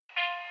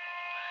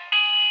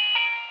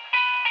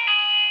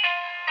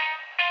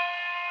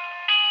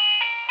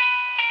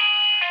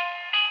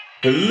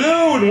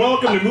Hello and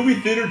welcome to Movie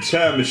Theater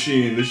Time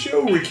Machine, the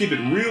show where we keep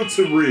it real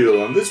to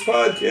real. On this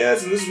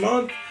podcast and this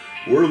month,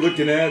 we're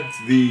looking at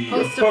the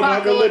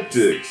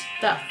post-apocalyptic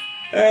stuff.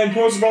 And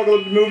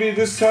post-apocalyptic movie,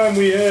 this time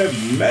we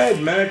have Mad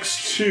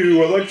Max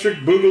 2, Electric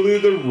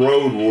Boogaloo, The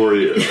Road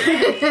Warrior.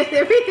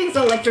 Everything's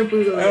Electric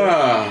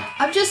Boogaloo.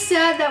 I'm just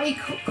sad that we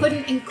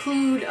couldn't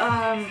include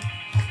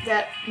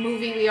that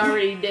movie we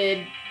already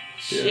did.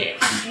 Shit.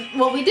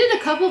 Well, we did a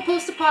couple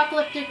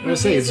post-apocalyptic movies. I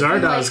was saying,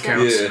 Zardoz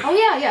counts. Yeah. Oh,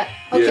 yeah.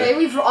 Okay, Yeah.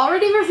 we've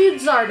already reviewed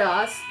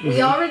Zardoz. Mm-hmm.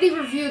 We already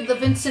reviewed the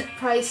Vincent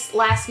Price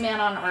Last Man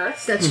on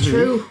Earth. That's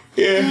true.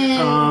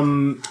 Yeah.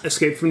 And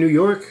Escape from New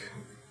York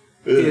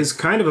is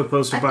kind of a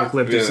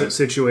post-apocalyptic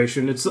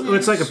situation. It's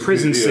like a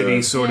prison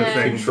city sort of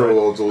thing. Control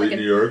Alt Delete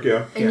New York,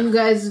 yeah. And you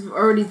guys have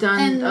already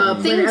done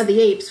Planet of the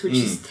Apes, which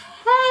is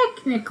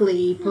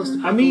technically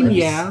post-apocalyptic. I mean,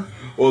 yeah.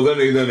 Well, then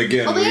again,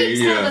 the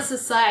apes have a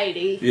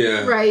society.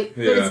 Yeah. Right,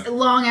 but it's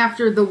long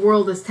after the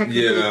world has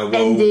technically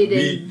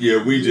ended.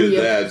 We did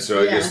that,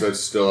 so I guess that's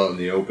still out in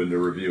the open to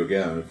review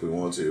again if we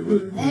want to.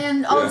 But,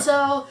 and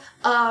also,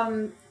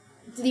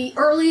 the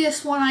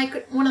earliest one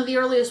one of the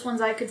earliest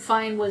ones I could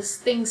find was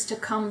Things to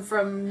Come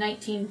from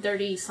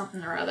 1930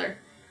 something or other.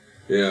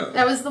 Yeah.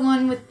 That was the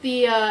one with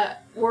the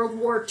World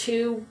War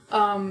II,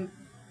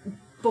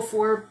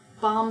 before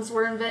bombs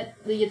were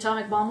the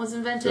atomic bomb was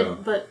invented. Yeah.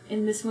 But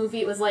in this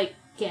movie, it was like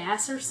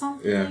gas or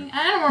something. Yeah.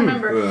 I don't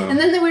remember. Yeah. And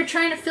then they were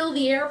trying to fill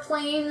the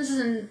airplanes,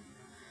 and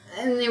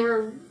they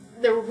were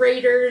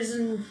raiders,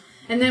 and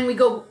then we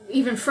go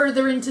even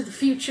further into the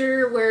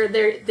future where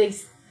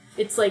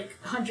it's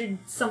like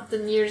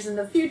 100-something years in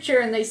the future,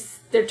 and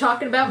they're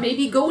talking about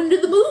maybe going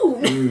to the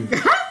moon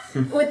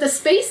with the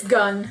space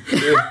gun.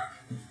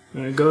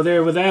 Yeah. Go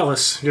there with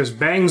Alice. Just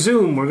bang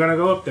zoom. We're gonna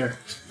go up there.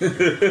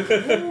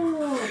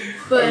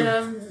 But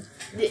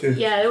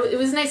it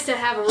was nice to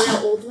have a real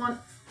old one.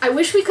 I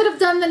wish we could have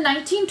done the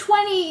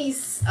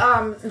 1920s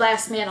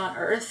Last Man on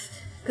Earth,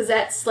 because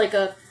that's like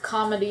a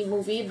comedy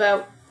movie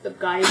about the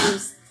guy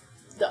who's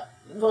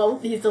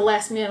he's the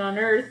last man on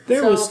Earth.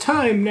 There was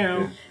time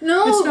now.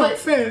 No, it's not but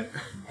fair.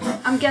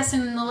 I'm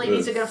guessing the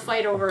ladies are gonna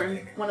fight over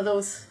in one of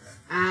those.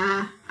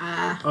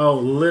 Oh,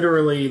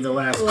 literally the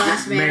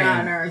last man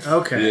on Earth.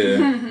 Okay.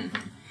 Yeah.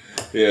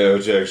 Yeah,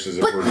 which actually is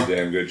a pretty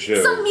damn good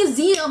show. Some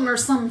museum or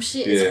some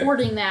shit is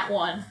hoarding that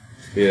one.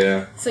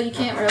 Yeah. So you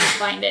can't really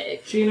find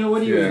it. Gina, what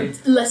do you eat?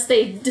 Unless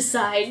they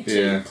decide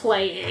to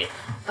play it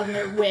on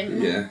their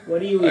whim. Yeah. What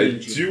do you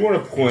eat? I do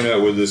want to point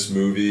out with this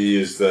movie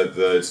is that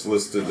it's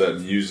listed that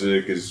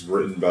music is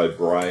written by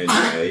Brian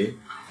May.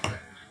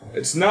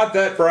 It's not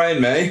that Brian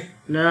May.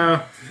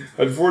 No.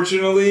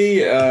 Unfortunately,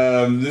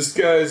 this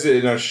guy's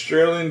an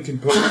Australian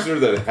composer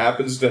that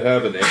happens to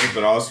have an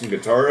awesome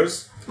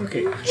guitarist.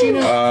 Okay,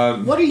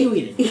 Chino, what are you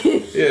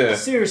eating? Yeah.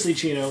 Seriously,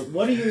 Chino,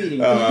 what are you eating?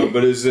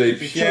 But is a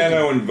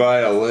piano and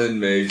violin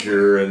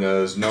major and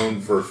is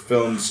known for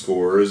film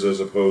scores as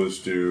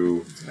opposed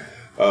to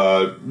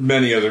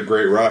many other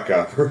great rock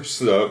opera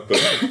stuff,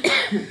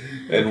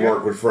 and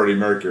work with Freddie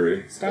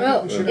Mercury.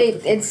 Well,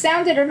 it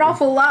sounded an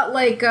awful lot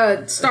like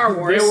Star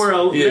Wars. There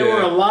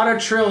were a lot of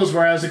trills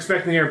where I was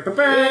expecting to hear.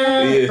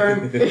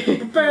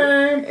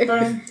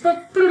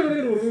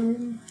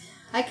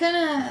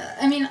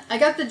 I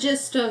got the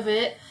gist of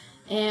it,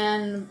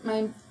 and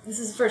this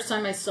is the first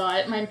time I saw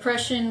it. My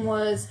impression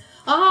was,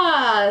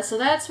 so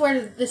that's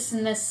where this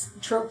and this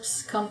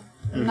tropes come,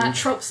 not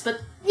tropes,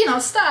 but,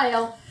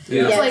 style.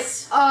 Yeah.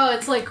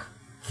 It's like,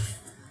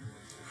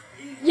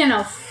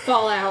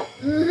 Fallout.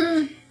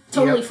 Mm-hmm.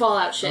 Totally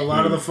Fallout shit. A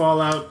lot of the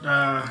Fallout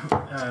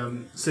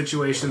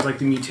situations, like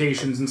the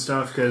mutations and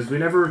stuff, because we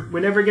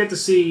never get to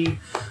see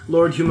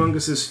Lord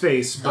Humongous's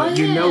face, but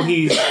you know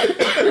he's.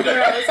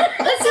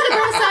 Let's see the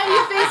gross side of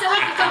your face. I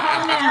like to go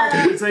home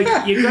now. It's like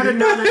you gotta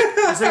know that.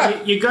 It's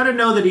like you gotta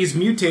know that he's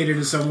mutated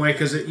in some way,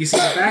 because you see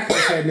the back of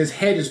his head and his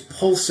head is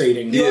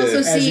pulsating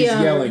as he's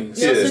yelling.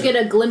 You also get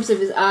a glimpse of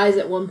his eyes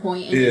at one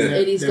point,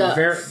 and he's got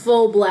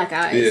full black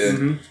eyes. Yeah.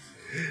 Mm-hmm.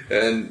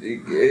 And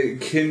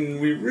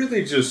can we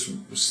really just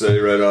say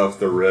right off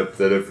the rip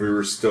that if we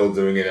were still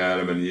doing an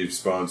Adam and Eve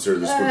sponsor,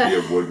 this would be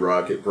a Wood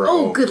Rocket Pro?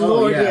 Oh, good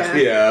lord, yeah.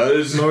 Yeah.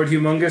 Lord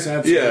Humongous,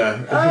 absolutely.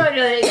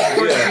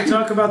 Yeah. You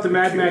talk about the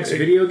Mad Max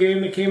video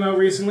game that came out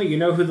recently. You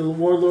know who the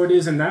warlord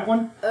is in that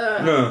one?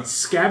 No.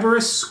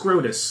 Scabrous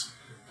Scrotus.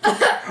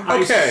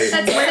 Okay.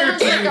 That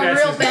sounds like a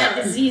real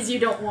bad disease you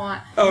don't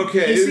want.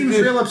 Okay. He seems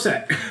real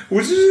upset.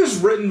 Was this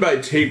just written by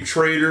tape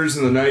traders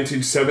in the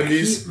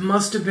 1970s? He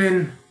must have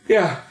been.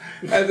 Yeah.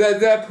 At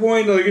that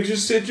point, it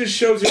just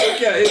shows you,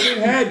 it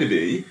had to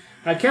be.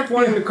 I kept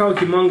wanting to call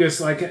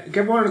Humongous, I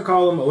kept wanting to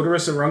call him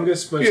Odorous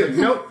Arungus, but it's like,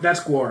 nope,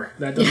 that's Gore.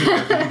 That doesn't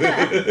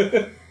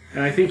happen.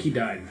 And I think he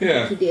died.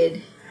 Yeah. He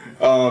did.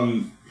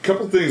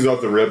 Couple things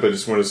off the rip. I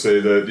just want to say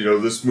that,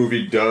 this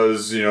movie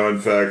does, in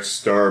fact,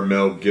 star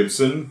Mel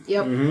Gibson.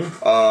 Yep.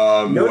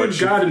 Mm-hmm. Noted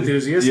God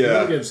enthusiast,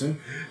 Mel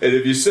Gibson. And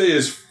if you say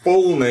his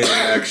full name,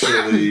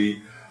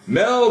 actually,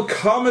 Mel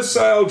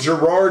Commissile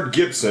Gerard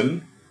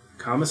Gibson.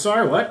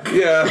 Commissar, what?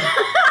 Yeah.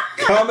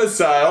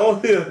 Commissile.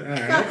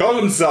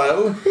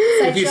 Commissile.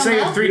 If you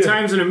say it 3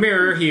 times in a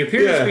mirror, he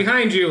appears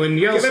behind you and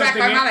yells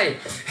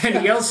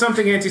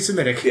something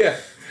anti-Semitic. Yeah.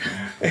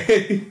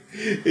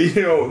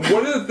 You know,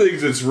 one of the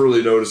things that's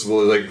really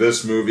noticeable is like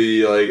this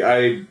movie. Like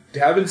I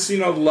haven't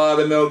seen a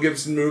lot of Mel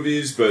Gibson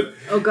movies, but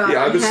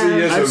obviously he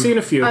has I've seen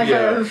a few. I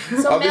have.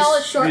 So Mel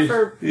is short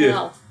for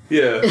Mel.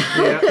 Yeah.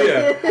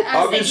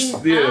 I was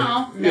thinking,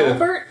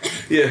 Melbert?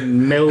 Yeah.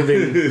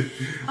 Melvin.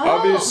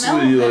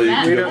 Obviously,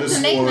 like that's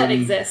a name that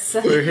exists.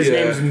 His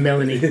name's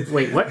Melanie.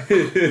 Wait, what?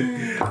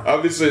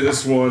 Obviously,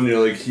 this one, you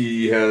know, like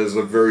he has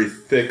a very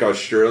thick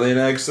Australian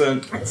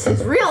accent. It's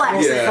his real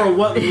accent. Yeah. For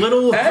what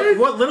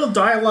little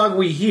dialogue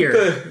we hear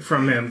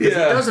from him, because he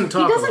doesn't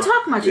talk. He doesn't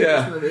talk much in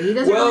this movie. He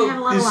doesn't really have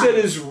a lot of lines. He said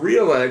his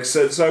real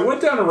accent, so I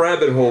went down a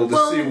rabbit hole to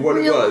see what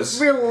it was.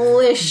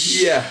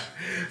 Realish. Yeah.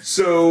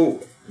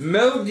 So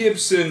Mel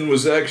Gibson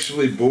was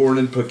actually born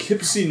in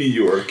Poughkeepsie, New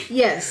York.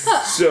 Yes.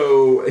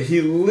 So he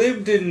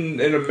lived in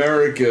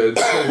America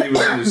until he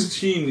was in his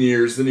teen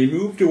years. Then he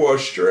moved to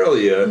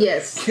Australia.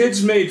 Yes.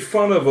 Kids made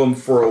fun of him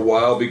for a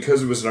while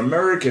because it was an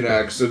American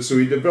accent, so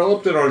he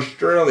developed an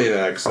Australian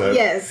accent.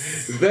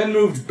 Yes. Then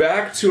moved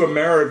back to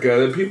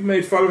America, and people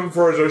made fun of him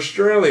for his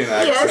Australian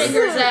accent.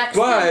 Yes.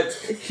 But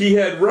he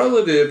had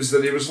relatives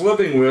that he was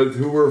living with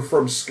who were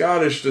from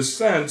Scottish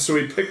descent, so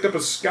he picked up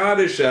a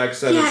Scottish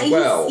accent as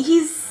well.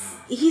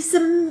 He's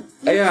an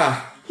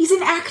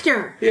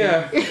actor.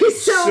 Yeah.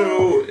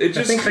 So it just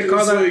I think they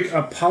call that like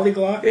a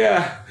polyglot.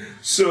 Yeah.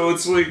 So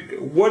it's like,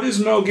 what is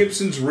Mel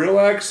Gibson's real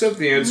accent?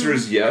 The answer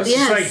is yes.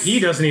 Yes. It's like he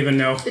doesn't even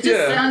know. It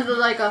just sounded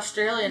like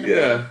Australian to me.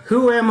 Yeah.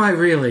 Who am I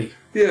really?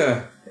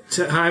 Yeah.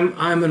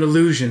 I'm an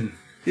illusion.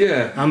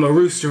 Yeah. I'm a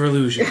rooster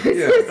illusion.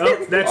 Yeah.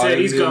 Oh, that's it.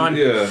 He's gone.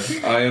 Yeah.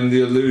 I am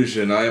the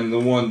illusion. I am the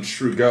one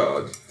true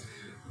God.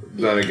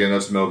 Then again,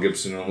 that's Mel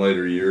Gibson in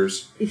later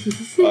years.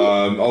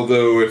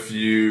 Although, if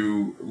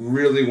you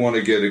really want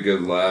to get a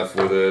good laugh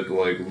with it,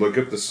 like look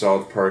up the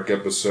South Park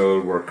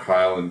episode where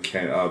Kyle and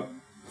Ken, I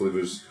believe it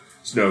was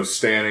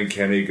Stan and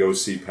Kenny go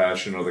see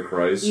Passion of the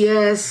Christ.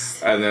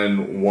 Yes. And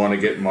then want to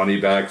get money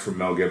back from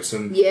Mel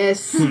Gibson.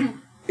 Yes.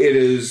 It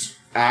is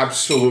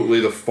absolutely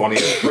the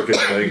funniest freaking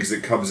thing because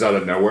it comes out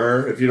of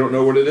nowhere if you don't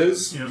know what it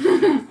is.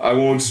 Yeah. I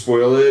won't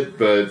spoil it,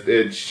 but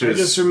it's just... I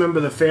just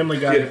remember the Family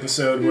Guy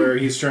episode where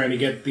he's trying to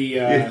get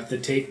the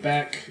tape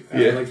back.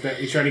 Like that,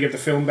 he's trying to get the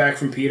film back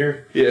from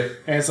Peter. Yeah.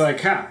 And it's like,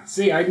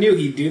 see, I knew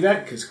he'd do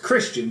that because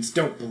Christians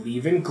don't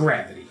believe in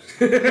gravity.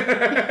 Because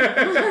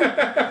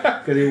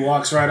he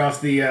walks right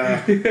off the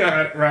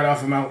right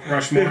off of Mount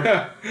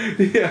Rushmore.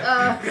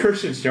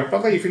 Christians don't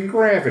believe in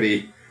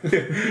gravity.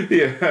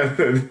 Then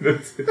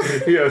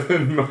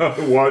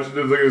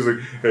Washington's like,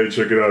 hey,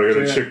 check it out, I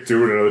got a chick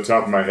doing it on the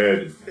top of my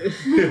head.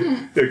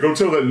 Yeah, go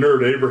tell that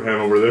nerd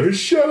Abraham over there,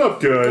 shut up,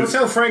 guys. Go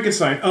tell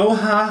Frankenstein, oh,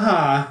 ha,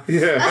 ha.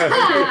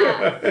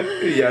 Yeah.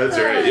 Yeah, that's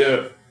right,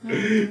 yeah.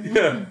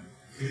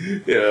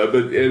 Yeah,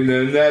 but in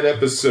that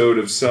episode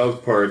of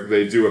South Park,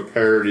 they do a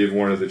parody of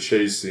one of the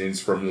chase scenes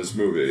from this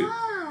movie.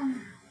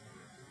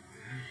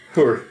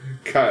 Where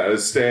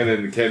Stan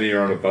and Kenny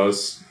are on a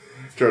bus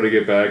trying to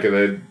get back, and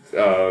then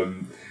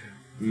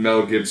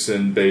Mel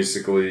Gibson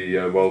basically,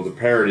 the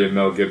parody of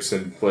Mel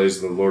Gibson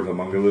plays the Lord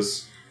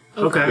Homunculus.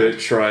 Okay. Bit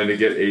trying to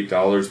get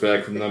 $8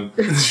 back from them.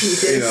 You know,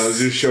 it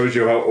just shows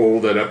you how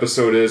old that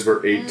episode is, where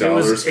 $8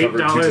 covered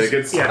 $2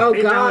 tickets. Yeah, oh,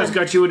 $8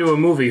 got you into a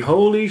movie.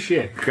 Holy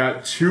shit.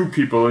 Got 2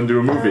 people into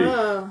a movie.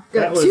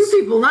 Got 2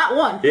 people, not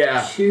 1.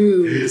 Yeah.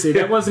 2. See,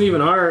 that wasn't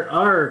even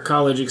our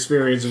college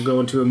experience of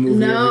going to a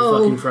movie every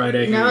fucking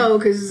Friday. No,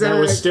 because that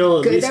was still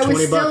at least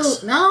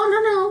 $20.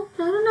 No.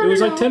 It was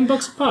like $10 a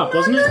pop,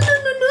 wasn't it?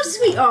 No,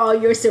 sweet. Oh,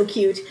 you're so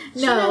cute.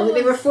 No,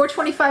 they were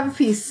 $4.25 a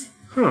piece.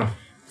 Huh.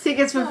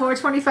 Tickets for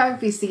 $4.25 a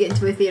piece to get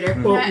into a theater.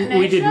 Well, Matinee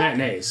we did show? Yes,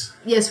 matinees.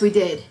 we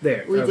did.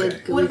 There, we okay.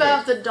 did. What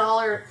about the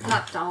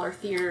not dollar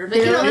theater? But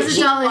There was a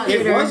dollar $1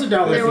 theater. It was a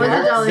dollar There was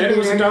a dollar Then it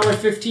was theater.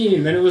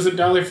 $1.15. Then it was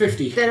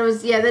 $1.50. Then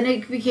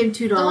it became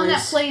 $2. The one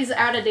that plays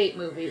out of date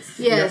movies.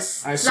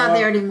 Yes, Yep. it's not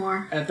there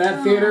anymore. At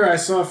that theater, I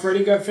saw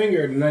Freddy Got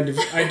Fingered, and I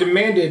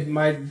demanded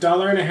my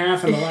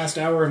 $1.50 and the last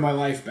hour of my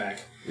life back.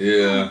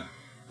 Yeah.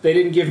 They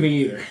didn't give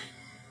me either.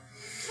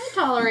 I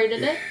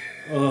tolerated it.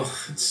 Oh,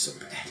 it's so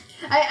bad.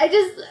 I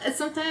just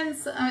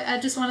sometimes I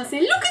just want to say,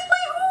 look at my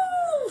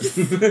hooves.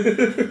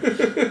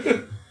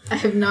 I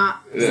have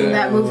not seen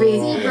that movie.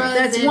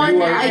 That's one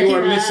You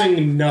are I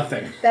missing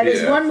nothing. That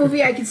is one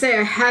movie I can say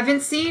I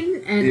haven't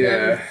seen, and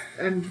Yeah.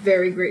 I'm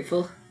very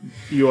grateful.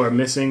 You are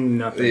missing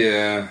nothing.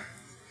 Yeah.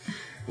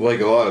 Like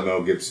a lot of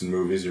Mel Gibson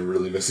movies, you're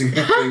really missing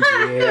nothing.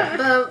 Yeah.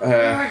 But we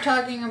were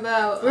talking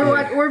about.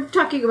 We're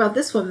talking about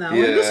this one though.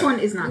 Yeah. This one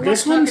is not. We good. were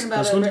This one's- talking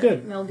about this one's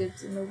good. Mel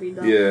Gibson movie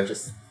though. Yeah.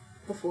 Just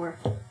before.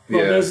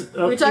 Yeah.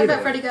 We talked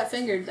about Freddy Got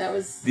Fingered. That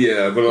was.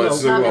 Yeah, but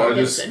let's not Mel I'm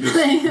just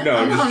Gibson.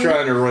 I'm just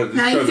trying to run.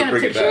 Now Just you trying to gonna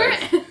bring it picture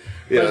back. it?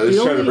 Yeah, Like, just the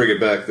trying to only- bring it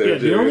back there. Yeah,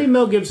 the too. only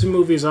Mel Gibson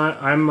movies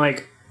I'm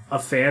like a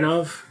fan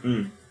of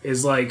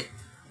is like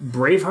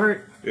Braveheart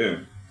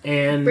Yeah.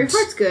 and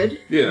Braveheart's good.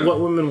 Yeah. What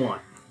Women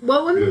Want.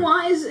 What Women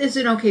Want is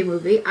an okay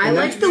movie. I And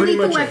like that's the pretty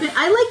Lethal much Weapon. it.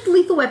 I like the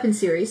Lethal Weapon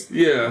series.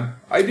 Yeah,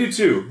 I do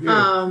too. Yeah.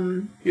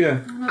 Yeah.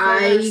 I don't know if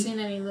I've ever seen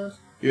any of those.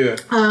 Yeah.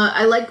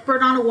 I like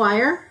Bird on a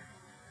Wire.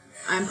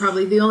 I'm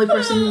probably the only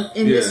person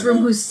in this Yeah. room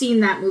who's seen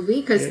that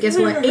movie, because guess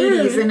what?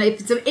 80s, and if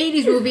it's an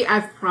 80s movie,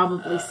 I've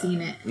probably seen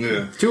it.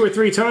 Yeah. 2 or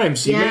 3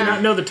 times. You may Yeah.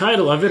 not know the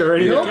title of it or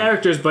any of Nope. the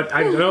characters, but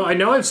I know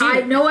I've seen I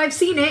it. know I've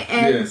seen it,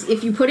 and Yeah.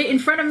 if you put it in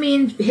front of me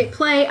and hit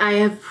play, I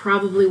have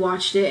probably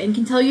watched it and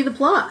can tell you the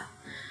plot.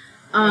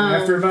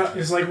 After about,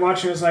 it's like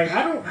watching. It's like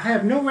I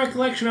have no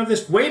recollection of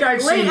this. Wait,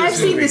 I've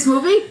seen this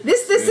movie.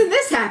 This, and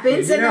this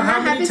happens, You and know then how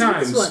that many happens with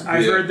times this one.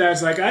 I've Yeah. heard that?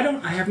 It's like I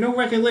have no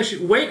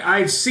recollection. Wait,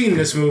 I've seen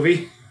this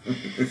movie.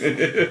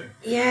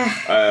 Yeah,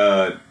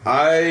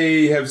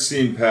 I have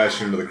seen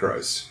Passion of the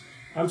Christ.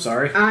 I'm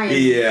sorry. I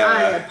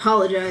Yeah.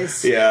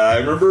 apologize. Yeah, I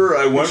remember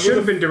I It went should with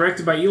have been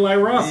directed by Eli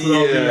Roth with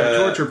all the Yeah.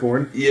 torture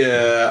porn.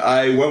 Yeah,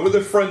 I went with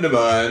a friend of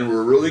mine. We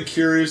were really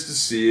curious to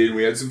see it.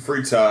 We had some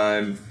free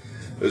time.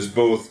 It was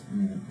both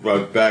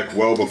back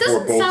well It before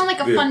doesn't both. sound like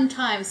a yeah. fun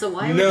time, so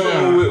why would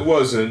No, you? it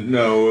wasn't.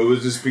 No, it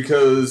was just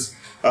because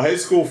a high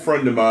school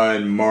friend of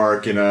mine,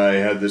 Mark, and I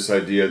had this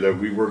idea that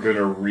we were going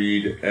to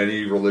read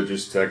any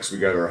religious text we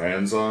got our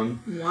hands on.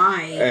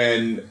 Why?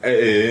 And,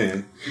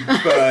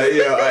 but, you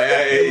know,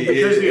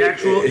 Because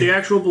the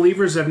actual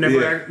believers have never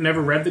Yeah.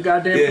 never read the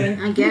goddamn Yeah.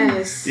 thing. I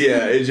guess.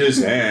 yeah, it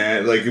just,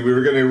 like, we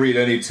were going to read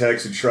any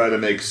text and try to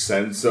make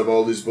sense of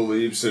all these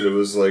beliefs, and it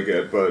was like,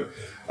 but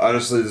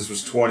honestly, this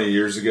was 20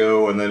 years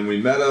ago, and then we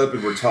met up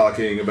and we're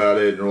talking about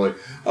it, and we're like,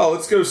 oh,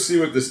 let's go see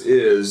what this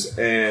is.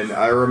 And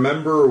I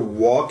remember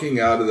walking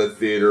out of the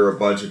theater a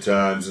bunch of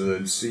times and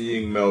then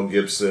seeing Mel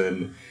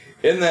Gibson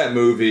in that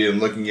movie and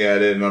looking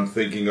at it, and I'm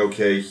thinking,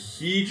 okay,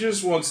 he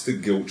just wants to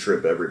guilt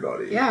trip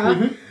everybody.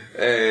 Yeah.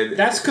 And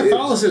That's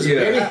Catholicism, yeah,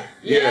 baby.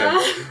 yeah.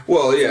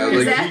 Well, yeah,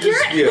 Is like that he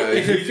just, accurate? yeah,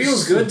 If it he feels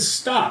just- good,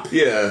 stop.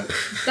 Yeah, he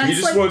That's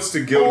just like wants to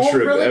guilt all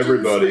trip religions,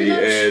 everybody, pretty much?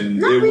 and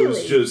Not it was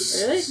really.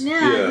 just Really?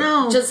 Yeah,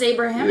 no. Just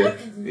Abrahamic?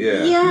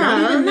 yeah. Yeah,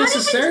 Not even not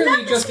necessarily not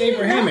just necessarily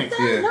Abrahamic. that,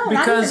 Yeah. No,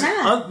 Because not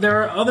even that.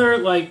 there are other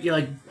like And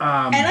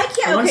I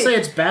can't- I want to okay. say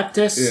it's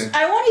Baptists. Yeah.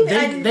 I won't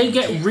even. They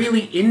get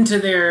really into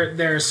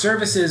their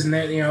services and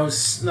they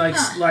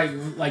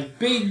like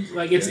big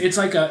it's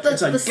like a The-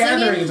 it's a the gathering.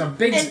 singing It's a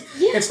big. and-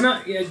 yeah. It's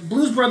not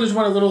Blues Brothers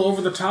went a little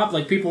over the top.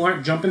 Like people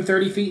aren't jumping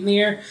 30 feet in the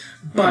air,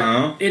 but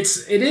Uh-huh. it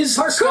is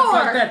stuff Parkour!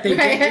 like that. They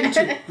get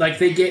into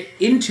they get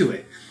into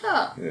it.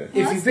 Oh.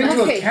 If you've been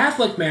to Okay. a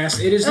Catholic mass,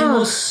 it is the Ugh.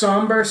 most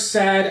somber,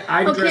 sad.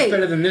 I dress Okay.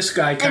 better than this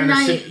guy kind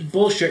And of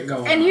bullshit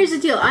going. And on. here's the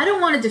deal: I don't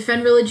want to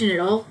defend religion at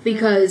all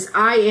because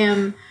I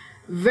am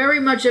very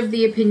much of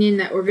the opinion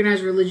that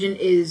organized religion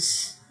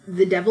is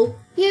the devil.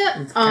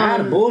 Yeah.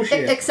 kind of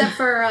bullshit. Except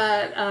for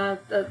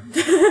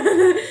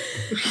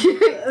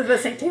the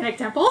Satanic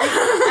Temple.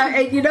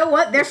 And you know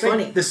what? They're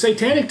funny. The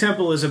Satanic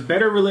Temple is a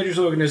better religious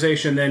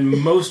organization than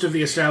most of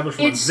the established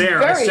ones. It's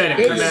there, I said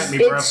it. Come at me,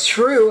 bro. It's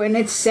true, and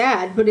it's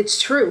sad, but it's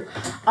true.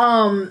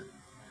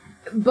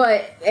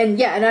 But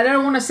and I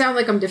don't want to sound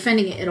like I'm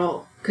defending it at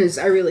all because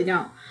I really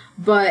don't.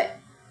 But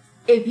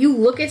if you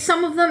look at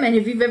some of them, and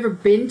if you've ever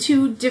been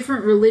to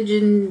different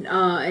religion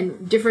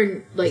and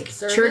different like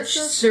church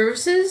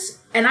services,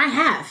 and I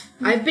have,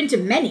 I've been to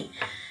many.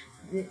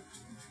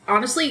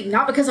 Honestly,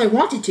 not because I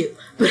wanted to,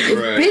 but I've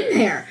Right. been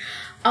there.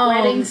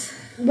 Weddings.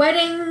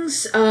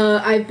 Weddings.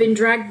 I've been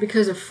dragged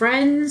because of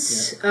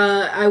friends.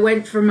 I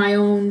went for my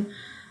own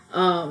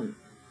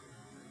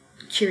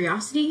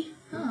curiosity.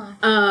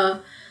 Oh.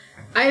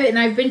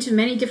 I've been to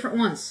many different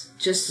ones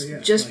just So, yeah,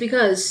 just like-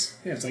 because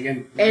Yeah, it's like, like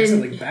I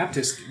said, like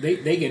Baptists, they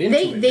get into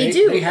it. they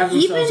do. They have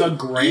themselves Even- a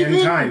grand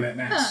even- time at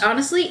Mass.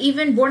 honestly,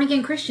 even born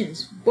again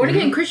Christians,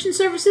 born-again Christian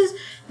services,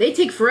 they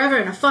take forever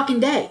and a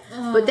fucking day,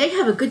 but they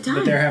have a good time.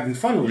 But they're having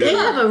fun with They it.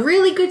 have a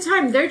really good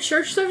time. Their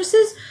church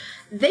services,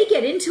 they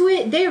get into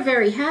it. They are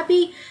very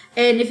happy.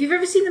 And if you've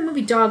ever seen the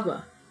movie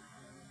Dogma,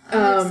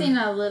 I've seen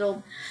a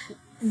little.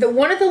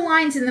 one of the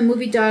lines in the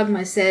movie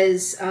Dogma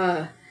says,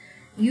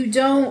 "You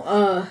don't.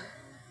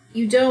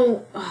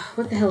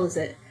 What the hell is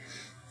it?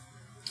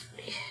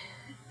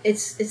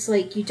 It's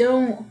like you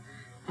don't.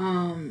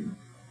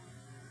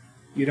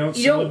 You don't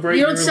You celebrate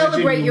don't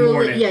celebrate your mourn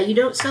religion. it. Yeah, you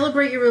don't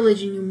celebrate your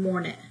religion. You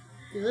mourn it,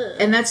 Ugh.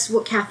 and that's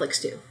what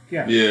Catholics do.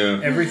 Yeah. Yeah.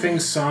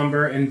 Everything's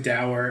somber and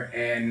dour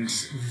and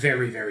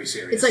very, very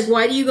serious. It's like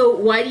why do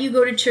you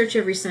go to church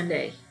every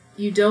Sunday?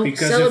 You don't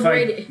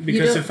celebrate.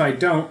 if I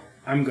don't,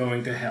 I'm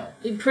going to hell.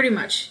 Pretty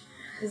much.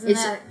 Isn't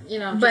It's-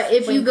 that, But just if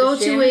you plain go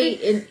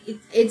Christianity?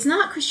 it's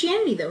not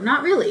Christianity though,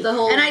 not really. The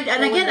whole and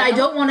going again, down?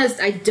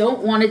 I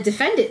don't want to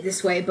defend it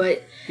this way,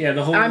 but Yeah,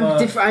 the whole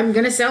I'm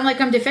gonna sound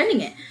like I'm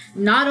defending it.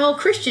 Not all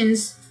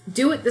Christians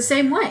do it the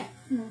same way.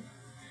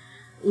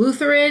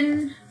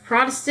 Lutheran,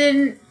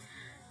 Protestant,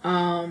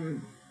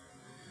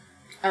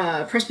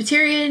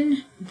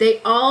 Presbyterian, they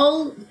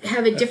all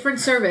have a different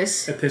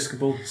service.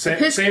 Episcopal,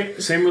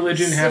 Episcopal. same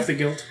religion, half the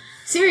guilt.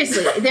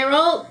 Seriously, they're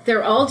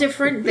all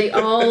different. They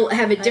all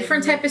have a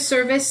different type of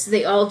service.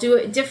 They all do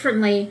it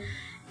differently,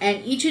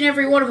 and each and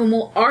every one of them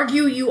will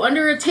argue you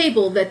under a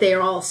table that they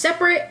are all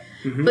separate,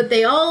 but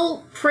they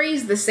all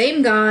praise the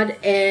same God,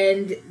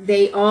 and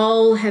they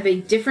all have a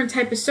different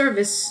type of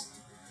service.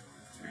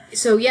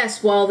 So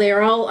yes, while they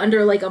are all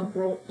under like a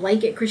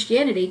blanket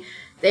Christianity,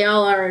 they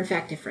all are in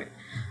fact different.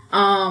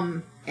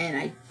 And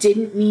I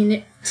didn't mean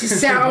it to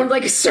sound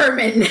like a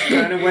sermon.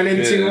 Kind of went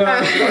into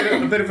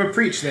a bit of a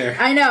preach there.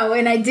 I know,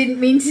 and I didn't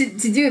mean to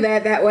do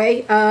that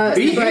way.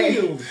 Be but,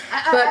 healed.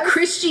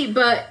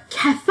 but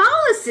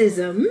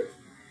Catholicism,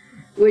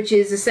 which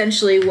is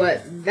essentially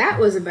what that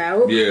was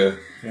about. Yeah.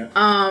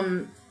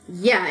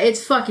 Yeah,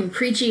 it's fucking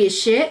preachy as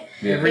shit.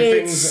 Yeah.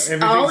 It's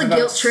all a about-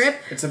 guilt trip.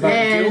 It's about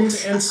and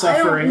guilt and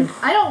suffering.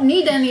 I don't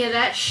need any of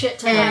that shit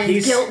to have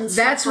And guilt and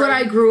that's suffering. what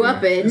I grew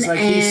up in. It's like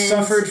and, he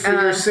suffered for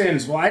your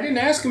sins. Well, I didn't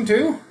ask him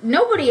to.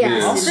 Nobody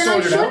asked. I'll Then I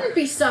sort it out. shouldn't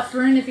be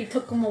suffering if he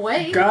took them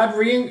away.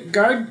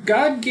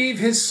 God gave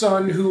his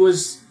son, who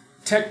was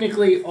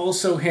technically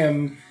also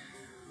him,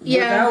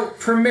 Yeah. without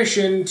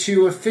permission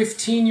to a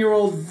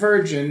 15-year-old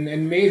virgin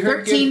and made her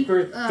 13. give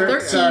birth.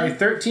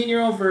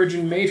 13-year-old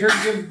virgin made her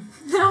give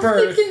I'm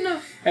birth. thinking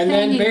of And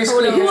then hanging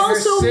basically Kodo. Who had her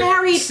also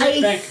married sit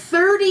a back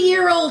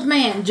 30-year-old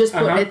man. Just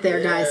putting it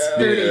there, guys.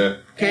 30. Yeah.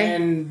 Okay?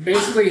 and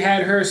basically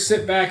had her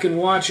sit back and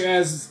watch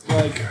as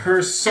like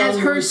her son As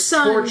her was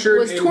son tortured,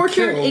 was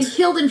tortured and and killed.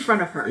 killed in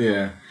front of her.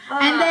 Yeah.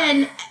 And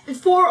then,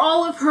 for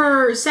all of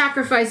her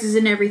sacrifices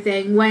and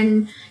everything,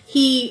 when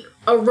he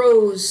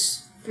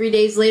arose 3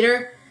 days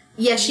later,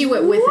 yeah, she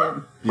went with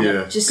him.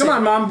 Yeah. Just Come saying.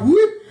 on, Mom.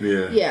 Whoop.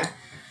 Yeah. Yeah.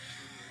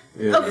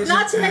 Yeah. Oh,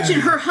 not to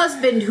mention her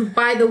husband, who,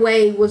 by the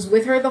way, was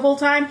with her the whole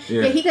time.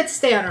 Yeah. Yeah, he got to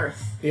stay on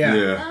Earth. Yeah.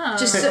 Yeah.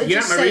 Just, You're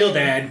just not my real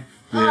saying. dad.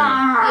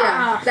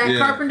 Yeah, that Yeah.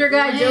 carpenter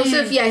guy, Lame.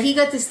 Joseph. Yeah, he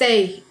got to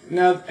stay.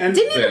 No, and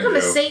Didn't he Yeah, become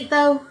a Joe. saint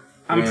though?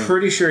 I'm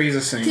pretty sure he's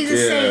a saint. He's a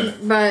Yeah.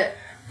 saint, but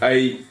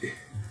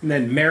And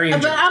then Mary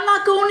and but I'm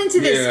not going into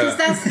this because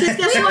Yeah. cause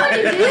guess what?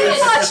 We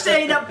watched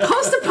a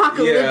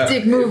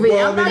post-apocalyptic Yeah. movie.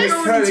 Well, I'm not I mean, going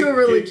it's into a kinda-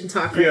 religion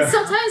talk. Right Yeah. now.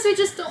 Sometimes I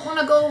just don't want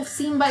to go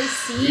scene by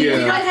scene. Yeah. We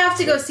don't have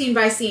to go scene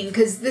by scene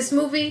because this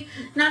movie,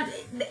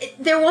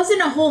 there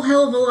wasn't a whole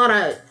hell of a lot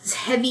of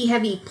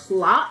heavy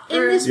plot in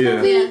this Yeah.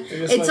 movie. Yeah.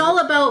 Just It's like- all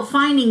about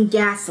finding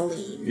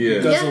gasoline. Yeah.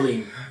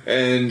 Guzzling.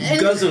 And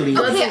Guzzling.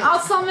 Okay, I'll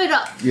sum it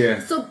up.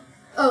 yeah. So,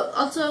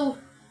 also,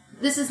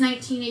 this is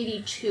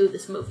 1982.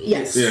 This movie.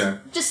 Yes. Yeah.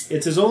 Just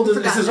It's as old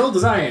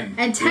as I am.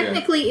 And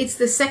technically, it's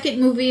the second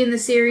movie in the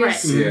series.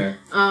 Right. Yeah.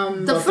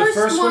 the But first,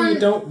 the first one you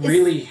don't is-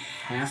 really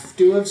have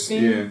to have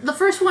seen. Yeah. The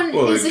first one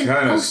Well, isn't it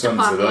kind of sums it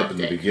up in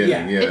the post-apocalyptic.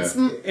 beginning. Yeah. It's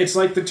It's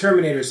like the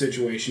Terminator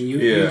situation. You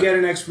Yeah. get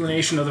an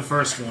explanation of the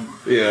first one.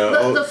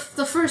 Yeah.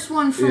 the first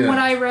one, from Yeah. what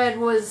I read,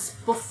 was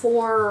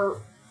before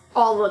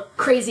all the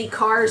crazy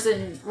cars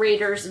and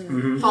raiders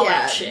and all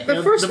that shit.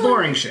 The first the one,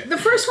 boring shit. The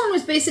first one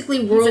was basically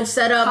world a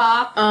setup.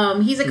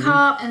 cop. He's a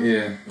cop. And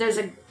Yeah. there's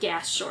a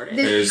gas shortage.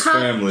 There's- His cop-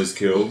 family's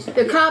killed.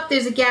 The cop.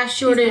 There's a gas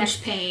shortage. Max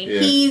Payne.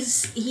 Yeah.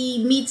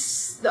 He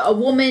meets a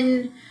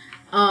woman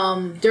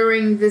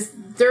during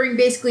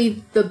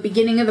basically the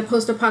beginning of the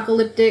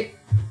post-apocalyptic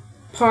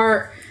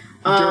part.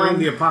 During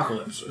the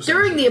apocalypse.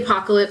 During the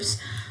apocalypse.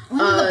 When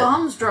did the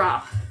bombs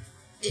drop?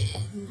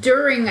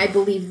 During, I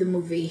believe, the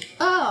movie.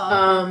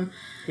 Oh.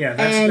 Yeah,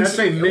 And that's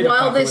a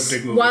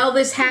mid-apocalyptic movie. while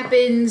this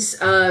happens,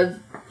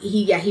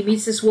 he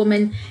meets this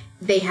woman.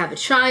 They have a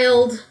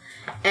child,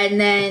 and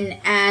then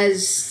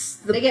as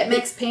they get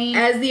Max Payne.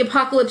 as the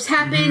apocalypse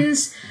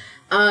happens,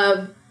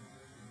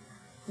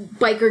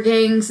 biker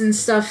gangs and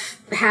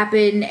stuff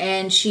happen,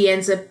 and she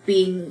ends up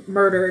being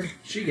murdered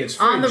she gets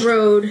on the fridged.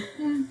 road,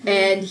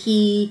 and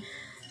he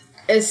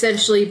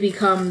essentially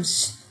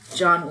becomes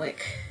John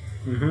Wick.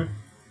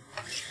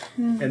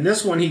 And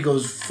this one, he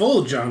goes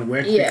full John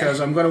Wick Yeah. because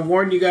I'm going to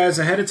warn you guys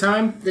ahead of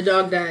time. The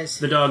dog dies.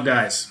 The dog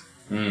dies.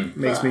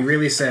 Makes me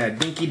really sad.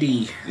 Dinky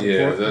D.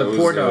 Yeah, Poor- that the was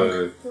poor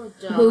dog.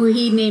 Who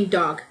he named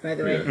Dog, by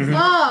the way. Yeah. The Oh,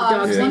 I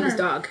dog's was name wondering. is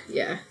Dog.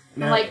 Yeah.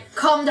 Now, Like,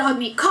 calm dog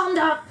meat. Calm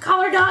dog.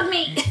 Call her dog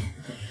meat.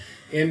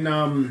 in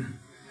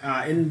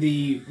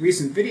the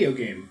recent video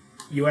game,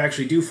 you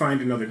actually do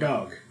find another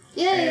dog.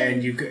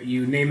 And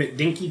you name it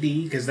Dinky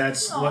D because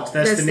that's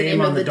That's the name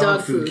on the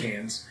dog food food.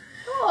 cans.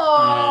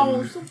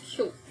 Oh, so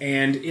cute.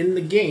 And in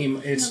the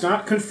game, it's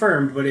not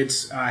confirmed, but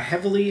it's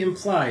heavily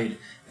implied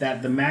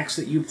that the Max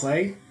that you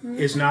play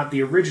is not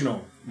the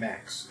original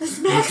Max. Is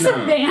Max a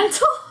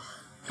mantle?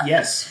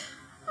 Yes,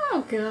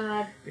 Oh,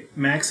 God.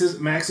 Max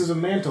is a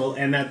mantle,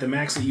 and that the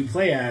Max that you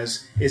play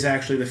as is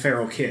actually the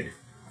feral kid.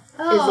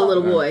 Is the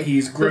little boy.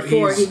 He's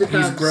before he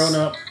becomes he's grown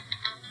up.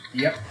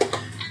 Yep.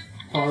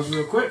 Pause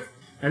real quick.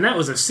 And that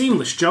was a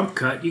seamless jump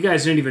cut. You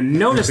guys didn't even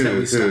notice that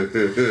we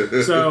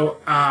stopped. So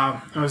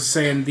I was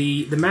saying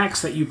the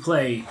Max that you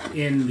play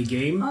in the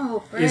game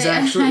Oh, right. is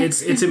actually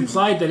it's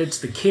implied that it's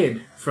the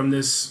kid from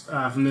this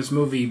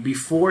movie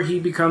before he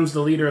becomes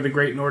the leader of the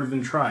Great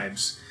Northern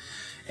Tribes,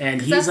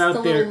 and he's That's out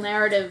the there. little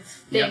narrative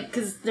thing, Yep.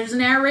 because there's a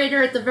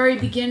narrator at the very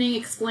beginning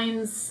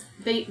explains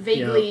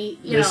vaguely,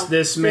 this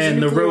there's a man,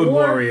 the nuclear road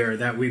war. warrior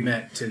that we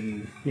met,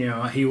 and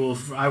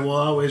I will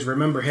always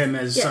remember him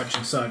as Yeah. such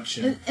and such.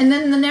 And, And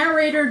then the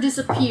narrator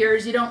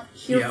disappears. You don't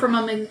hear Yep. from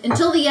him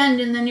until the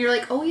end, and then you're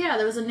like, oh yeah,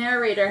 there was a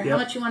narrator. How Yep.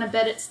 much you want to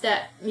bet it's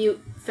that mute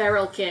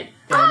feral kid?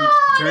 and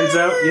turns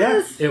out,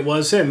 yes! it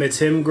was him. It's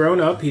him grown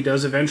up. He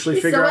does eventually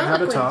He's figure so out how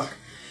to eloquent. talk.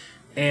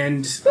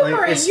 And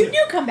Boomerang, it's- you do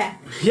come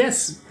back.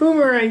 Yes,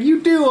 Boomerang, you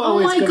do Oh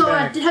always my come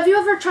god, back. have you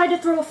ever tried to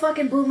throw a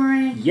fucking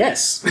boomerang?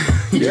 Yes.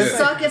 Did you Yeah.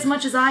 suck as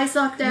much as I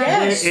sucked at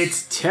Yes. it?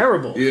 It's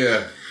terrible.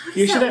 Yeah.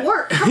 You How does that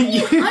work? How can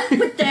you hunt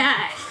with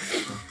that?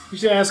 You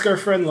should ask our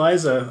friend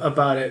Liza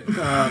about it.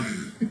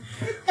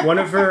 One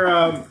of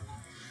her,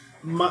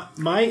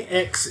 my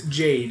ex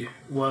Jade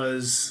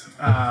was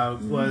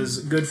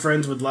good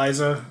friends with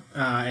Liza,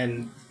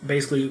 and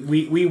basically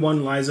we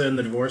won Liza in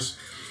the divorce.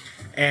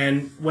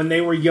 And when they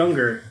were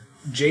younger,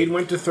 Jade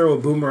went to throw a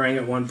boomerang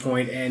at one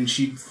point, and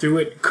she threw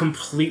it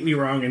completely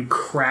wrong and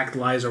cracked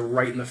Liza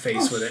right in the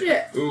face with it.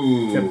 Shit.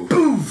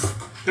 Ooh.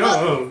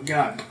 Oh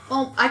God!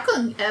 Well, I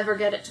couldn't ever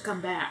get it to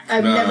come back.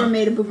 I've Nah. never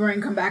made a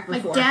boomerang come back My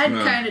before. dad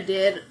No. kind of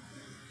did.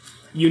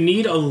 You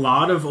need a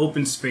lot of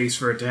open space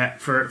for it to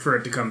for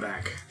it to come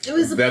back. It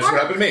was a That's park.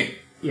 what happened to me.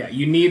 Yeah,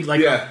 you need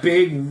like Yeah. a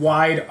big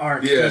wide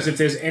arc Yeah. because if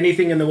there's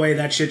anything in the way,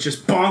 that shit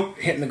just bonk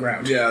hitting the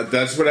ground. Yeah,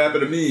 that's what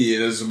happened to me.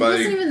 It is It my,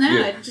 wasn't even that.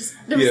 yeah. It just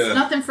there was Yeah.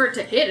 nothing for it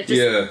to hit. It just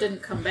Yeah.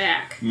 didn't come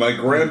back. My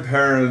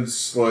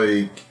grandparents,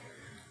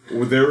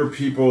 there were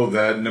people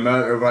that no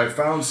matter if I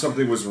found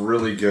something was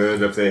really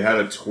good, if they had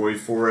a toy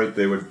for it,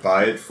 they would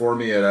buy it for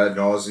me ad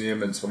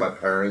nauseum until my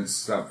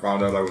parents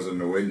found out I was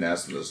annoyed and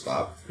asked them to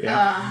stop.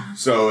 Yeah.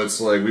 So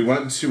it's like we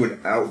went to an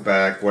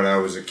Outback when I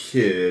was a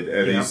kid,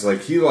 and Yeah. he's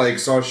like, he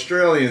likes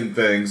Australian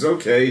things.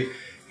 Okay,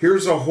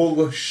 here's a whole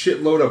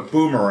shitload of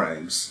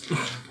boomerangs,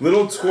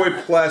 little toy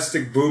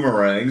plastic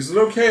boomerangs. And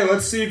okay,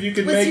 let's see if you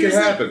can Was make it yours,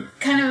 like, happen.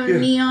 Kind of a Yeah.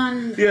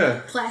 neon Yeah,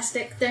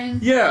 plastic thing.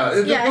 yeah,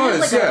 it Yeah, I had,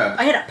 was. like, Yeah,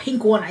 I had a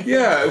pink one, I think.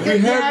 yeah. We Yeah,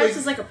 had it like was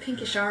just like a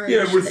pinkish orange.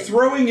 yeah, we're thing.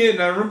 throwing it,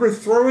 and I remember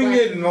throwing Black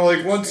it, and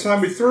like one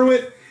time we threw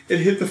it, it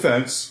hit the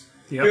fence.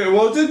 Yep. Yeah,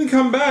 well, it didn't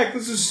come back.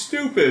 This is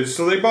stupid.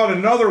 So they bought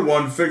another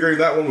one, figuring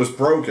that one was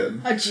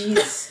broken. Oh,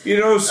 jeez.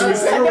 You know, so we No,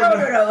 threw no,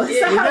 it. no. It's We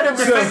not got how a it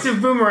works.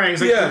 defective boomerang.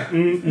 It's like, Yeah.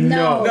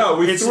 no, No,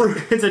 we it's, threw.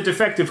 it's a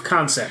defective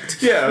concept.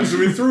 Yeah, so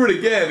we threw it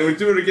again, and we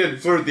threw it again,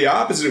 threw it the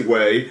opposite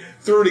way,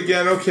 threw it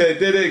again, okay,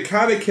 did it,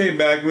 kind of came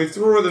back, we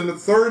threw it the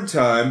third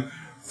time,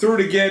 threw it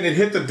again, it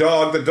hit the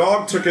dog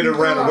took it and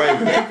ran away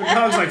with it. The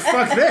dog's like,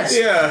 fuck this.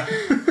 Yeah.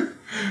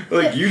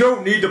 Like, you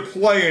don't need to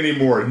play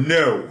anymore,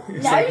 no.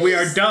 It's like, we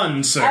are done,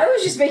 I sir.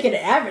 was just making an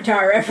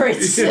Avatar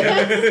reference. So,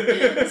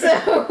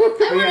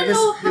 But yeah,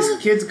 this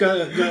kid's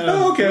got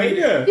Oh, okay,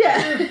 yeah.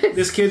 yeah.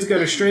 this kid's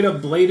got a straight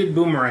up bladed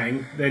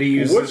boomerang that he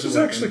uses. Which as a is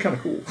weapon. actually kind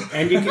of cool.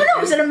 And you can. No,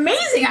 it was an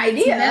amazing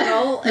idea.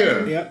 metal.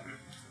 Yeah. Yep.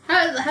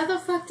 How the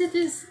fuck did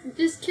this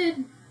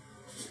kid?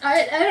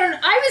 I don't.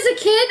 I was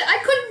a kid. I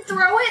couldn't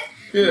throw it.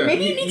 Yeah.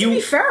 Maybe you need You- to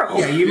be feral.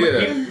 Yeah,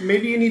 Yeah.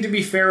 maybe you need to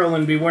be feral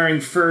and be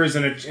wearing furs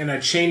and a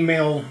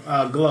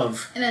chainmail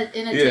glove In a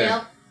Yeah.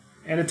 tail.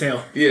 and a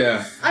tail.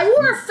 Yeah. I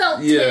wore a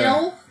felt Yeah.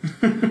 tail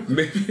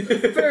Maybe.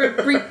 for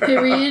a brief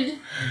period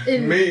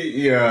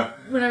Yeah.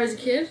 when I was a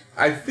kid.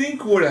 I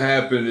think what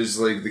happened is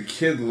like the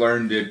kid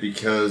learned it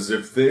because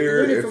if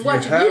Learned it if from you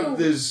watching have you.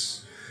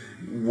 this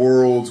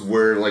world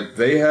where like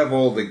they have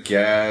all the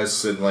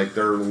gas and like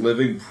they're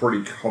living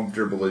pretty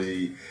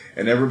comfortably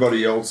and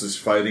everybody else is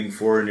fighting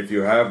for it, and if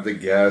you have the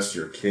gas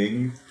you're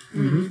king,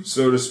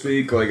 so to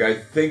speak. Like I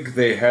think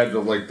they had to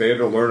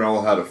learn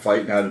all how to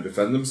fight and how to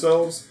defend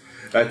themselves.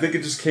 I think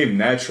it just came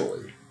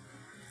naturally.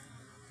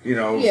 You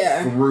know,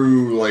 Yeah.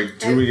 through like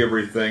doing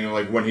everything,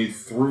 like when he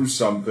threw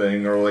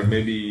something, or like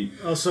maybe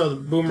Also, the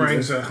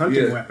boomerang's a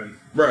hunting Yeah. weapon.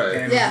 right.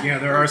 And Yeah.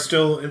 there are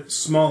still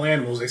small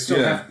animals. They still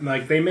Yeah.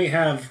 have they may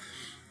have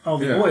all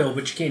the Yeah. oil,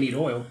 but you can't eat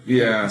oil.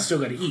 Yeah. You still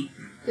got to eat.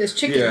 There's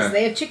chickens. Yeah.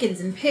 They have chickens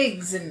and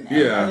pigs and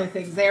Yeah. other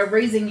things. They are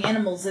raising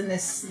animals in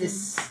this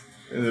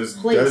In this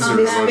place, desert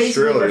this of basically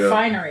Australia.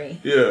 refinery.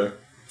 Yeah.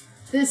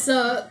 This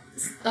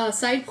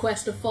side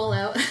quest of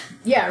Fallout.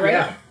 Yeah, right.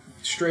 Yeah,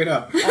 straight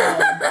up.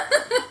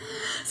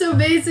 So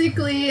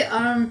basically,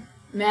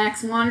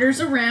 Max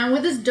wanders around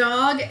with his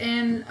dog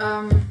and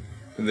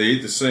And they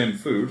eat the same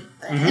food.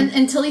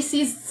 until he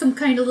sees some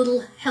kind of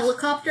little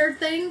helicopter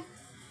thing.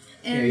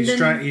 And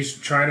Yeah, he's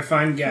trying to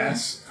find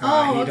gas.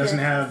 Oh, He okay. doesn't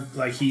have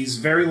he's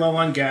very low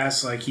on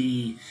gas. Like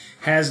he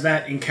has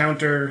that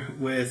encounter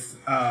with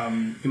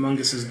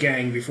Humongous's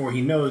gang before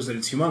he knows that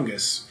it's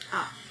Humongous.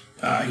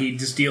 He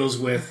just deals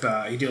with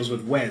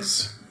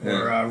Wes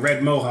or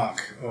Red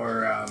Mohawk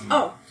or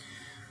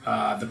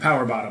the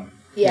Power Bottom,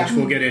 Yeah. which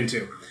we'll get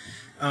into.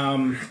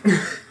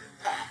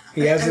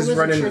 He has his wasn't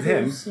run-in sure with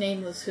him. whose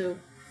name was who.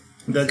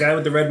 The guy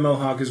with the red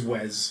mohawk is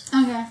Wes.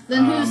 Okay.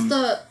 Then who's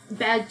the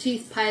bad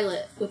teeth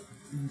pilot with?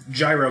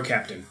 Gyro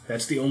Captain.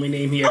 That's the only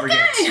name he ever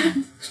gets.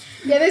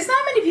 Yeah, there's not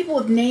many people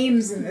with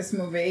names in this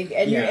movie,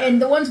 and Yeah.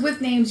 and the ones with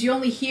names you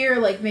only hear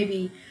like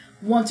maybe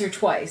once or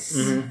twice.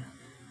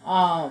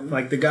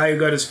 Like the guy who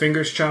got his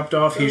fingers chopped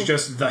off, he's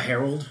just the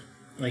Herald.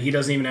 Like, he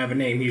doesn't even have a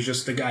name. He's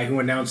just the guy who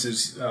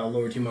announces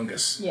Lord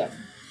Humongous. Yeah.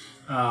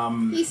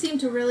 He seemed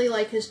to really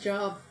like his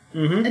job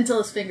until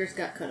his fingers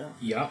got cut off.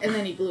 Yup. And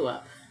then he blew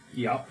up.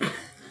 Yup.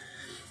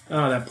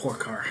 Oh, that poor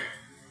car.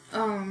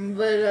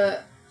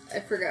 But I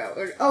forgot.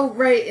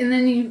 Right. And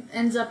then he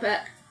ends up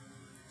at...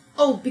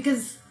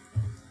 because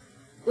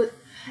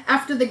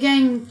after the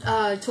gang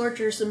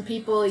tortures some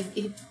people,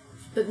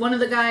 but one of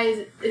the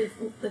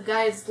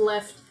guys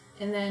left,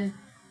 and then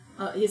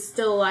he's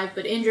still alive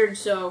but injured,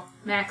 so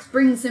Max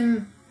brings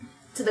him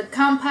to the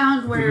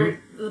compound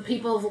where the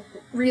people have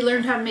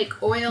relearned how to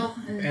make oil.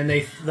 And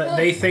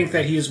they think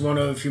that he's one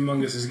of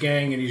Humongous's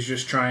gang, and he's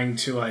just trying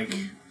to, like...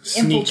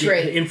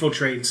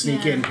 infiltrate and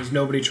sneak in because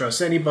nobody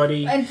trusts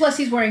anybody. And plus,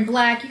 he's wearing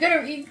black.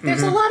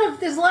 There's a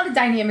lot of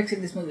dynamics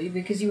in this movie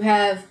because you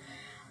have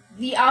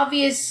the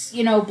obvious,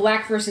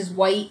 black versus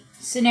white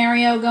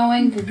scenario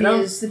going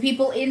because the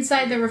people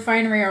inside the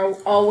refinery are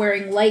all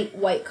wearing light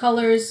white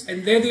colors,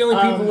 and they're the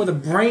only people with a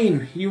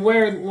brain. You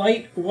wear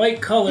light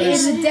white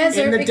colors in the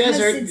desert because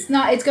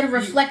it's going to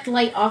reflect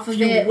light off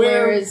of it.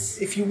 Whereas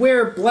if you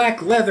wear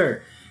black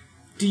leather.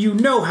 Do you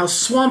know how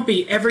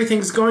swampy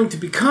everything's going to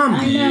become?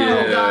 I know.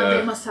 Yeah. Oh, God,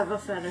 they must have a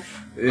fetish.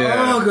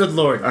 Yeah. Oh, good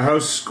Lord. How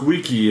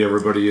squeaky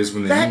everybody is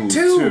when they move,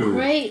 too.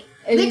 Right.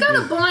 They got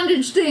a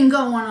bondage thing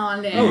going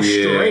on there. Oh,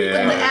 straight. The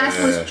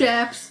assless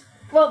chaps.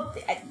 Well,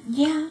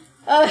 yeah.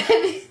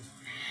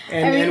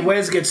 And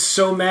Wes gets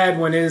so mad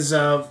when his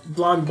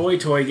blonde boy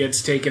toy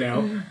gets taken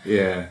out.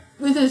 Yeah.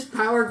 With his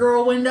Power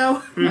Girl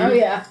window. Mm-hmm. Oh,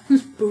 yeah.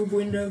 His boob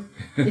window.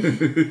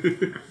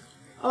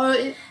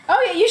 Yeah,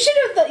 you should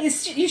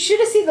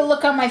have seen the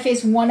look on my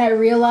face when I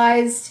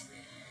realized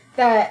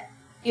that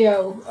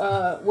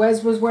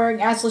Wes was wearing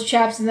assless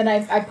chaps, and then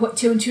I put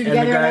two and two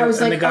together, and I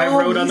was like, and the guy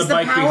rode on the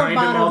bike behind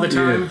him all the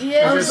time.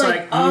 Yeah, I was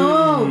like,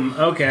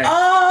 okay.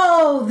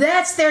 Oh,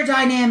 that's their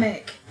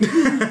dynamic.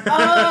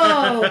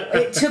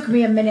 It took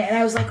me a minute, and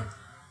I was like,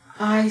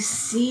 I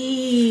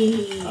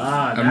see.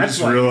 I'm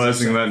just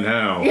realizing that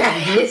now. Yeah,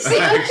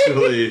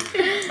 actually.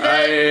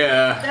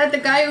 That the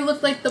guy who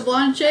looked like the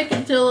blonde chick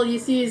until you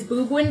see his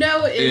boob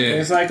window.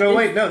 It's like, oh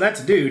wait, no,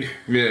 that's a dude.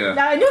 Yeah.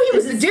 Now I knew he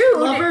was the dude.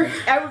 Lover?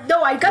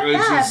 I got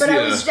that, but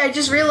I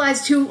just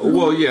realized who.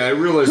 Well, yeah, I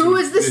realized who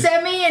was the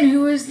semi and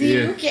who was the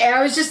Uke.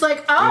 I was just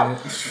like,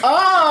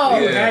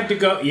 You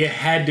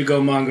had to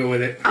go manga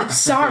with it. I'm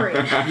sorry.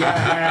 You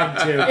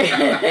had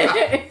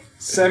to.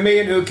 Semi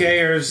and Uke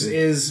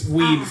is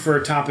weed for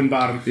top and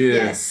bottom. Yeah.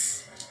 Yes.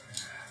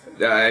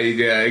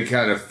 I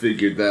kind of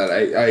figured that.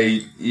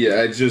 I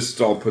just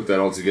all put that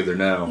all together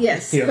now.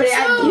 Yes. Yeah. But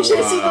you should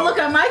have seen the look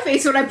on my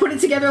face when I put it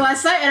together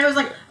last night, and I was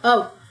like,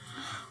 oh.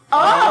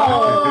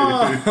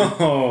 I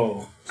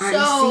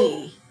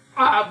see.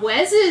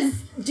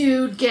 Wes's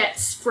dude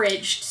gets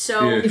fridged,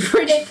 so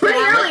pretty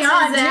early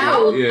on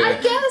out. Yeah. I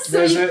guess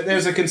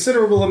there's a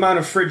considerable amount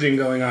of fridging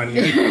going on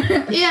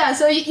here. Yeah,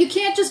 so you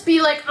can't just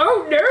be like,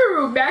 oh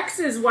no,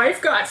 Max's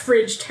wife got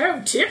fridged. How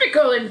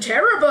typical and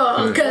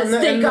terrible, because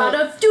they got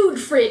a dude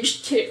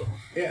fridged too.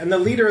 Yeah, and the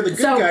leader of the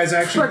good guys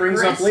actually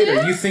brings up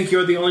later. You think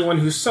you're the only one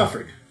who's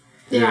suffered.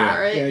 Yeah,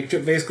 right. Yeah,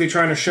 basically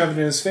trying to shove it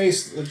in his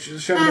face,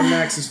 shove it in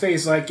Max's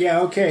face. Like, yeah,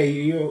 okay,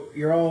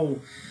 you're all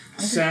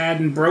sad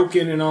and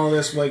broken and all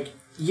this. Like,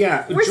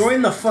 yeah,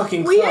 join the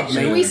fucking club,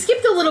 man. We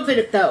skipped a little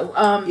bit though,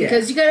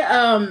 because you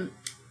got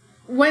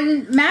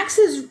when Max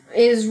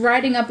is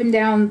riding up and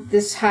down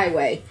this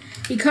highway,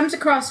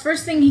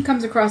 first thing he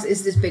comes across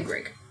is this big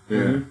rig.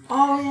 Yeah.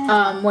 Oh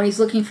yeah. When he's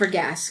looking for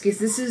gas, because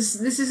this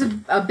is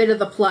a bit of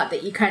the plot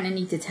that you kind of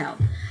need to tell,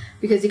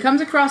 because he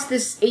comes across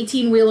this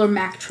 18-wheeler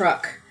Mack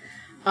truck,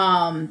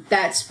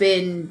 that's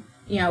been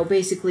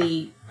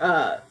basically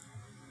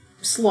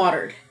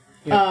slaughtered.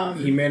 Yeah,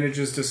 he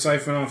manages to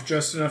siphon off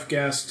just enough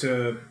gas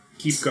to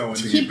keep going.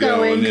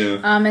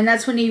 And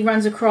that's when he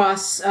runs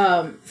across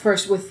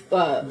first with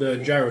the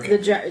gyro.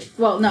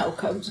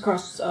 Comes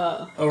across.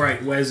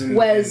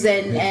 Wes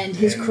and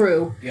his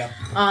crew. Yeah.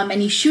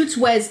 And he shoots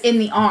Wes in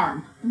the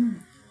arm.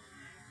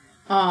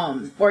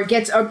 Or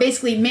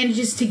basically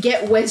manages to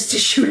get Wes to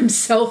shoot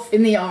himself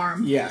in the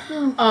arm. Yeah.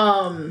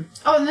 And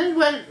then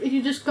when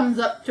he just comes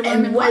up to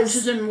him and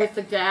punches him with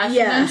the gas and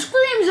then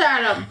screams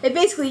at him. It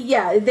basically,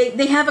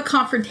 they have a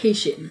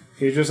confrontation.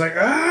 He's just like,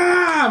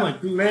 I'm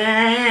like,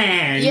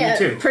 man, yeah, you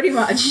too. Pretty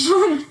much.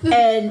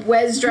 And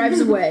Wes drives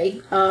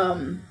away.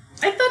 I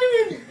thought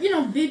it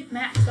would, beat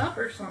Max up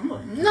or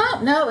something.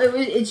 No,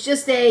 it's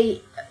just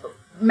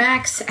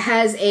Max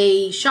has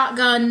a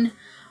shotgun,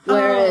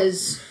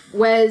 whereas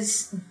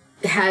Wes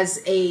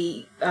has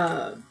a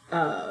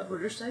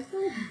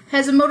motorcycle.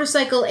 Has a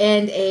motorcycle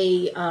and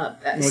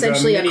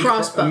essentially a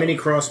crossbow, a mini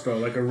crossbow,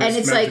 like a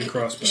wrist-mounted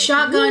crossbow.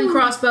 Shotgun,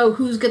 crossbow.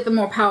 Who's got the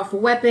more powerful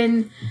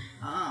weapon?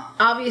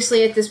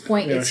 Obviously, at this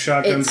point,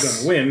 shotgun's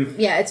gonna win.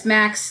 Yeah, it's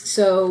Max,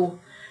 so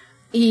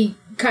he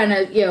kind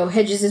of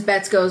hedges his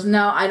bets. Goes,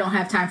 no, I don't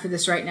have time for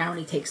this right now, and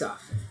he takes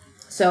off.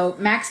 So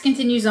Max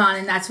continues on,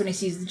 and that's when he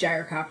sees the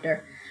gyrocopter.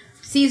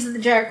 Sees that the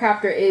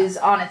gyrocopter is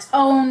on its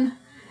own.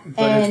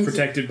 But and it's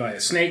protected by a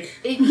snake.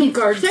 He's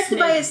protected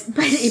by a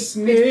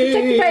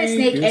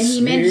snake, and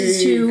he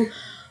manages to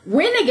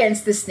win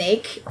against the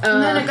snake.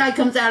 And then a guy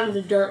comes out of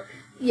the dirt.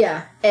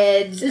 Yeah,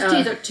 and His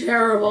teeth are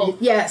terrible.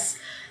 yes,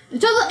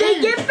 Until the they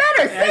end. get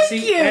better.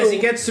 Thank you. As he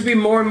gets to be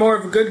more and more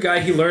of a good guy,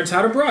 he learns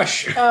how to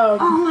brush. Oh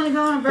my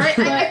god, right?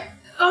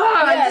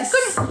 I Yes.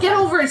 just couldn't get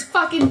over his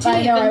fucking teeth.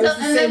 I know, I was the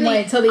and then same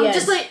way until the I'm end.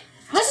 just like,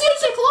 just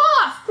use the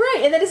cloth.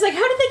 Right, and then it's like,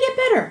 how did they get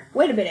better?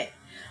 Wait a minute.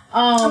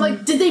 I'm like,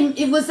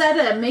 was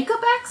that a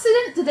makeup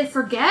accident? Did they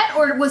forget,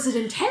 or was it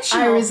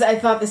intentional? I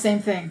thought the same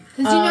thing.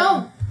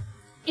 Because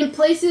in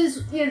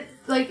places,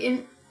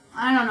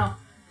 I don't know,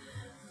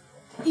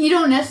 you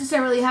don't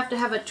necessarily have to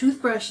have a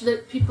toothbrush.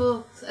 That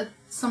people at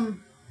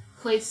some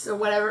place or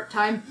whatever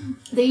time,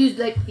 they use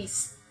like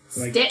these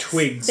Like sticks.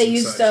 twigs. They and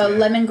used such, yeah.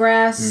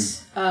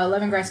 lemongrass.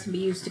 Lemongrass can be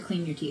used to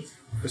clean your teeth.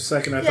 For a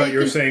second, I Yeah, thought you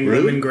were saying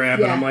Really? lemon grab,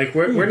 and Yeah. I'm like,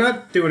 we're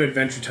not doing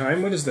Adventure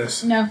Time. What is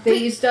this? No, they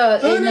used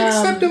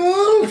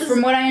Unacceptable!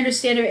 from what I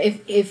understand,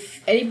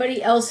 if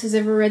anybody else has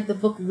ever read the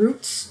book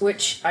Roots,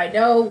 which I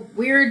know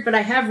weird, but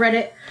I have read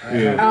it.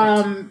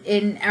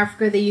 In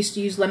Africa, they used to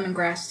use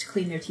lemongrass to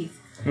clean their teeth.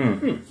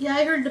 Yeah,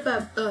 I heard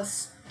about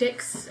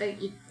sticks.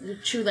 You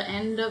chew the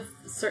end of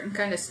a certain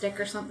kind of stick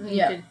or something. you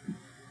Yeah. could-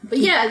 But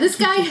yeah, this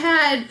guy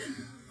had,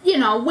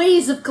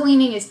 ways of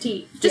cleaning his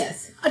teeth. Just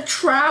Yes. a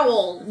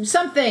trowel.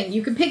 Something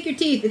you can pick your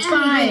teeth. It's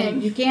Anything.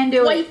 fine. You can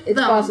do Wipe it. It's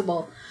them.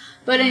 possible.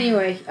 But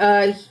anyway,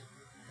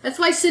 That's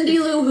why Cindy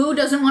Lou Who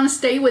doesn't want to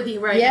stay with you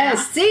right yes.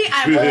 now. See,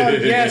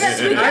 Yes,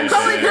 we kept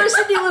calling her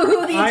Cindy Lou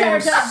Who the I entire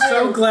am time.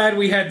 so glad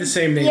we had the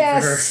same name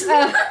Yes. for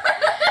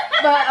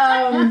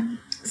her.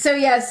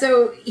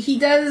 So he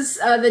does.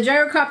 The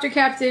gyrocopter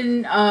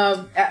captain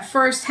at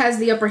first has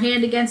the upper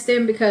hand against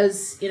him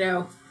because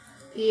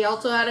He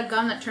also had a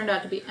gun that turned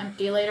out to be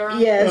empty later on.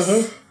 yes,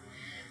 Uh-huh.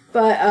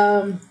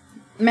 but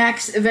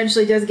Max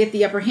eventually does get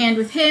the upper hand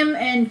with him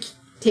and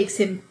takes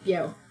him,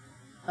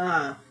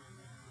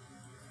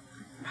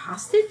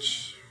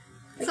 hostage.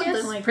 I Something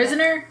guess? like that.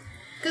 Prisoner.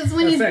 Because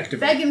when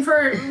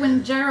Effectively.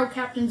 when Gyro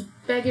Captain's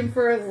begging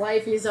for his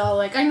life, he's all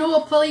like, I know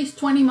a place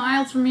 20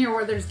 miles from here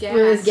where there's gas.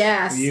 With his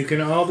gas. You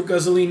can all the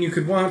gasoline you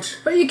could want.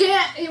 But you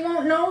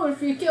won't know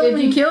if you kill If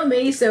me. you kill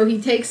me, so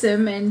he takes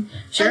him, and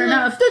sure And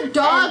enough, the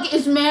dog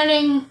is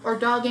manning or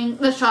dogging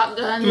the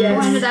shotgun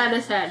Yes. pointed at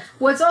his head.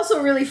 What's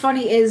also really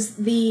funny is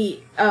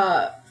the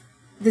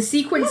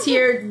sequence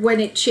here when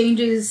it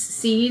changes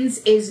scenes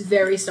is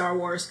very Star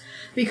Wars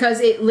because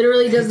it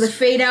literally does the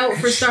fade out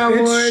for Star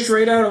It's Wars.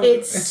 straight out.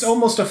 It's- It's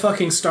almost a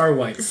fucking Star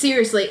Wipe.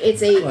 Seriously,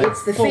 it's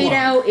the full fade on.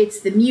 out,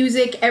 it's the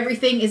music,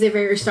 everything is a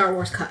very Star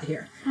Wars cut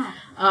here.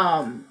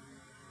 And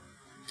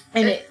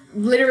it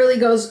literally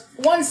goes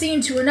one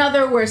scene to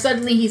another where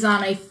suddenly he's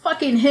on a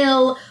fucking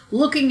hill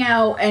looking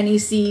out and he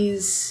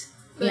sees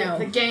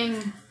The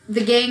gang.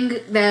 the gang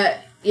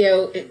that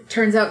it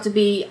turns out to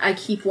be, I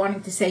keep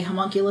wanting to say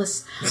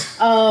homunculus. It's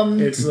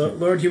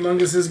Lord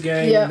Humongous's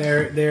gang. Yeah.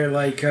 They're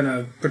like kind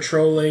of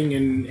patrolling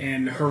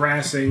and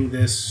harassing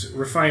this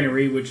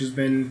refinery, which has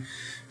been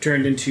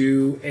turned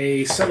into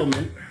a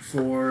settlement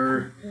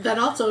for That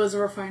also is a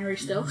refinery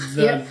still.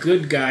 the Yep.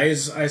 good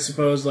guys, I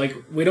suppose. Like,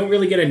 we don't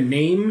really get a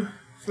name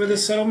for the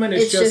settlement.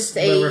 It's just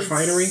a the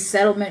refinery.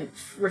 settlement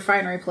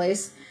refinery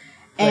place.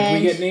 Like,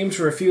 And we get names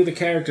for a few of the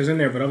characters in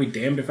there, but I'll be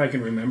damned if I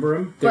can remember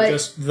them. They're But-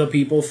 just the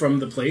people from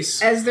the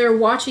place. as they're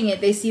watching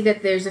it, they see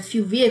that there's a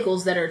few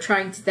vehicles that are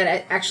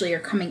that actually are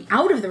coming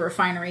out of the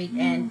refinery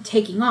and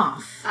taking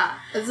off.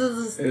 This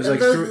is There's like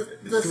those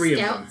the three of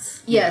them.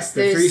 scouts. Yes,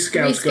 there are there's three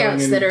scouts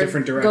going in that are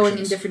different going in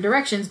directions. different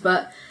directions,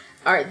 but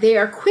they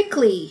are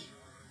quickly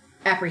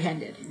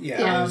apprehended.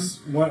 Yeah,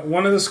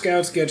 one of the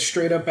scouts gets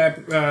straight up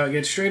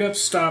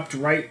stopped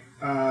right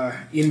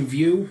in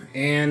view,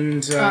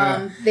 and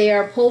They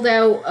are pulled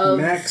out of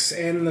Max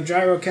and the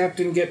gyro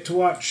captain get to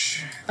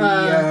watch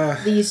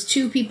these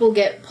two people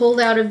get pulled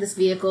out of this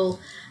vehicle.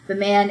 The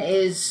man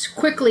is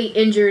quickly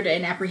injured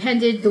and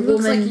apprehended. The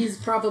Looks woman like he's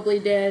probably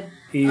dead.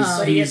 he's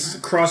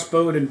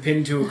crossbowed and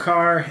pinned to a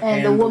car,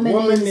 and the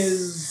woman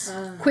is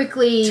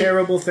quickly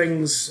terrible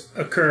things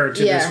occur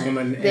to this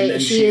woman, and then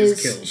she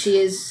is killed. She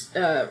is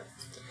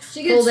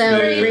She gets pulled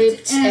out,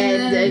 raped,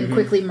 and and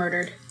quickly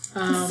murdered.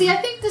 See, I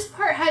think this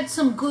part had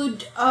some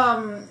good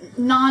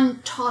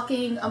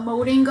non-talking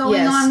emoting going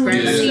Yes, on. very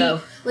Where you much see,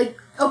 so. like,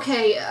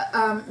 okay,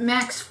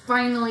 Max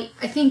finally.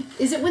 I think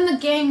is it when the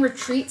gang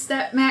retreats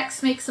that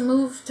Max makes a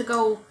move to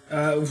go.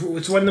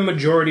 It's when the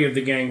majority of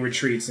the gang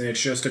retreats, and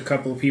it's just a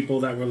couple of people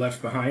that were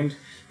left behind.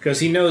 Because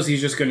he knows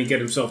he's just going to get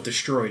himself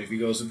destroyed if he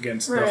goes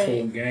against the Right.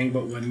 whole gang.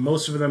 But when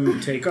most of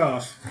them take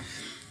off,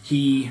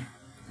 he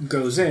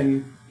goes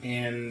in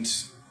and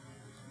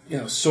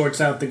sorts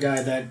out the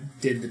guy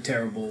that did the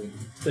terrible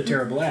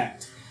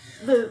act.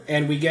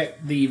 And we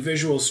get the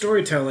visual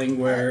storytelling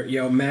where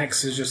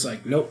Max is just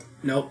like, nope,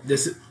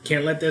 this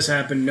can't let this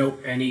happen, nope,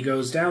 and he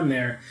goes down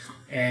there,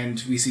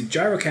 and we see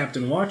Gyro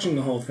Captain watching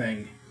the whole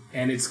thing,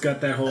 and it's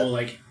got that whole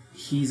like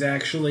he's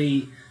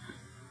actually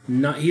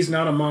he's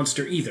not a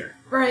monster either.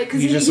 Right,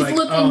 because He's he's just like,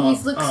 looking,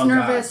 he looks God,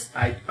 nervous.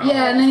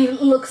 Yeah, and then he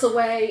looks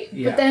away.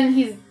 Yeah. But then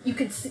you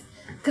could see,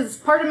 because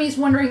part of me is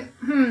wondering,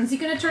 is he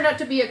going to turn out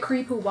to be a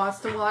creep who wants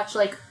to watch,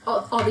 like,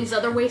 all these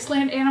other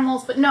wasteland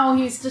animals? But no,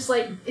 he's just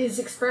like, his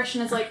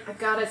expression is like, I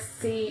gotta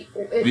see.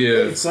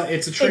 It's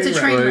a train It's a wreck.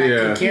 train wreck.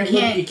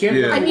 Yeah. You can't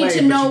look I away, need to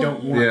but know you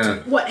don't want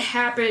to. what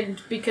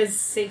happened because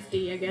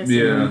safety, I guess.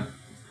 Yeah.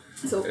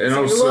 So, And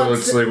so he also,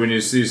 looks- it's like when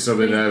you see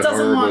something He that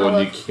doesn't wanna horrible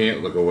and look. you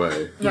can't look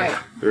away. Right.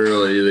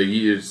 Really, like,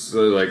 it's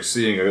like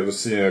seeing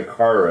a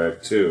car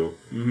wreck too.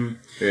 Mm-hmm.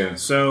 Yeah.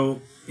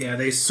 So, yeah,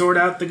 they sort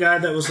out the guy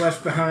that was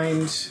left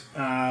behind,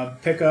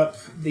 pick up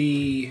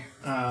the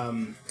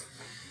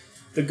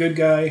good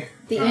guy.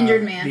 The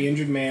injured man. The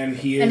injured man.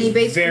 He is And he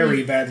basically-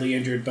 very badly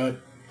injured, but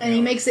And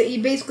he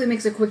basically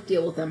makes a quick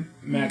deal with him.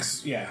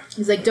 Max,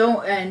 He's like,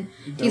 don't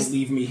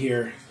leave me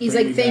here. he's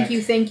Bring like, me thank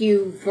back.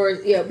 you for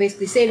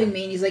basically saving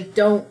me. And he's like,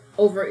 don't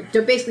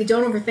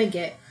overthink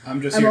it.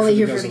 I'm just I'm here only for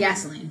here the for the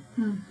gasoline.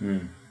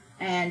 gasoline.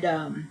 And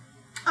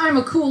I'm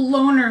a cool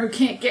loner who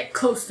can't get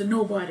close to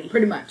nobody.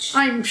 pretty much,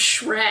 I'm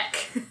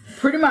Shrek.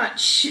 pretty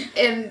much,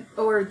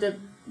 Or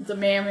the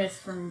mammoth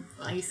from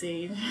Ice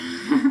Age.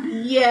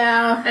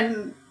 yeah.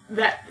 And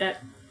that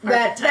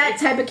That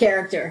type of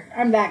character.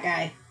 I'm that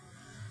guy.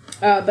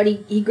 But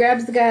he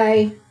grabs the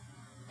guy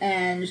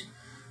and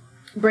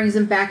brings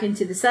him back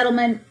into the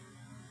settlement,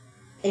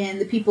 and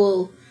the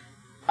people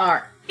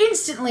are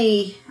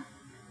instantly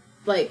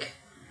like,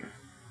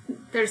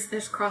 There's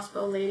this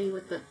crossbow lady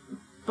with the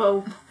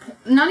bow.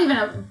 Not even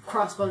a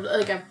crossbow,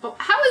 like a bow.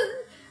 How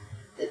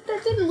is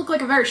that? Didn't look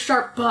like a very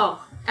sharp bow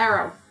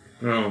arrow.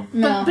 No.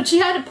 no, But she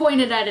had it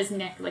pointed at his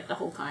neck like the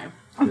whole time.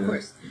 of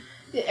course.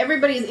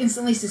 Everybody is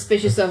instantly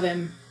suspicious of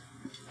him.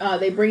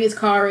 They bring his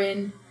car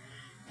in,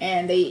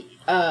 and they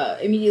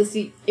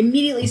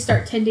immediately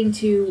start tending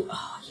to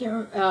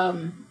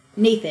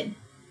Nathan.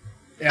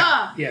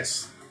 Yeah,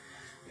 yes.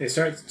 They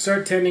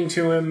start tending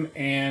to him,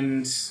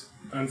 and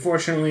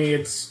unfortunately,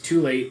 it's too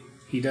late.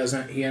 He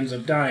ends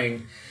up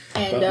dying.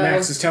 And But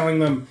Max is telling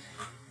them,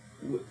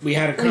 we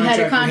had a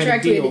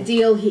contract, we had a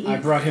deal. I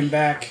brought him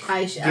back.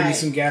 Give I- me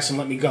some gas and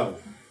let me go.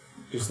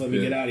 Just let me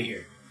get out of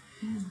here.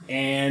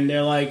 And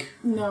they're like,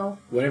 No.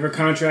 whatever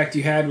contract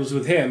you had was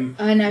with him.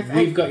 And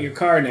We've got your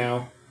car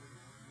now.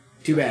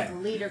 Too The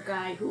bad. leader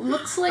guy who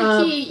looks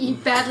like he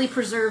badly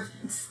preserved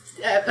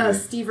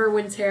Steve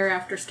Irwin's hair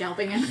after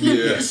scalping him.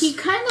 Yes. He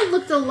kind of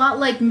looked a lot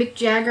like Mick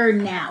Jagger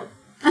now.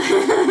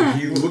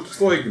 He looks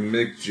like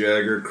Mick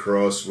Jagger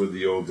crossed with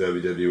the old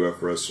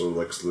WWF wrestler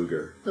Lex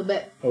Luger. A little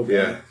bit.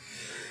 Okay.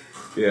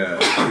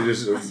 Yeah. He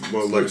just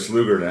Lex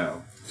Luger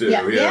now. Too.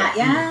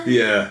 Yeah.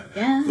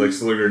 Yeah.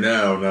 Lex Luger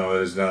now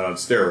is not on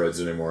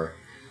steroids anymore.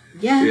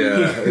 Yeah.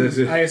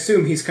 Yeah. I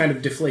assume he's kind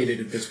of deflated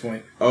at this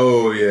point.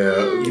 Oh yeah.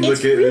 You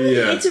It's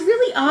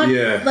really odd.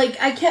 Yeah. Like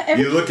I can't.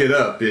 You look it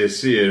up, you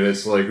see it, and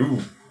it's like,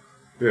 ooh.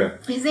 Yeah.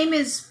 His name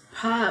is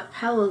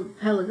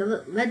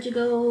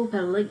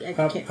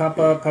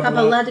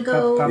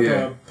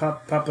Pelagigo.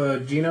 Papa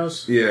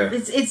Genos? Yeah.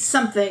 It's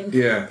something.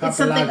 Yeah. It's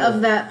something Papalago.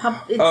 of that.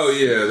 Oh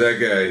yeah, that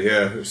guy.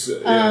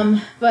 Yeah.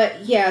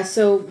 But yeah,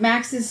 so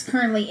Max is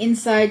currently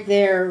inside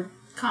their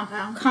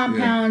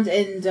Compound.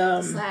 and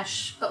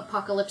 /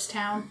 Apocalypse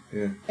Town.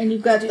 Yeah. and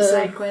you've got Do the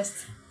side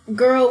quests.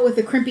 girl with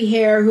the crimpy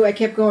hair who I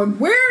kept going,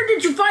 where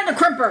did you find the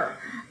crimper?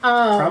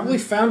 Probably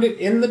found it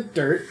in the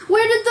dirt.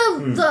 Where did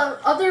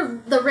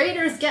the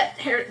raiders get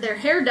their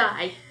hair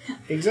dye?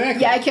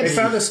 Exactly. Yeah, I kept- They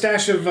found a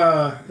stash of.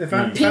 They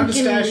found Pink a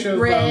stash and of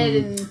red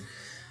and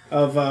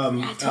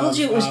I told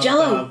you it was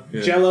Jell-O.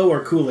 Jello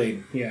or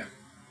Kool-Aid. Yeah.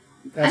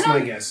 That's my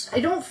guess. I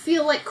don't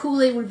feel like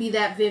Kool-Aid would be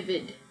that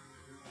vivid.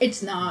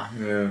 It's not.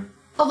 Yeah.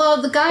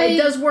 Although the guy It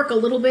does work a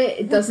little bit.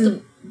 It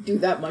doesn't do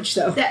that much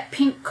though. that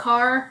pink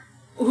car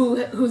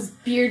whose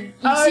beard you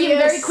Oh, see him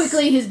yes. very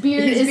quickly. His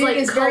beard His is beard like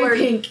is very colored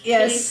pink,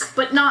 yes. pink,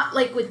 but not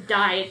like with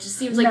dye. It just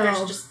seems like No.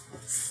 there's just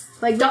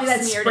Like stuff maybe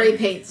that smeared spray in.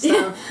 paint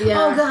stuff. Yeah.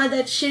 Oh god,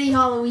 that shitty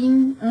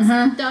Halloween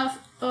Mhm. stuff.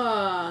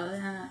 Oh,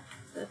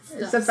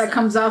 that Stuff that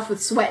comes off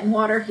with sweat and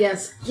water.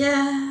 Yes.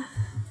 Yeah,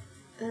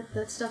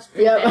 that stuff's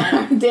pretty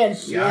bad. Yep. Dan.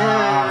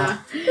 Yeah.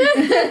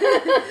 Yeah.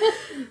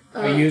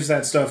 I used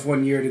that stuff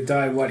one year to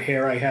dye what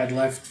hair I had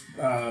left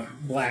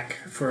black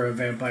for a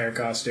vampire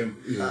costume.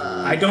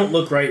 I don't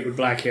look right with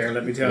black hair,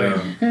 let me tell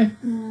you.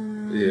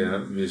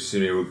 Yeah. You see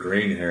me with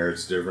green hair,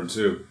 it's different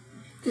too.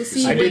 You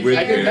see, I did with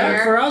that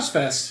hair. for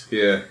Ozfest.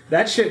 Yeah.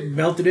 That shit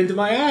melted into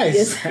my eyes.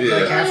 Yes. Like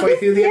Yeah. halfway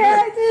through the Yeah,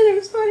 event. I did. It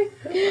was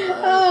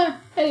funny.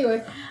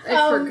 Anyway.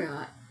 I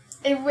forgot.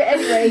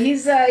 Anyway,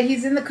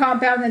 he's in the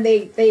compound and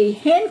they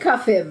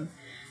handcuff him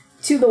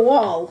to the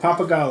wall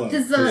Papagallo.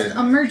 There's the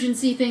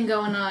emergency thing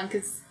going on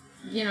because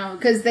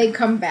because they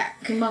come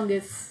back.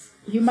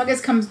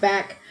 Humongous comes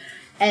back,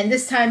 and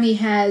this time he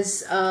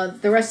has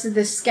the rest of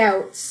the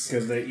scouts.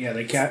 Because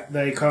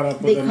they caught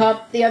up with They them.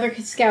 caught the other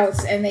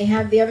scouts, and they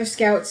have the other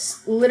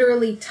scouts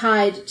literally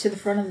tied to the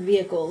front of the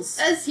vehicles.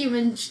 as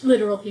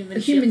literal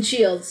Human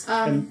shields.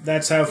 And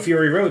that's how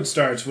Fury Road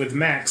starts, with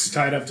Max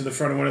tied up to the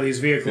front of one of these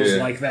vehicles Yeah.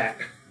 like that.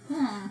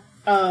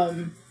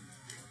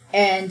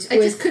 And I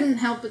just couldn't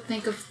help but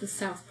think of the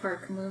South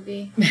Park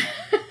movie.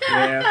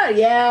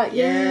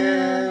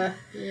 yeah.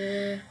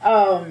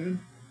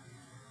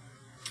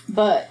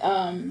 But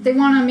They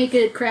want to make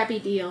a crappy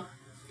deal.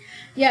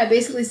 yeah,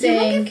 basically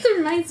saying, It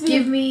reminds me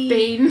give of me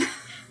Bane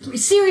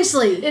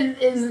seriously,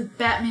 in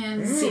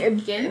Batman's skin.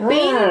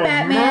 Bane and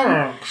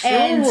Batman,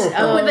 and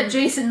With a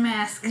Jason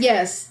mask.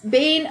 yes,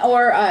 Bane,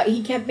 or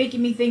he kept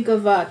making me think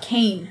of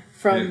Kane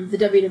from the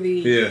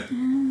WWE. Yeah.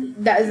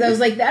 That was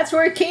like, that's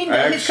where Kane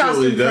got his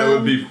Actually, costume that from.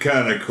 would be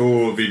kind of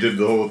cool if he did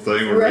the whole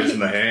thing with Right. raising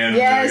the hand.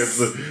 Yes.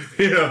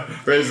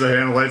 Raise the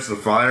hand, lights the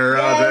fire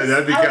out. Yes,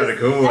 That'd be I kind of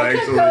cool, I kept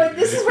actually. going,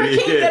 this is where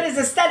Kane Yeah. got his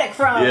aesthetic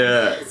from.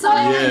 Yeah. So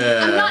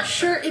I'm not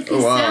sure if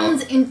he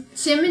sounds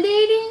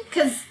intimidating,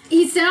 because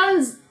he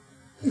sounds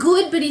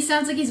good, but he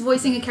sounds like he's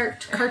voicing a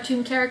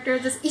cartoon character.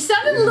 He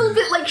sounded a little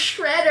bit like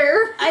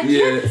Shredder. I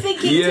kept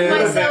thinking to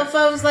myself,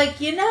 I was like,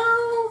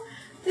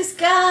 this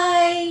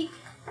guy,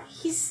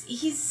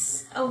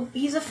 he's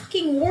a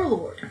fucking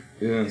warlord.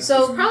 Yeah.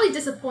 So He's probably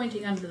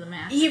disappointing under the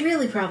mask. he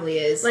really probably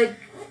is. Like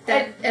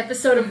that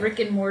episode of Rick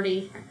and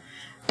Morty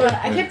but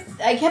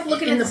I kept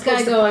looking in at the this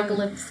guy going,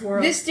 post-apocalypse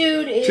world. this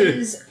dude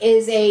is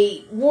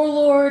a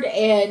warlord,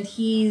 and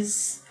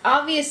he's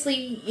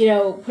obviously,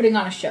 putting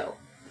on a show.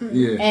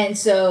 Yeah. And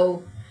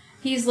so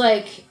he's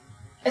like,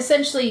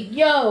 essentially,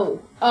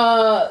 yo,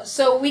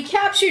 so we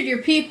captured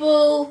your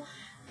people,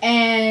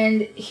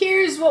 and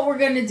here's what we're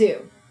gonna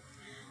do.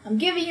 I'm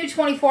giving you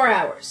 24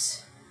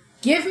 hours.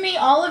 Give me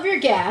all of your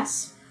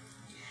gas,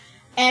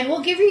 and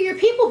we'll give you your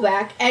people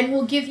back, and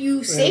we'll give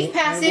you safe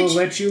passage And we'll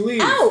let you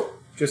leave. out.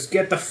 Just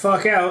get the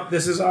fuck out.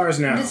 This is ours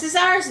now. This is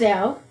ours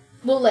now.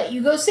 We'll let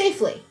you go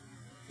safely.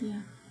 Yeah.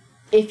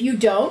 If you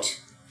don't,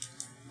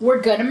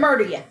 we're gonna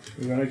murder you.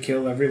 We're gonna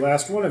kill every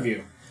last one of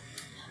you.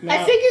 I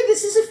Now- figure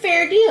this is a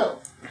fair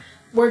deal.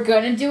 We're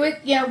gonna do it.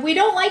 We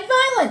don't like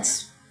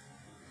violence.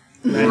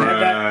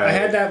 I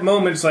had that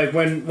moments like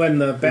when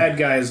the bad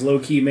guy is low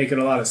key making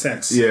a lot of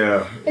sense.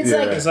 Yeah. It's yeah.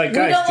 like, It's like, we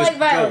guys, don't just like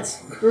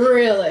violence.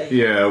 Really?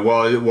 Yeah,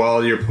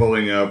 while you're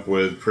pulling up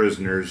with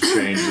prisoners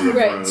chained to the front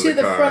Right, of to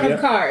the car. front Yep. of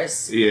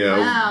cars. Yeah,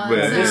 Wow, but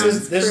that This sounds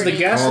is the pretty.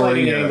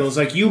 gaslighting Oh, yeah. angle. It's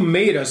like you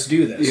made us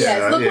do this. Yeah.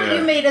 Yes, look what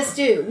you made us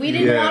do. We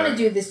didn't Yeah. want to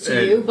do this to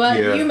And- you, but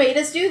yeah. you made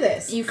us do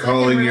this. You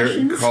calling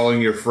fucking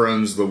Russians. your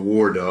friends the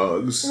war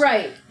dogs.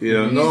 Right.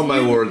 No,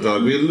 my war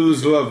dog. We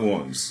lose loved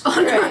ones. Oh,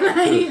 no,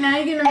 now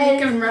you're gonna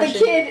make him And the Russian.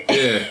 kid,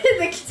 Yeah.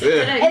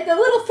 the and the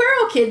little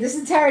feral kid this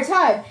entire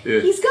time, Yeah.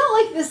 he's got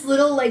like this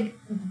little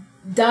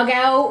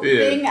dugout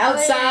Yeah. thing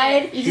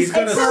outside. He's And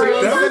got a so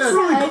he's that's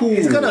really outside. cool.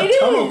 He's got a It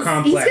tunnel is.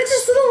 complex. He's got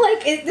this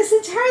little this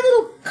entire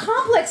little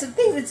complex of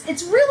things.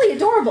 It's really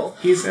adorable.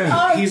 He's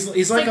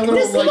like a little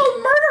this little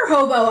murder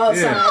hobo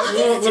outside.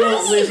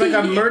 Yeah. he's like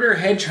a murder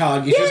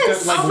hedgehog. He's Yes.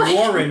 just got like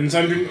warrens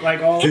under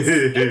like all.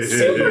 It's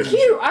super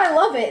cute. I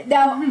love it.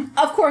 Now,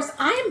 of course,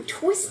 I am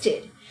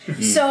twisted.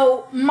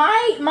 So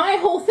my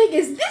whole thing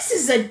is, this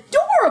is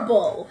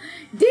adorable.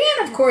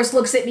 Dan, of course,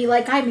 looks at me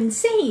like I'm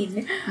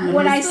insane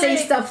when I say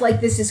like- stuff like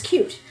this is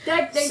cute.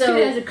 That So-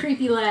 kid has a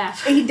creepy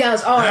laugh. He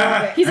does. Oh, I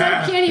love it. He's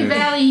like Canny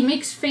Valley. He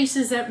makes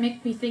faces that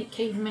make me think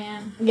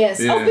caveman. Yes.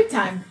 Yeah. Oh, big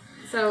time.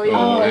 So Oh,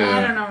 yeah, yeah.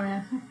 I don't know,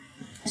 man.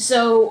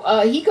 So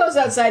he goes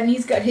outside and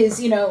he's got his,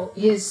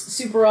 his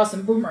super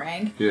awesome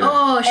boomerang. Yeah.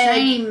 Oh,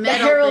 shiny And the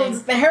metal herald,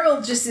 thing. the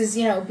herald just is,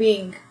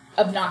 being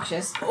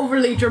obnoxious.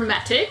 Overly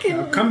dramatic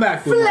and Come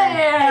back with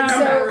flair. And so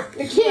Come the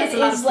back. kid That's a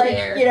lot is of like,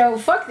 flair.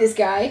 fuck this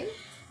guy.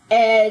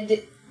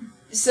 And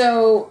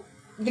so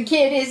the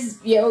kid is,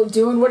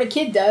 doing what a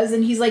kid does,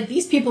 and he's like,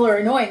 these people are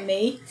annoying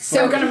me.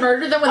 So I'm gonna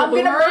murder them with I'm a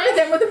boomerang. gonna murder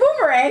them with a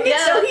boomerang. Yeah,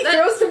 and so he that's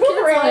throws the what kids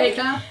boomerang, like,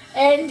 huh?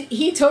 and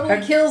he totally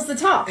Have- kills the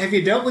top. Have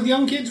you dealt with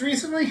young kids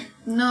recently?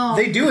 No.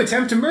 They do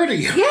attempt to murder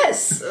you.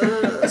 Yes,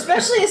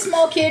 especially a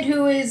small kid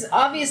who is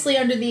obviously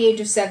under the age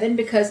of 7,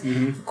 because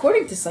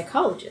according to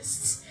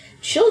psychologists,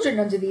 children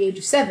under the age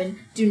of 7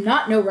 do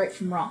not know right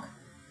from wrong.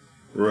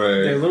 They're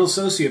Right. little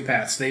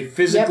sociopaths. They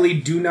physically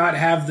do not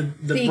have the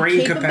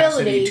brain capacity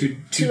capability to to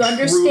truly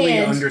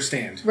understand.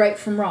 understand. Right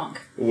from wrong.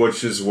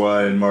 Which is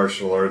why in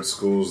martial arts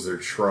schools they're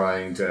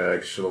trying to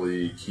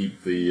actually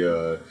keep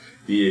the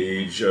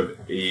age of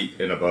 8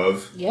 and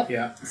above. Yep.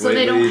 Yeah. So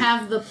they don't Lately-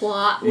 have the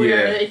plot where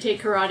Yeah. they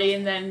take karate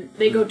and then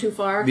they go too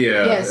far.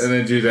 Yeah, Yes. and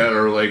then do that,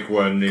 or like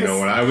when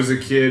when I was a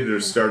kid, they're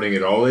starting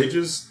at all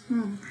ages.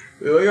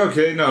 They're like,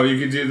 okay, no, you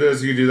can do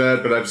this, you can do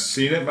that, but I've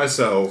seen it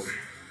myself.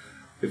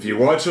 If you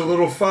watch a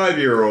little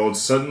 5-year-old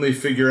suddenly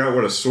figure out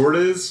what a sword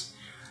is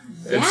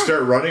and Yeah.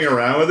 start running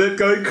around with it,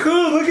 going,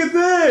 cool, look at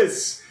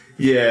this.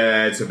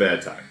 Yeah, it's a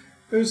bad time.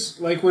 It was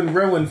like when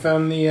Rowan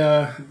found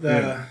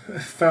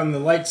found the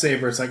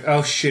lightsaber. It's like,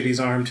 oh shit, he's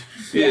armed.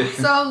 Yeah.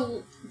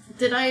 So,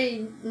 did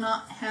I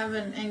not have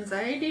an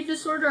anxiety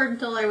disorder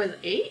until I was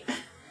 8?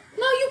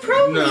 No, you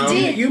probably No.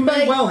 did. You may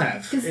but well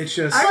have. It's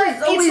just I was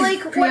it's always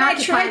like when I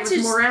preoccupied tried with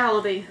to-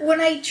 morality.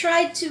 when I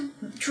tried to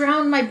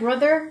drown my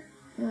brother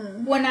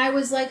when I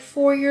was like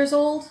 4 years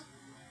old,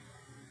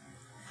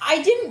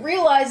 I didn't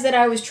realize that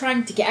I was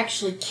trying to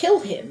actually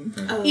kill him,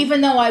 even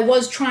though I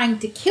was trying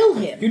to kill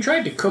him. you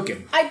tried to cook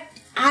him.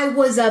 I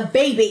was a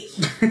baby.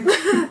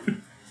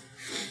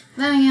 Then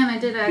again, I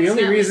did actually. The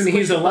only reason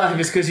he's alive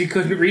is because you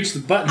couldn't reach the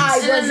buttons.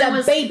 I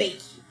was a baby.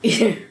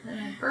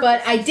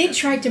 But I did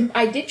try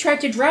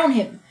to drown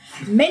him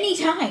many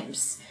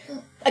times.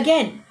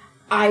 Again,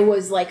 I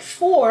was like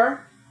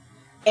 4,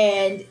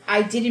 and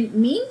I didn't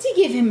mean to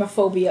give him a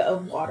phobia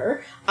of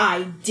water.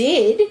 I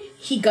did.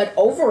 He got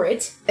over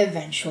it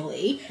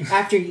eventually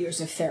after years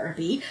of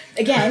therapy.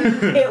 Again,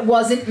 it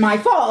wasn't my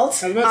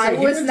fault. I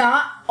was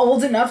not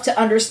old enough to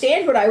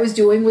understand what I was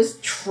doing was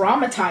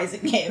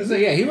traumatizing him.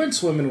 Yeah, he went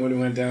swimming when he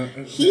went down.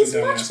 He's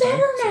much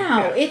better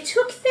now. Yeah. It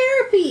took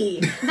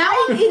therapy. Now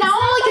all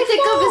I can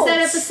think of is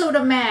that episode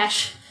of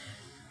MASH.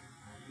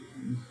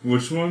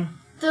 Which one?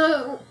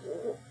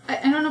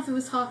 I don't know if it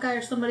was Hawkeye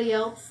or somebody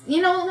else.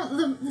 You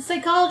know, the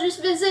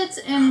psychologist visits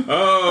and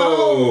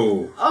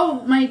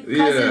my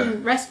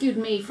cousin rescued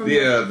me from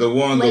the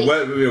one lake.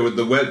 with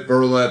the wet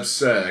burlap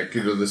sack.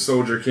 You know, the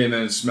soldier came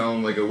in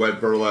smelling like a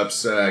wet burlap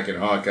sack, and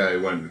Hawkeye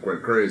went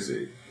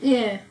crazy.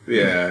 Yeah.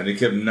 Yeah, and he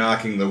kept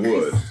knocking the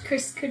wood.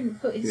 Chris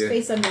couldn't put his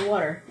face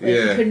underwater. He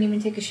couldn't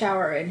even take a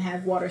shower and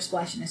have water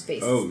splash in his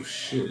face. Oh,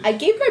 shit. I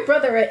gave my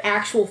brother an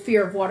actual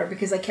fear of water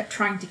because I kept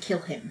trying to kill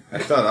him. I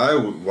thought I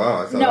would.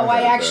 Wow, I thought No, I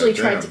had actually that.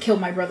 tried Damn. to kill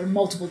my brother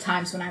multiple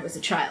times when I was a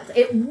child.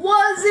 It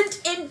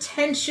wasn't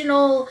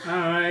intentional.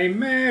 I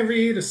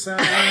married a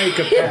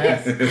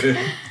psychopath.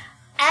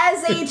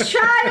 As a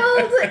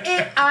child,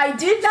 I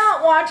did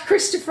not want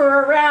Christopher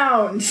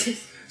around.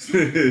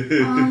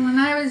 When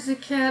I was a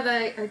kid,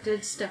 I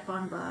did step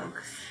on bugs.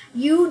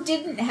 You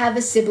didn't have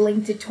a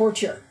sibling to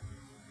torture.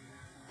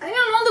 I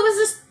don't know, there was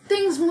just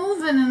things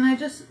moving and I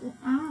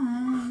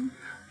don't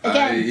know.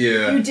 Again,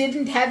 you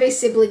didn't have a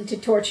sibling to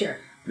torture.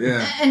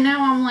 Yeah. And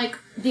now I'm like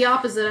the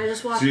opposite. I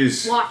just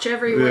watch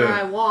everywhere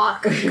I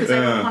walk because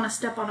I don't want to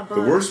step on a bug.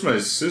 The worst my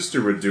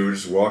sister would do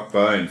is just walk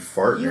by and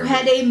fart. You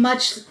had a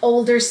much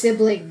older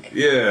sibling.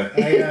 Yeah.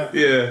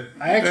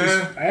 I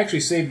actually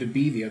saved a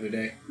bee the other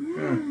day.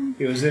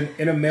 It was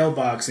in a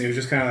mailbox, and it was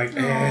just kind of like,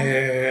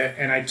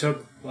 and I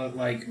took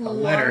like a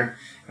letter,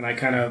 and I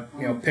kind of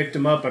picked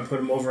him up. I put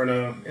him over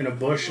in a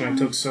bush, and I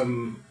took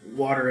some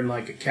water in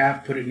like a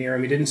cap, put it near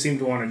him. He didn't seem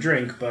to want to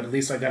drink, but at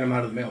least I got him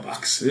out of the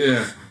mailbox.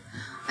 Yeah.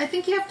 I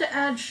think you have to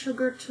add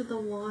sugar to the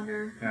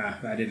water.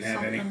 I didn't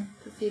have any.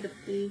 To feed a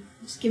bee.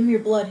 Just give him your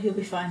blood; he'll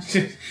be fine.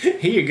 Here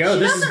you go.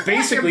 This is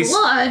basically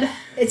blood.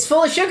 It's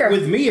full of sugar.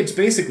 With me, it's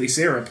basically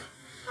syrup.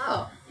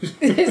 Oh.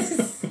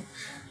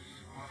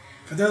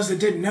 For those that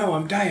didn't know,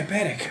 I'm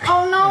diabetic.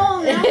 Oh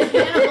no! Now the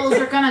cannibals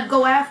are gonna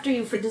go after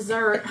you for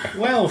dessert.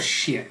 Well,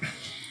 shit.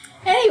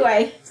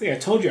 Anyway, See, I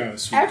told you I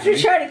was sweet. after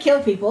trying to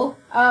kill people,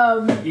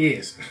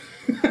 Yes.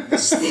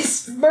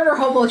 this murder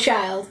hobo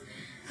child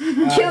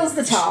kills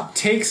the top.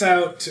 Takes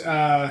out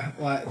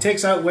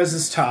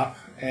Wes's top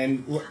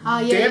and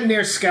damn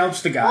near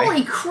scalps the guy.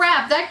 Holy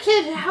crap! That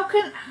kid. How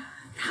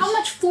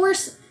much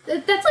force?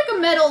 That's like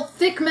a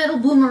thick metal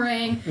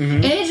boomerang,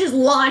 and it just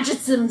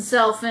lodges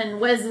himself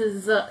in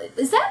Wes's.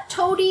 Is that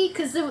Toady?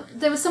 Because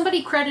there was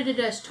somebody credited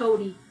as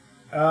Toady.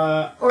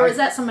 Or is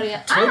that somebody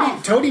else?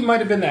 Toady might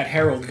have been that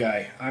Harold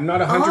guy. I'm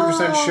not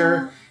 100%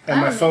 sure,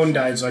 and my phone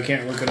died, so I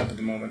can't look it up at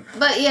the moment.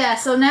 But yeah,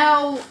 so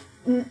now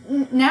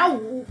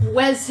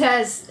Wes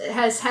has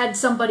had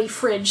somebody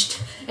fridged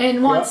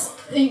and wants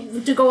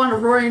to go on a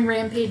roaring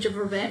rampage of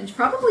revenge,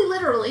 probably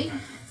literally,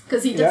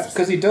 because he does.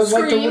 Because he does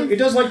like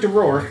to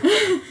roar.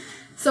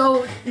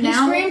 So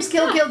now He screams,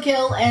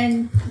 kill,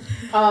 and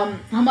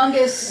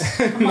Humongous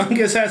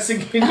has to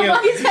get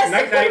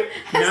night.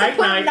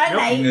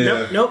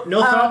 Nope.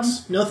 No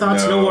thoughts. No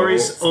thoughts. No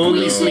worries.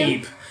 Only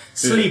sleep.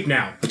 Sleep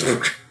now.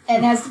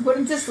 and has to put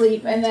him to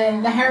sleep, and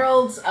then the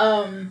heralds.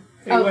 Hey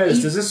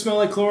Wes, does this smell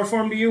like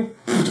chloroform to you?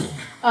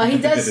 He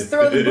does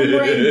throw the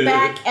boomerang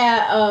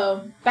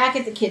back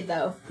at the kid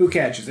though. Who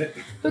catches it?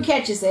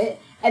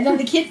 And then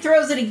the kid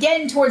throws it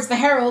again towards the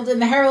herald,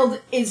 and the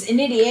herald is an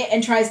idiot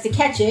and tries to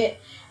catch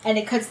it, and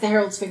it cuts the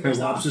herald's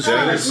fingers off.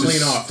 That is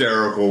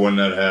hysterical when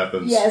that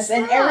happens. Yes,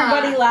 and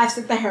everybody laughs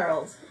at the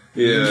herald.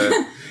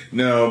 Yeah.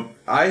 No,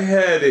 I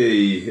had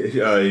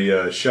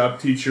a shop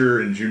teacher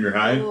in junior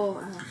high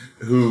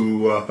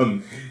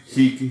who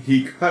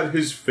he cut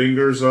his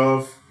fingers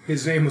off.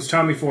 His name was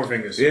Tommy Four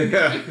Fingers.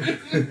 Yeah.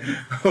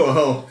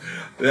 Well,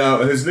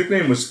 his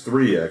nickname was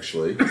Three,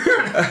 actually.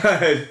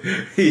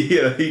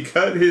 He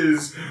cut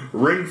his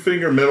ring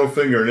finger, middle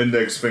finger, and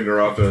index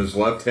finger off of his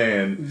left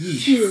hand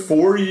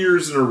 4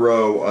 years in a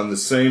row on the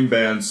same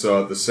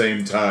bandsaw at the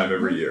same time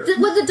every year.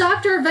 Would the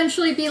doctor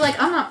eventually be like,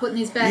 I'm not putting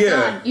these back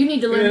on. You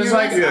need to learn your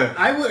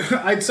lesson.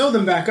 I'd sew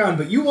them back on,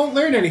 but you won't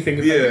learn anything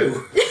if I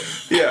do.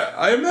 Yeah,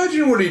 I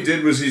imagine what he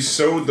did was he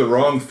sewed the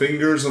wrong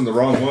fingers on the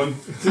wrong one.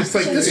 It's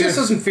like, this just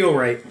doesn't feel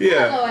right.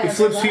 Yeah. He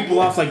flips people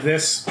off like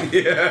this.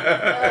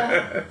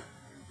 Yeah.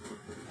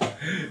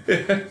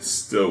 It's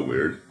still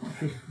weird.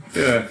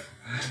 Yeah.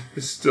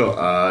 It's still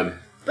odd.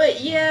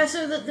 But yeah,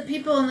 so the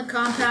people in the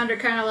compound are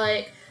kind of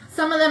like,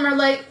 some of them are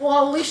like,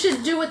 well, we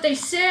should do what they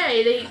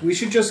say. We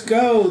should just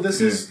go.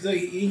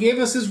 He gave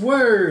us his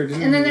word.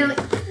 And then they're like,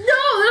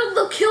 no,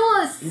 they'll kill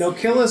us. they'll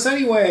kill us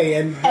anyway.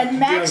 And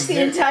Max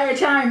the entire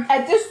time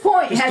at this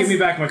point just give me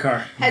back my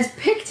car. has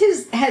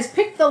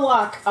picked the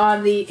lock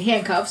on the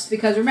handcuffs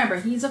because remember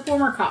he's a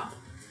former cop,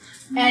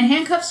 and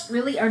handcuffs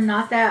really are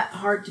not that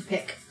hard to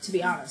pick, to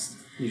be honest.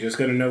 You just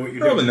gotta know what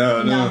you're Probably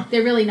doing. no.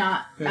 They're really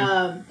not.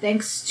 Yeah.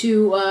 Thanks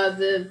to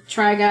the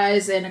Try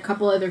Guys and a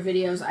couple other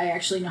videos, I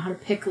actually know how to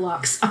pick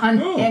locks on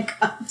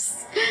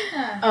handcuffs.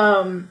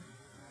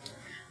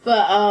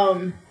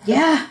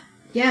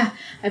 Yeah.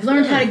 I've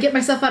learned how to get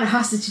myself out of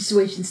hostage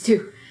situations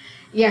too.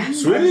 Yeah.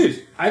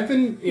 Sweet. I've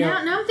been,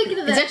 Now I'm thinking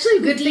of that. It's actually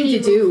a good thing to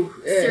do.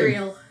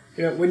 Cereal.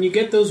 When you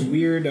get those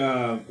weird,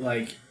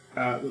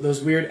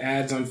 those weird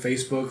ads on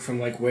Facebook from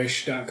like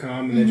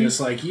Wish.com, and they're just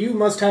like, you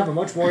must have a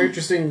much more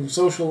interesting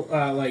social,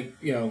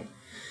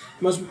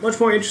 much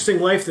more interesting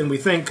life than we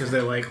think, because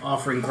they're like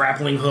offering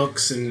grappling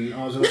hooks and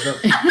all this other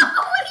stuff. What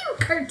are you,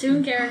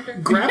 cartoon character?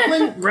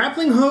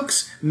 grappling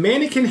hooks,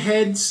 mannequin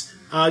heads,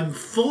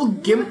 full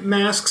gimp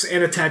masks,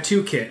 and a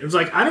tattoo kit. It was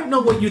like, I don't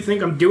know what you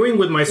think I'm doing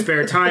with my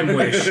spare time,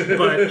 Wish,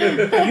 but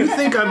you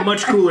think I'm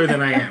much cooler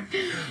than I am.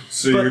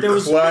 So But you're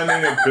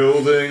climbing a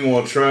building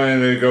while trying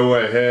to go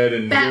ahead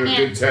and Batman.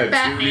 do a good tattoo to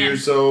Batman.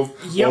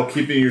 yourself while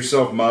keeping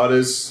yourself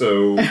modest,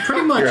 so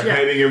Pretty much, you're yeah.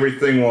 hiding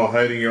everything while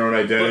hiding your own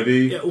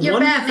identity. You're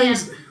Batman.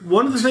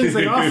 One of the things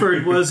they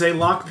offered was a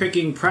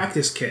lock-picking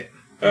practice kit.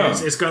 Oh.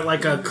 It's got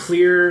like a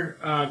clear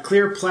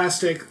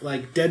plastic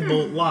like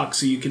deadbolt lock,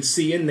 so you can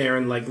see in there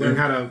and like learn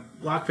how to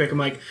lockpick. I'm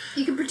like,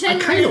 You can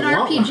pretend I you're in kinda an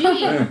want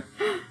RPG.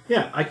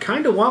 yeah, I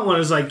kind of want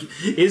one. It's like,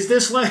 is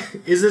this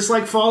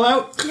like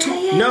Fallout?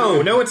 Yeah.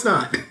 No, it's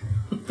not.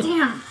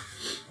 Damn.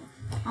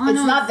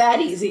 It's not that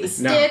easy.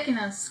 Stick and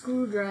a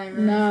screwdriver.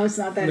 No, it's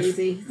not that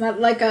easy. It's not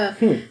like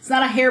it's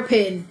not a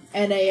hairpin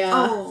and a.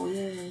 Oh,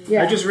 yeah.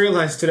 Yeah. I just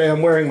realized today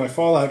I'm wearing my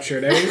Fallout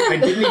shirt. I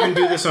didn't even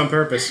do this on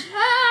purpose.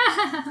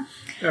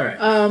 All right.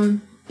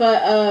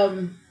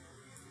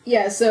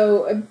 Yeah.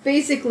 So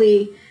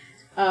basically,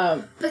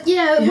 But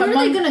yeah,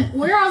 Yeah,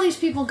 where are these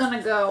people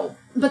gonna go?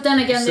 But then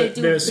again, they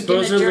do they're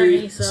begin a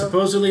journey, so...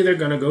 supposedly they're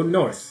going to go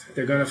north.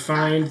 They're going to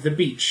find the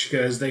beach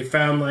because they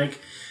found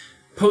like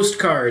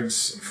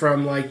postcards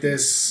from like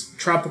this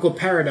tropical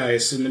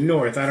paradise in the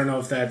north. I don't know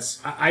if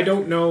that's. I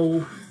don't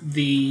know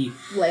the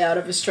layout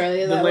of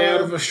Australia.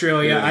 layout of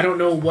Australia. I don't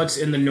know what's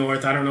in the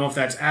north. I don't know if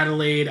that's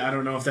Adelaide. I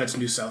don't know if that's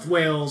New South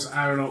Wales.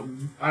 I don't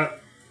know.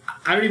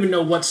 I don't even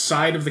know what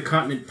side of the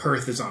continent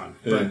Perth is on.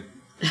 But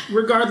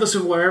regardless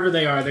of wherever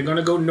they are, they're going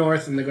to go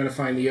north and they're going to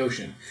find the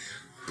ocean.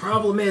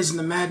 Problem is, in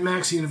the Mad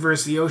Max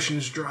universe, the ocean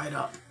is dried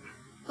up.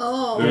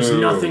 Oh. There's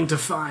nothing to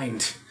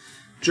find.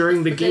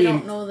 During the They game,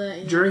 don't know that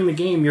yet. during the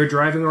game, you're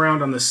driving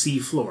around on the sea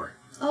floor.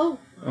 Oh.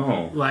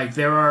 Oh. Like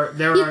there are.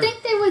 You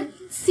think they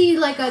would see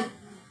like a,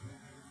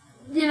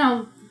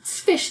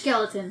 fish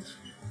skeletons?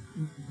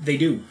 They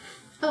do.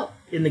 Oh.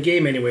 In the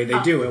game, anyway,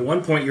 they do. At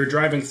one point, you're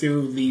driving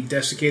through the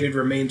desiccated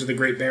remains of the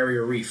Great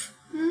Barrier Reef.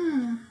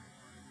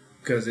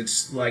 Because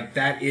it's like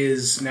that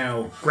is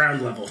now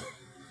ground level.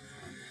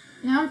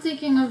 Now I'm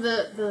thinking of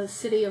the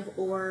city of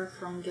Ore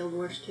from Guild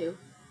Wars 2.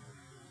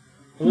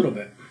 A little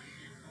bit.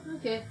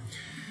 Okay.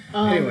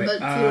 Anyway, But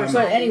fewer So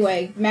zombies.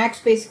 anyway, Max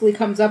basically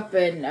comes up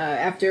and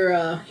after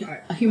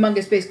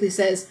Humongous basically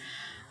says,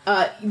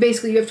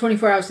 basically you have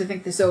 24 hours to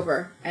think this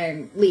over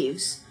and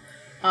leaves.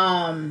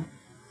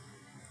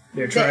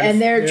 They're trying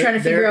to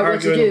figure out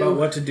what to arguing do. about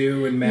what to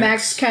do, and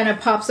Max kind of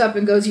pops up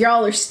and goes,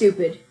 "Y'all are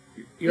stupid."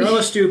 You're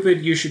all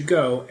stupid. You should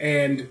go.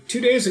 And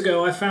 2 days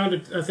ago, I found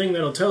a thing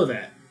that'll tow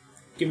that.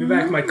 Give me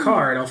back my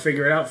car, and I'll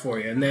figure it out for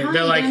you. And they're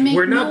you like, gonna make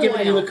 "We're not no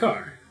giving you oil?" the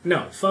car.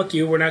 No, fuck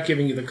you. We're not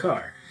giving you the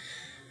car.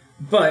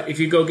 But if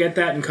you go get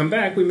that and come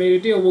back, we made a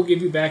deal. We'll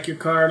give you back your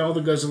car and all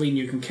the gasoline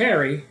you can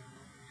carry,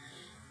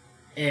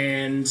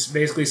 and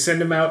basically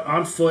send them out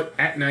on foot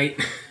at night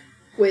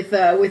With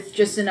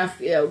just enough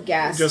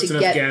gas just to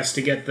enough get gas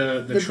to get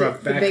the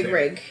truck the back big there.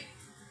 rig.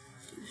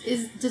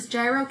 Does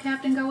Gyro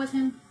Captain go with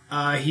him?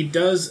 He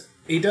does.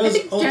 He I does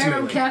think Gyro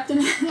ultimately.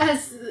 Captain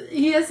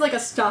has like a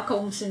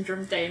Stockholm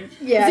syndrome thing. 'Cause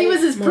Yeah, he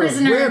was his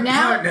prisoner, we're and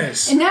now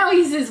partners.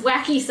 he's his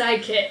wacky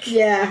sidekick.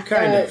 Yeah,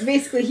 Kind of.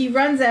 Basically, he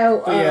runs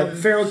out. But yeah, the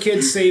feral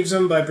kid saves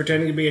him by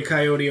pretending to be a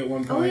coyote at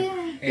one point. yeah.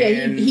 Yeah,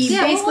 And he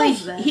Yeah, what basically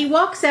was that? he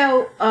walks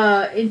out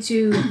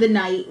into the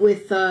night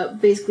with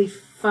basically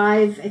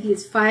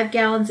 5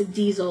 gallons of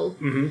diesel.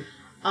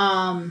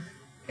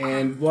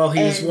 and while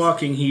he's and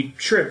walking, he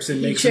trips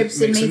and He makes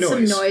trips and a makes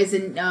noise. some noise,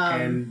 and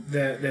And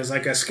there's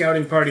like a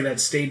scouting party that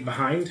stayed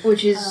behind.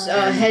 which is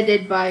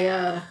headed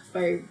by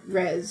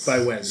Rez.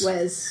 By Wes.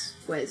 Wes.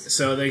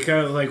 So they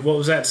kind of like, what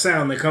was that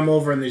sound? They come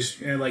over and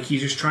like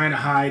he's just trying to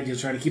hide. He's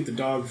trying to keep the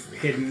dog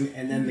hidden,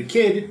 and then the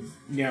kid,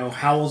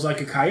 howls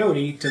like a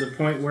coyote to the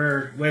point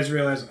where Wes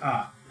realizes,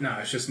 no,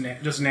 it's just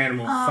an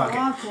animal. Fuck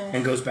it, okay.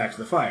 and goes back to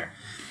the fire.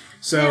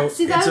 So Yeah,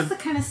 see, that it's was the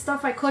kind of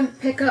stuff I couldn't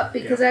pick up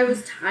because I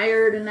was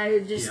tired and I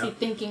would just Yeah. be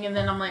thinking, and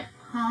then I'm like,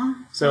 huh?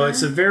 So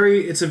it's a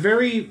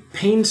very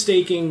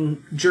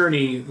painstaking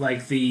journey,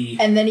 like the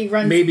And then he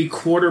runs. maybe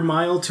quarter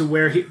mile to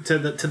where to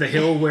the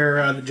hill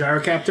where the gyro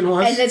captain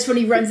was. And that's when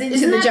he runs into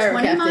Isn't the that gyro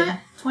 20 captain.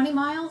 20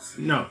 miles?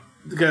 No,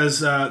 because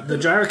the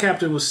gyro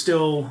captain was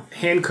still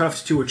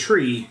handcuffed to a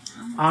tree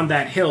on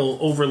that hill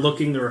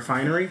overlooking the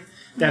refinery.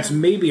 That's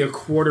maybe a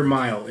quarter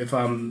mile if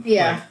I'm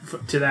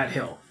to that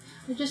hill.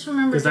 I just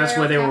remember 'Cause that's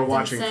where they were Captain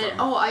watching said, from.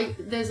 "Oh,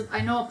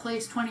 I know a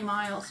place 20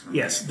 miles from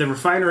Yes, here." the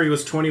refinery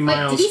was 20 Wait,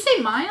 miles. did he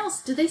say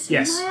miles? Did they say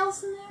Yes.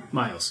 miles in there?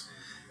 Miles.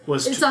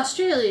 Was It's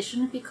Australia,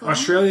 shouldn't it be close?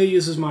 Australia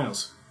uses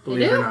miles,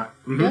 believe it or do? not.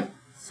 Mm-hmm. Yep.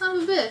 Son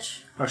of a bitch.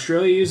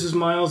 Australia uses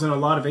miles, and a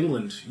lot of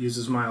England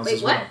uses miles Wait,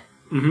 as what?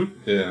 well.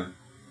 Mm-hmm. Yeah.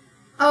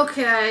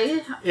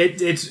 Okay.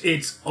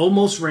 It's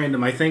almost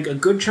random. I think a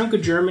good chunk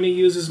of Germany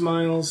uses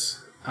miles.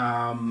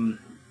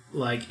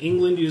 Like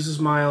England uses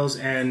miles,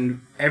 and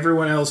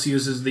everyone else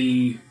uses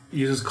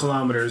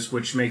kilometers,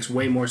 which makes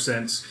way more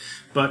sense.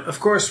 But of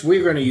course,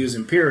 we're going to use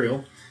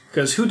imperial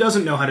because who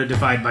doesn't know how to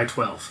divide by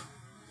 12?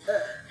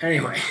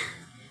 Anyway,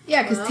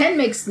 Yeah, because 10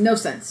 makes no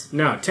sense.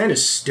 no, 10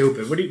 is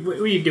stupid. What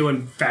are you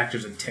doing?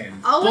 Factors of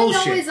 10? All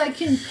Bullshit. I know is I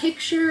can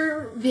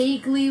picture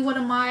vaguely what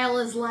a mile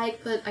is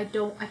like, but I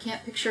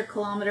can't picture a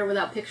kilometer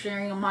without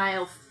picturing a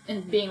mile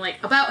and being like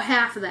about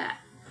half of that.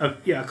 A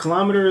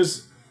kilometer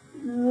is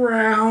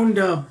round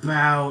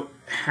about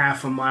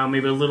half a mile,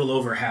 maybe a little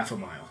over half a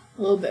mile,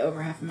 A little bit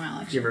over half a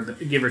mile,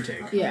 actually. give or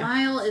take. Yeah. A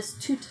mile is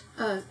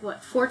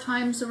 4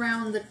 times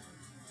around the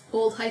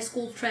old high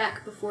school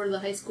track before the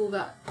high school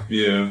got.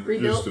 Yeah.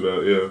 Rebuilt? Just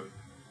about. Yeah.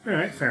 All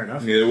right, fair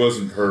enough. Yeah, it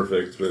wasn't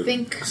perfect, but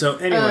Think, So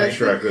anyway,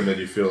 track that made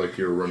you feel like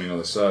you were running on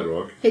the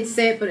sidewalk. hate to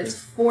say it, but it's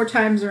 4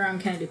 times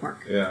around Kennedy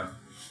Park. Yeah.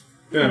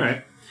 all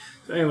right.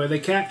 So anyway, they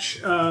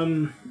catch.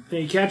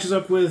 He catches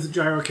up with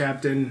Gyro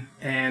Captain,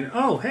 and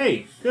oh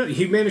hey,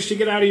 you managed to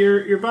get out of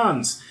your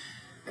bonds.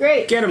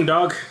 Great. Get him,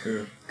 dog. Yeah.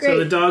 Great. So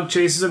the dog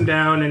chases him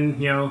down, and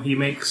he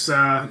makes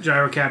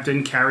Gyro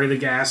Captain carry the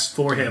gas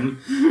for him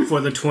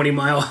for the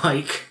 20-mile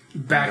hike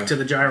back to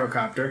the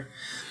gyrocopter.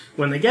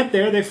 When they get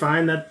there, they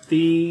find that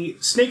the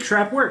snake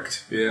trap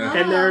worked. Yeah.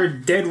 And there are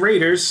dead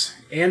raiders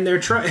and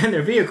their and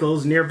their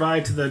vehicles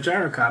nearby to the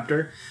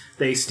gyrocopter.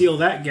 They steal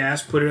that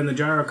gas, put it in the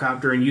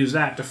gyrocopter, and use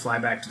that to fly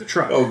back to the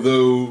truck.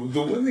 Although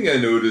the one thing I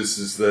noticed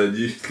is that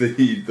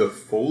the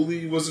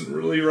Foley wasn't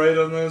really right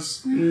on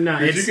this. No,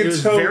 You it can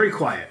was tell- very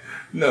quiet.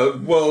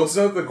 No, well, it's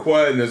not the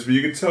quietness, but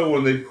you can tell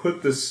when they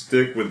put the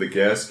stick with the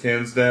gas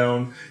cans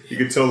down, you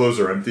can tell those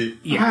are empty.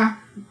 Yeah, Uh-huh.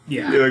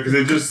 yeah. Yeah, because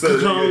it just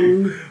like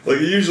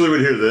you usually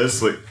would hear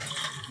this, like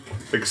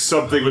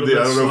something with little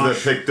the, I bit don't know of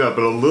if that picked up,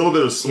 but a little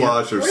bit of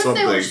slosh or What if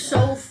something. they were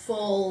so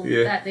full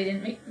Yeah. that they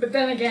didn't make? But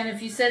then again,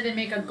 if you said they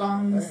make a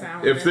gong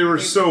sound, If they were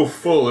so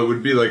full, it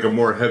would be like a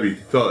more heavy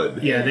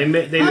thud. Yeah, they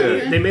made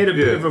Okay. they made a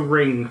bit Yeah. of a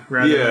ring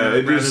rather Yeah, than,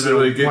 it just rather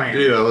than like a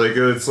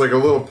plant. it's like a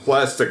little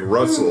plastic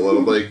rustle.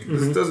 I'm like,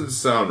 this doesn't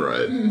sound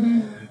right.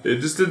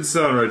 It just didn't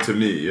sound right to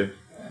me.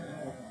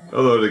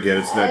 Although again,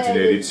 it's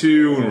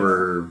 1982 and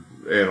we're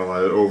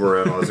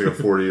overanalyzing a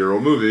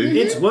 40-year-old movie.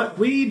 It's what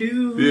we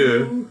do.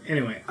 Yeah.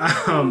 Anyway,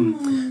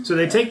 so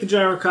they take the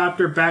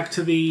gyrocopter back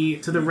to the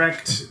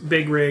wrecked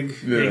big rig.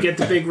 They Yeah. get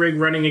the big rig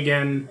running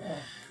again.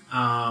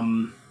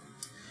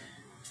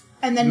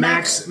 And then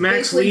Max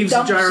basically leaves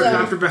the dumps,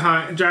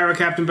 gyro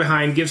captain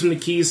behind, gives him the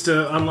keys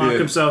to unlock Yeah.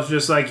 himself.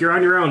 Just like you're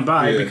on your own,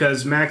 bye. Yeah.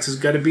 Because Max is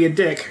gonna be a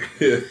dick.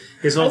 Yeah.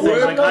 His whole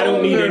thing's like, I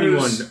don't need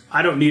anyone. Loners.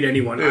 I don't need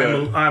anyone.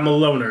 Yeah. I'm a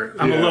loner.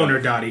 I'm a Yeah.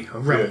 loner, Dottie. A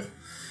rebel. Yeah.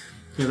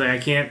 He's like, I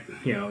can't,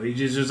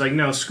 he's just like,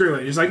 no, screw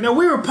it. He's like, no,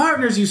 we were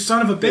partners, you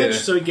son of a bitch. Yeah.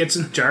 So he gets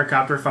in the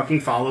gyrocopter,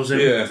 fucking follows him.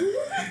 Yeah.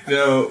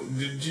 Now,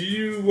 did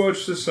you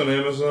watch this on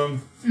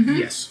Amazon?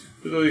 Yes.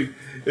 Like,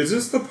 is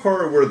this the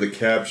part where the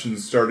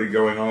captions started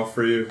going off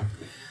for you?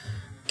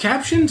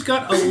 Captions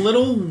got a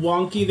little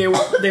wonky. They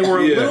were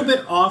a Yeah. little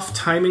bit off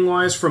timing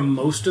wise from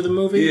most of the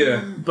movie.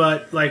 Yeah.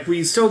 But like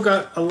we still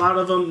got a lot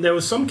of them. There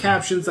was some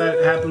captions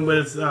that happened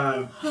with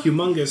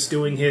Humongous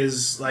doing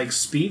his like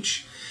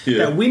speech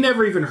that we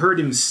never even heard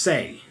him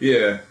say.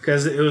 Yeah.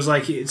 Because it was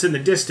like it's in the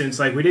distance,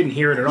 like we didn't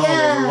hear it at all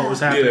over what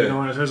was happening. Yeah.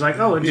 Going on. So it was like,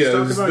 oh, it just Yeah,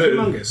 talked about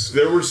Humongous.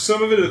 there were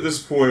some of it at this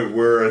point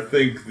where I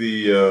think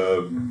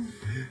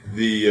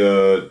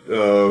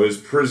his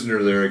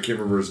prisoner there, I can't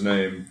remember his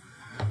name,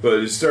 but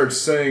he starts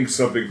saying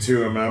something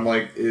to him, and I'm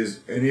like, is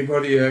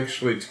anybody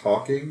actually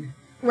talking?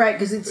 Right,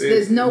 because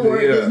there's no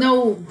word, yeah. there's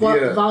no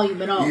Yeah.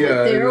 volume at all. Yeah,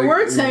 Like, there are like,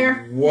 words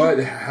there. What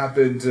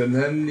happened? And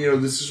then,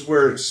 this is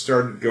where it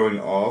started going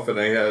off, and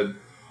I had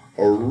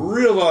a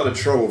real lot of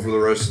trouble for the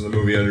rest of the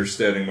movie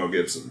understanding Mel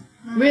Gibson.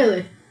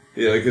 Really?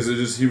 Yeah,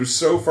 because he was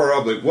so far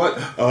up, like, what?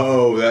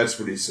 Oh, that's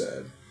what he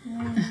said.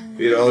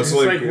 It's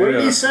like, what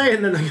did he say?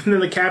 And then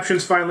the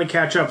captions finally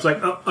catch up. It's like,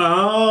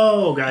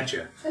 oh,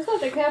 gotcha. I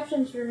thought the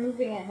captions were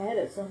moving ahead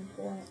at some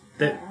point.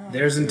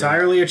 There's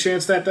entirely a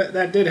chance that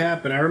did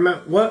happen. I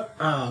remember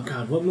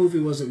what movie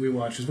was it we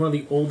watched? It was one of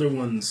the older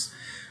ones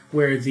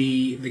where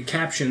the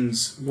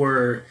captions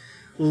were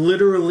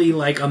literally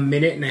like a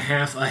minute and a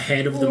half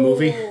ahead of the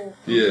movie.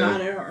 Yeah.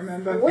 God, I don't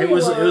remember. Wait, It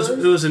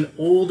was an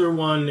older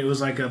one. It was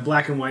like a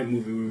black and white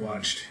movie we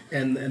watched,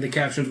 and the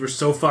captions were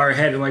so far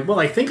ahead. And like, well,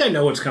 I think I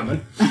know what's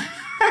coming.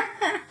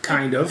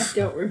 Kind of. I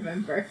don't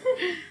remember.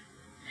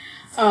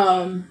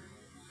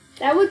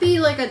 That would be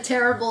like a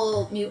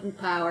terrible mutant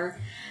power.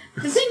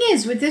 The thing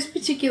is, with this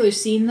particular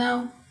scene,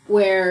 though,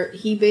 where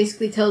he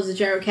basically tells the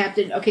gyro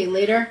captain, "Okay,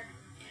 later,"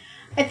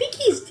 I think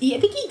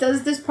he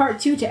does this part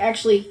too to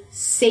actually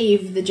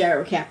save the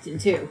gyro captain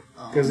too,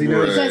 Because he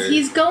knows because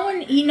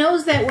he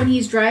knows that when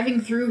he's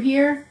driving through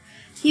here,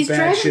 he's Bad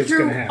driving shit's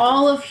gonna through happen.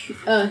 all of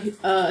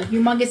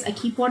Humongous. I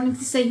keep wanting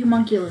to say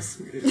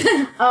Homunculus.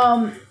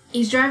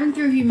 He's driving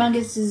through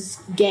Humongous's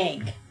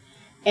gang,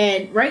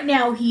 and right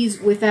now he's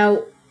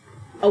without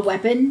a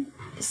weapon.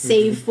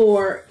 Save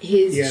for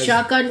his Yes.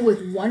 shotgun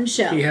with one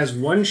shell. he has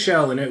one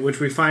shell in it,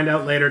 which we find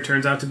out later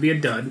turns out to be a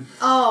dud.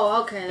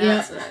 Oh, okay,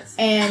 that's what it is.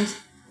 And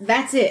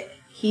that's it.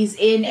 He's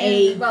in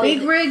a well,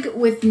 big rig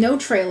with no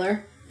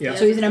trailer. Yeah.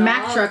 So he's in a Dog.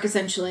 Mack truck,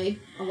 essentially.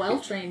 A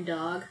well-trained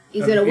dog.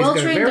 He's in a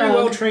well-trained very dog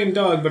well-trained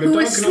dog, but a who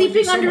dog is can only do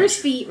sleeping so under much. his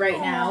feet right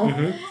now.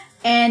 Mhm.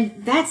 And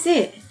that's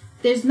it.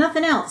 There's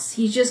nothing else.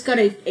 He's just got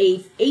a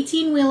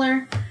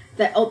 18-wheeler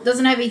that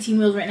doesn't have 18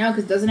 wheels right now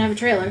because it doesn't have a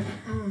trailer.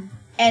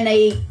 And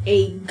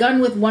a gun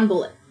with one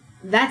bullet.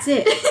 That's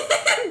it.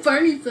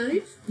 Barney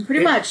face.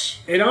 Pretty much.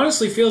 It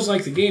honestly feels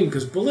like the game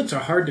because bullets are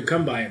hard to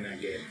come by in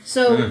that game.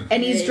 So,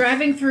 and he's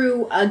driving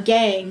through a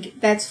gang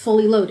that's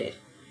fully loaded.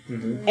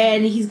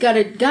 And he's got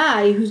a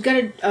guy who's got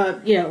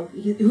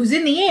who's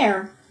in the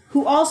air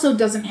who also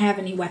doesn't have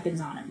any weapons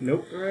on him.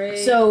 Nope. Right.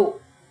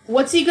 So,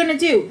 what's he gonna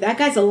do? That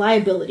guy's a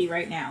liability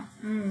right now.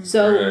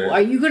 So, Right.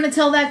 are you gonna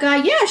tell that guy,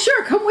 yeah,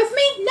 sure, come with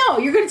me? No,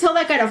 you're gonna tell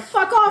that guy to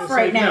fuck off It's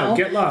right like, no, now.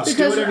 get lost. Do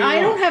Because whatever you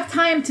I don't want. have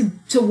time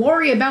to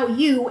worry about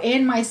you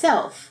and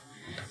myself.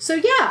 So,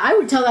 yeah, I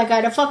would tell that guy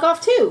to fuck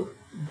off too.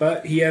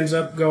 But he ends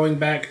up going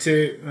back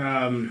to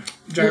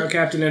Gyro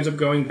Captain ends up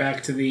going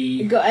back to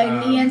the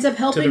And he ends up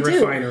helping to the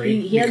too.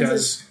 refinery He ends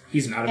because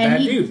he's not a And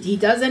bad he, dude. he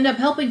does end up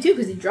helping too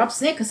because he drops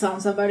snake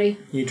on somebody.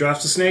 He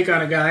drops a snake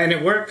on a guy and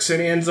it works,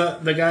 and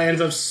the guy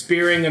ends up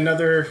spearing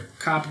another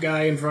cop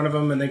guy in front of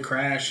him, and they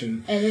crash,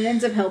 and And it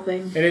ends up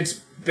helping. it's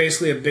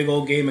basically a big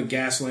old game of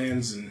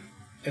Gaslands, and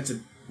it's a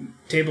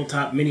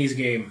tabletop minis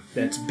game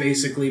that's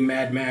basically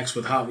Mad Max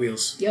with Hot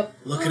Wheels. Yep.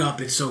 Look it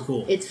up; it's so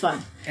cool. It's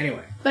fun.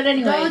 Anyway, But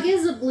anyway, Dog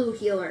is a blue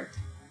healer.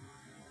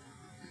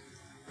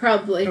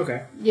 probably.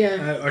 okay,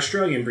 Yeah.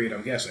 Australian breed,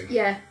 I'm guessing.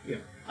 Yeah.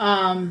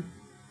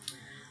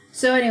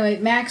 So anyway,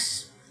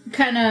 Max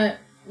kind of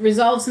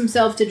resolves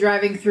himself to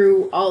driving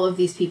through all of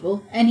these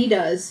people, and he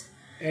does.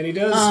 And he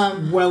does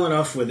well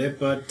enough with it,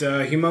 but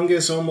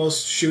Humongous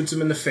almost shoots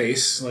him in the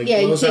face. Like Yeah,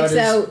 he blows takes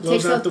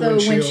blows out the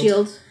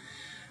windshield.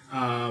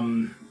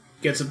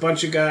 Gets a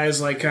bunch of guys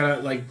kind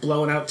of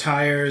blowing out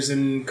tires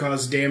and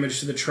cause damage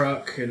to the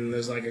truck, and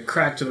there's like a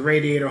crack to the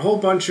radiator, a whole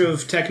bunch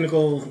of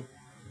technical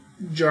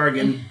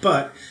jargon,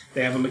 but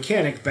they have a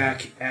mechanic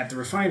back at the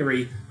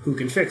refinery who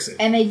can fix it.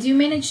 And they do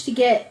manage to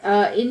get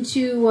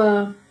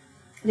into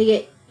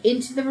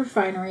the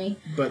refinery.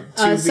 But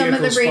two some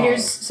of the vehicles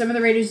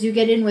raiders do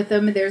get in with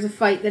them, and there's a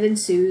fight that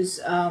ensues.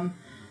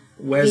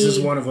 Wes is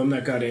one of them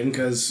that got in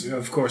because,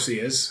 of course, he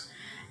is.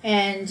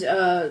 And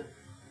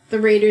the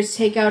raiders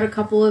take out a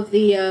couple of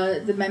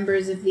the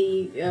members of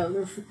the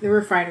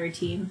refinery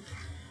team.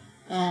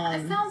 I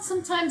found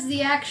sometimes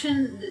the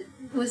action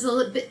was a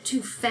little bit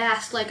too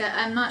fast. Like,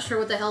 I'm not sure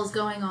what the hell's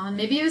going on.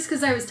 Maybe it was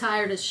because I was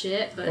tired as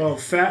shit, but... Well,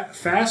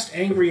 fast,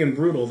 angry, and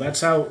brutal.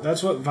 That's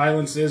what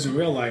violence is in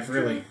real life,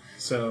 really.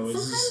 So it's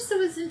Sometimes there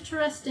was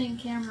interesting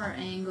camera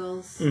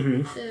angles,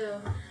 Mhm. too.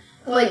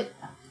 Like,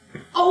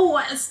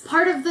 as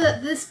part of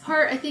this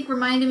part, I think,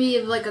 reminded me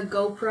of, like, a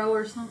GoPro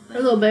or something. A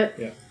little bit.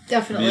 Yeah.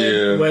 Definitely.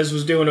 Yeah. Wes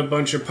was doing a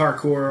bunch of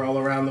parkour all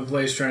around the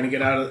place, trying to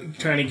get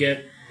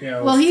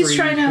Well, he's free.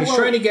 trying to. He's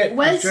trying to get.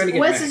 Wes, he's trying to get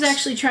Wes Max. is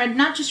actually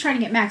not just trying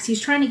to get Max.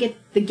 He's trying to get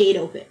the gate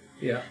open.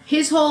 Yeah.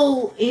 His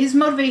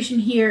motivation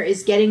here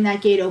is getting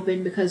that gate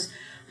open because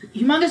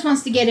Humongous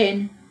wants to get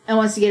in and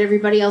wants to get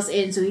everybody else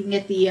in so he can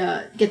get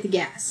the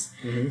gas.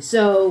 Mm-hmm.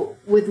 So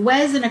with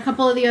Wes and a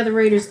couple of the other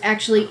raiders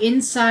actually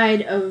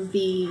inside of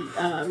the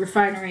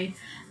refinery,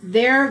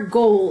 their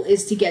goal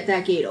is to get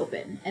that gate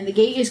open, and the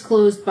gate is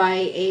closed by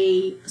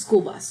a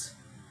school bus.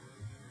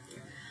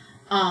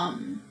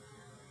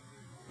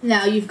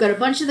 Now you've got a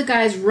bunch of the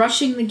guys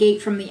rushing the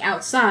gate from the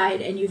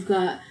outside, and you've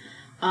got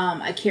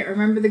I can't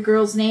remember the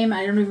girl's name.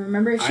 I don't even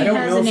remember if she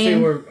has a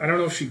name. I don't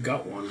know if she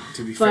got one.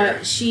 To be fair,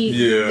 But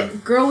Yeah. the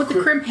girl with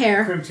the crimp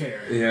hair, crimped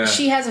hair. Yeah.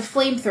 she has a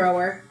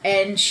flamethrower,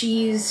 and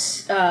she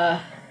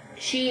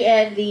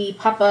and the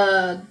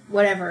Papa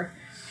whatever.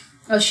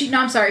 Oh,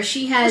 I'm sorry.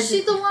 She has Was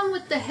she the one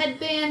with the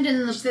headband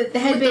and the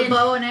headband, with the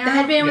bow and arrow? the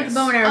headband with Yes. the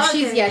bow and arrow.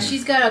 Okay.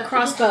 She's got a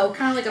crossbow,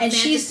 Kind of like a and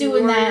fantasy she's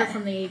doing warrior that.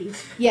 from the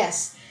 80s.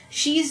 Yes,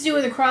 she's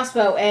doing the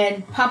crossbow,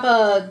 and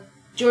Papa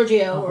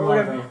Giorgio or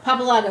whatever,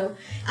 Papalago,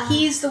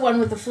 he's the one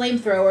with the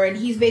flamethrower, and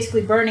he's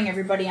basically burning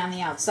everybody on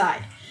the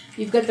outside.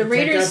 You've got the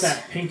raiders.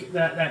 Take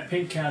out that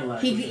pink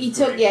Cadillac. He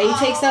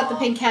takes out the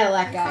pink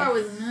Cadillac That car guy.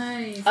 was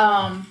nice.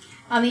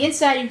 On the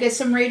inside, you've got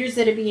some raiders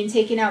that are being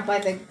taken out by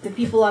the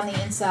people on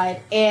the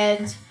inside,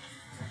 and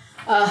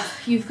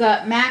you've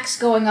got Max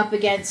going up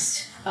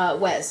against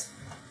Wes.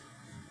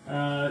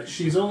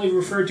 She's only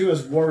referred to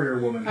as Warrior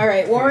Woman. All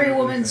right, Warrior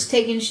Woman's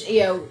taking.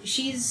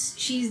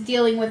 She's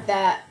dealing with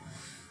that.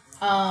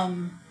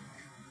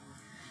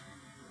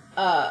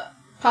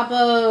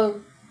 Papa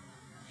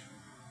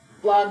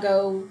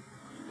Lago,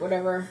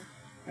 whatever.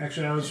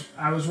 Actually,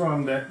 I was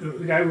wrong.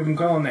 The guy we've been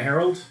calling the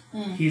Herald,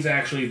 he's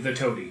actually the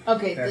Toady.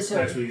 Okay, that's the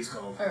Toady. That's what he's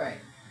called. All right.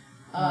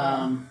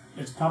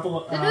 It's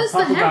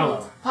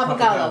Papagallo.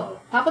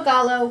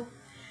 Papagallo.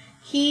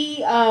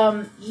 He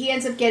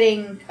ends up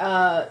getting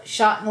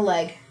shot in the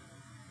leg.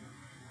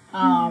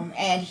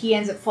 And he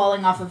ends up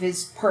falling off of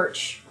his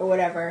perch or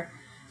whatever.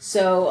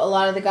 So a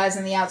lot of the guys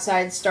on the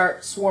outside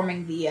start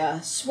swarming the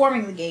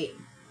gate.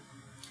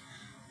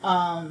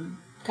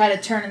 Kind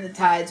of turning the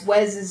tides.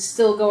 Wes is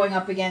still going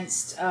up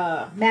against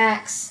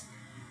Max.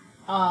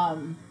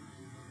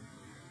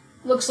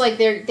 Looks like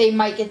they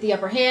might get the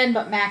upper hand,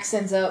 but Max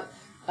ends up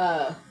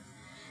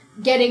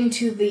getting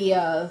to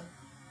the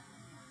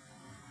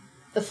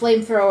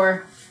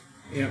flamethrower.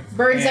 Yep.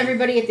 Burns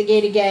everybody at the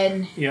gate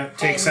again. Yep.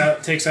 Takes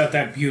out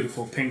that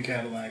beautiful pink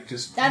Cadillac.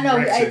 Just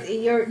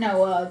Papa.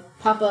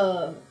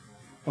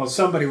 Well,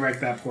 somebody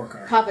wrecked that poor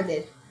car. Papa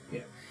did.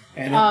 Yeah.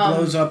 And it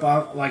blows up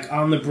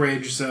on the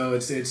bridge, so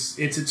it's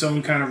its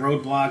own kind of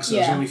roadblock. So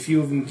there's only a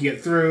few of them to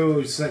get through.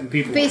 It's setting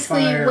people on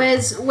fire.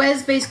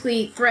 Wes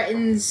basically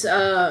threatens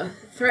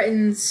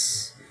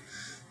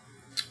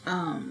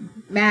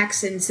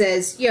Max and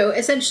says,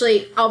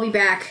 essentially, I'll be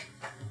back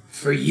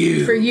for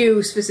you. For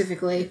you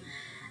specifically.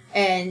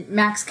 And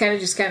Max kind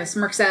of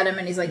smirks at him,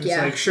 and he's like, it's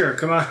like, sure,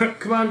 come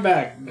on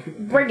back.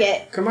 Bring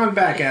it. Come on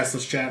back,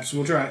 assless chaps.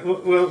 We'll try.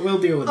 We'll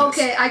deal with this.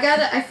 Okay,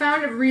 I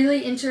found a really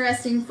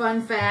interesting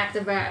fun fact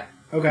about...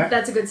 Okay.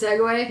 That's a good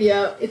segue.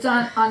 Yeah. It's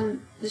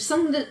on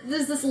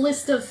there's this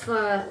list of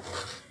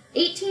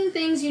 18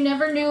 things you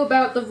never knew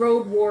about the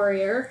Road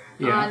Warrior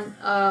on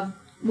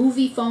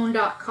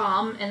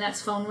moviephone.com, and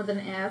that's phone with an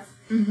F.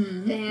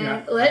 Mm-hmm.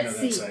 And let's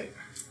see.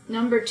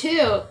 Number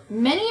 2,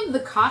 many of the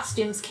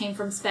costumes came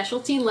from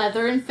specialty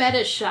leather and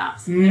fetish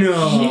shops.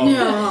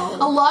 No.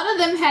 A lot of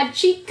them had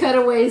cheek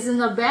cutaways in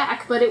the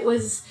back, but it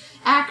was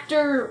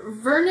actor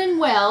Vernon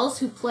Wells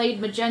who played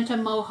Magenta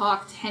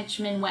Mohawked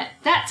henchman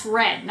that's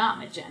red, not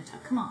magenta.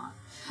 Come on.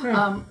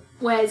 Yeah.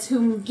 Wes,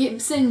 whom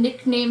Gibson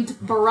nicknamed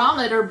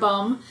Barometer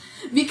Bum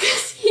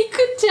because he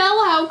could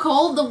tell how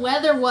cold the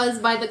weather was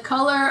by the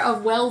color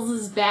of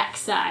Wells's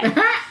backside.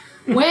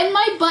 When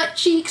my butt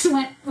cheeks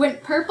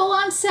went purple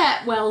on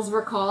set, Wells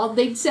recalled,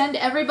 they'd send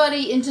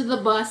everybody into the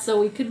bus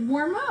so we could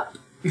warm up.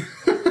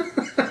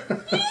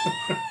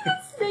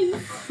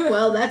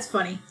 Well, that's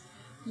funny.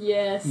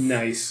 Yes.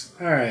 Nice.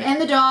 All right.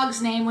 And the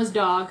dog's name was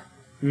Dog.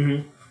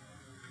 Mm-hmm.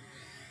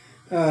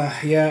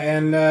 Yeah,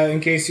 and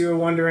in case you were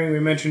wondering, we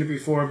mentioned it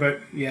before, but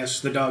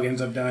yes, the dog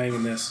ends up dying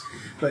in this.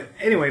 But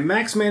anyway,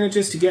 Max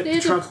manages to get the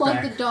truck plug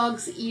back. the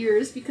dog's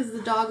ears because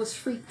the dog was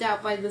freaked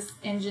out by this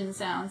engine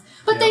sounds.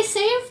 But they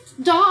saved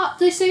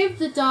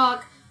the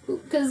dog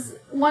because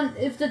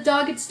if the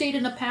dog had stayed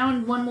in a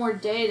pound one more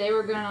day, they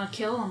were gonna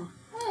kill him.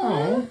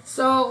 Oh.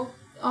 So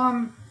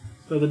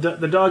So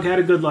the dog had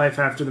a good life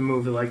after the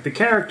movie. Like the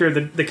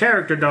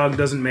character dog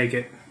doesn't make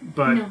it,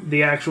 but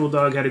the actual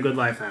dog had a good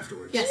life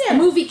afterwards. Yes, the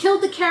movie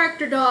killed the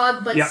character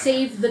dog, but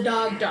saved the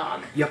dog.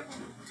 Yep.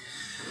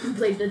 Who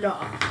played the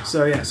dog.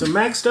 So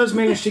Max does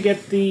manage to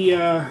get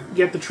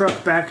the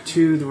truck back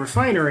to the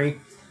refinery,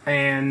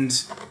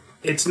 and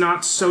it's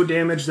not so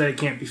damaged that it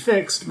can't be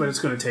fixed, but it's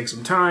going to take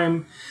some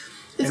time.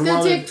 It's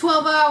going to take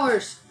 12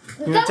 hours. It's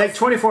going to take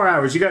 24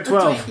 hours. You got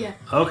 12. Yeah.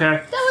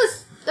 Okay.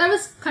 That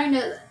was kind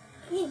of...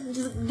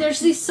 There's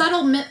these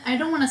subtle, I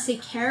don't want to say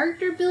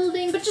character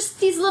building, but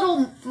just these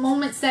little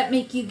moments that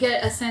make you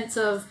get a sense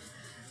of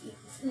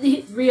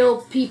the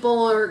real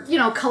people or,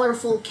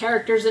 colorful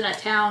characters in a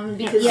town.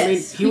 Because I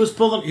mean, he was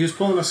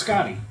pulling a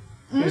Scotty.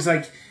 Mm-hmm. He was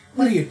like,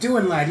 "What are you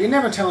doing, lad? You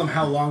never tell him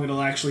how long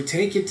it'll actually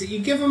take. You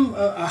give him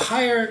a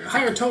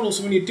higher total,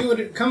 so when you do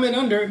it, come in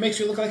under, it makes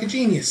you look like a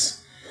genius."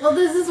 Well,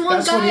 this is one guy...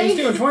 That's what he's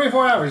doing.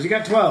 24 hours. You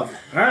got 12.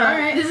 All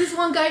right. This is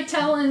one guy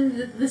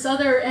telling this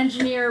other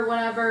engineer,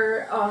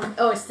 whatever,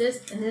 it's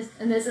this, and this,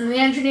 and this, and the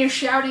engineer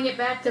shouting it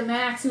back to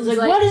Max, who's like,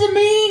 what does it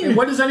mean? And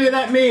what does any of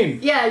that mean?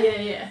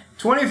 Yeah.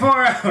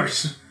 24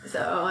 hours.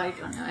 So, I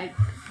don't know.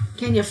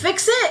 Can you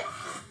fix it?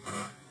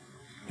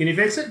 Can you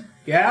fix it?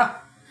 Yeah.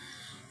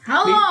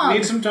 How long?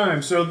 Need some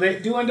time. So they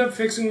do end up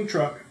fixing the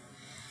truck,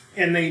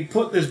 and they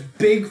put this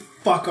big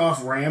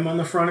fuck-off ram on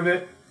the front of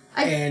it.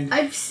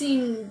 I've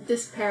seen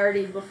this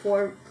parody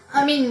before.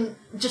 I mean,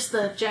 just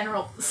the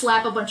general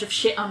slap a bunch of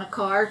shit on a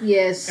car.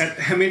 Yes.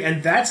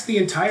 And that's the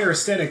entire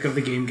aesthetic of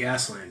the game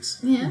Gaslands.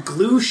 Yeah.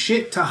 Glue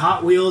shit to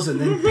Hot Wheels and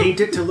then paint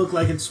it to look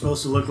like it's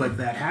supposed to look like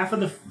that. Half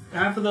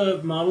of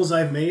the models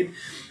I've made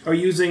are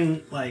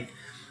using like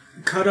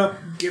cut up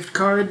gift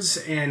cards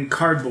and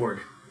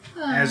cardboard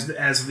as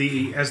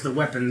the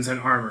weapons and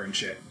armor and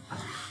shit.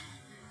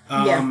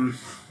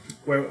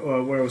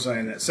 Where was I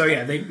in that? So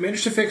they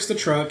managed to fix the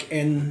truck,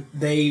 and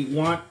they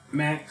want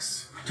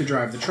Max to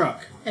drive the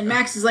truck. And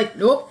Max is like,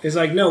 nope. He's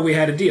like, no, we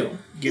had a deal.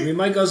 Give me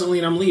my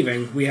gasoline, I'm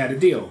leaving. We had a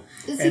deal.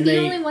 Is he the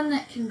only one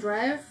that can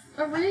drive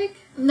a rig?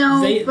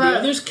 No, the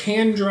others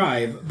can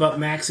drive, but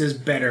Max is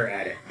better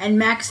at it. And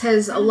Max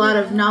has a lot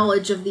of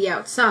knowledge of the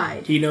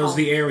outside. He knows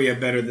the area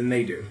better than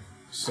they do.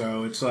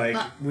 So it's like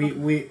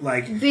we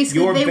like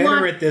Basically, you're they better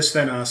want- at this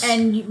than us,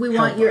 And we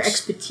want Help your us.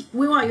 expertise.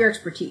 We want your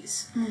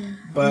expertise.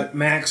 but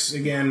Max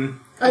again.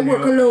 I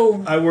work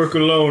alone. I work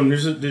alone.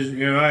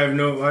 I have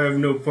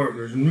no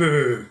partners.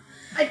 Meh.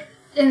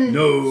 And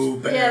No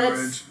Yeah,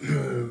 parents.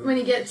 when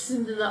he gets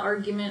into the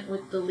argument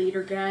with the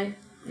leader guy.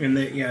 And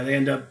they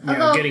end up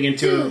Although, getting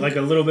into dude. like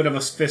a little bit of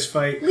a fist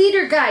fight.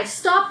 Leader guy,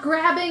 stop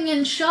grabbing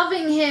and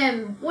shoving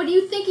him. What do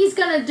you think he's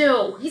gonna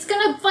do? He's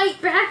gonna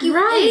fight back, you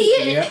Right.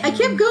 idiot. Yeah. I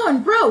kept going,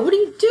 bro. What are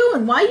you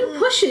doing? Why are you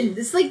pushing?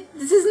 This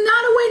is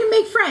not a way to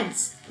make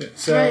friends.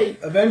 So Right.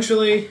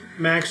 eventually,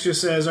 Max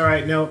just says, "All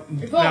right, no,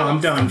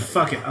 I'm done.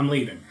 Fuck it, I'm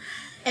leaving."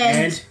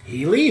 And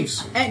he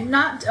leaves.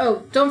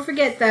 Don't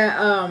forget that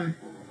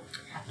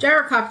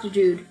Gyrocopter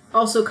dude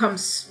also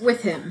comes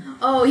with him.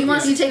 Oh, he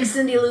wants to take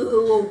Cindy Lou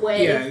Who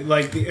away. Yeah,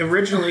 like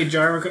originally,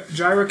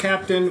 Gyro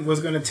Captain was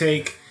going to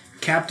take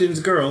Captain's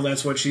Girl.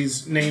 That's what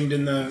she's named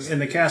in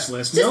the cast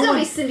list. Just No call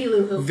me one- Cindy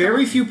Lou Who.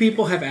 Very few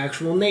people have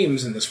actual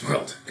names in this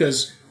world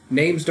because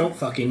names don't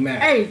fucking matter.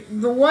 Hey,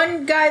 the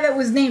one guy that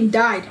was named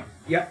died.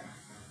 Yep.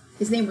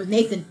 His name was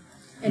Nathan,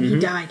 and he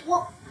died.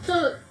 Well,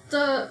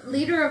 the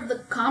leader of the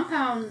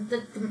compound,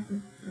 the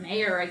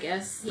mayor, I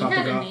guess, he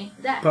had a name.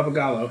 That.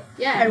 Papagallo.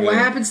 Yeah. And what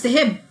happens to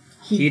him?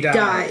 He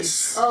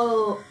dies.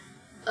 Oh,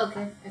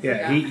 okay. I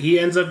Yeah, forgot. he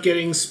ends up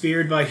getting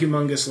speared by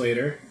Humongous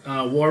later.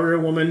 Warrior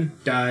Woman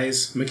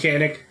dies.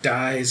 Mechanic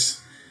dies.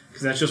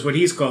 Because that's just what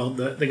he's called.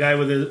 The guy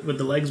with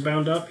the legs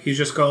bound up, he's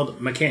just called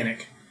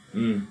Mechanic.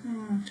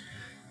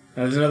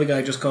 There's another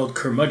guy just called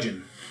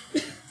Curmudgeon.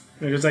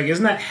 It's like,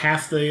 isn't that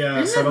half the Isn't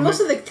that settlement?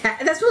 most of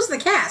that's most of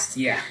the cast.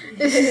 Yeah.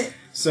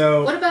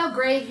 So What about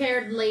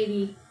gray-haired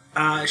lady?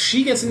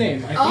 she gets a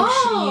name. I think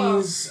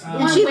Oh! she's The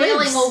one she wailing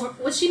lives. over.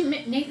 Was she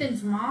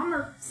Nathan's mom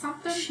or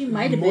something? She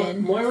might have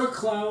been. Moira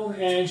Clow,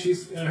 and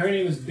her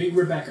name is Big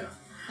Rebecca.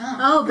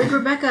 Oh, Big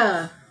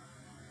Rebecca.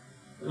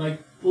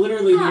 Like,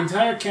 literally the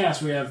entire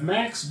cast. We have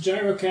Max,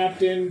 Gyro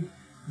Captain,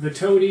 the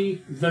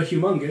Toady, the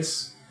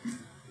Humongous,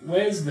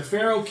 Wes, the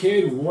Pharaoh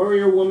Kid,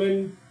 Warrior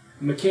Woman,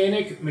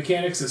 Mechanic,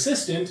 Mechanic's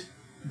Assistant,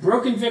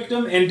 Broken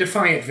Victim, and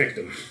Defiant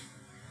Victim.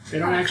 They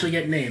don't actually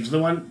get names. The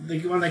one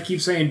that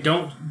keeps saying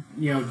don't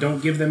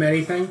give them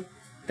anything,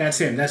 that's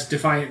him. That's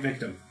Defiant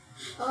Victim.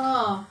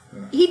 Oh.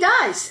 He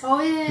dies.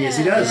 Oh, yeah. Yes,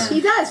 he does.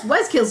 He dies.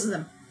 Wes kills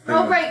them.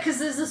 Oh, right, because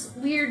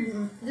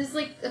there's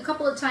like a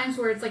couple of times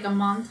where it's like a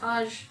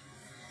montage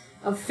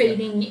of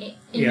fading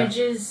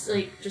images,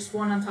 like just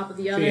one on top of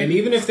the other. And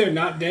even if they're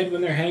not dead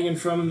when they're hanging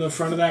from the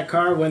front of that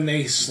car, when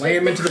they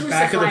slam They into the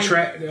back of the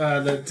crucified.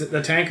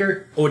 the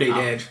tanker, they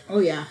dead. Oh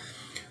yeah.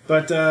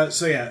 But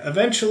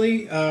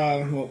eventually,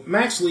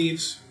 Max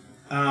leaves,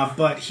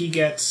 but he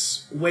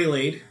gets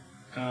waylaid.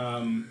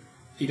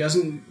 He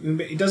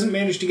doesn't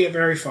manage to get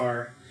very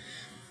far.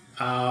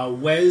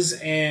 Wes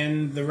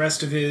and the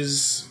rest of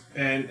his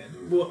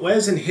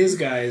Wes and his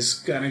guys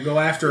gonna go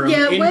after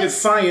him in Wes-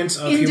 defiance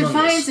of In Humongous.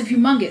 defiance of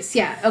Humongous.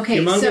 Yeah. Okay.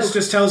 Humongous so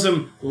just tells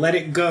him, "Let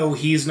it go.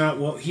 He's not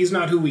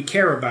who we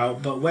care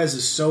about." But Wes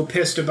is so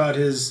pissed about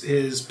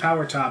his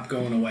power top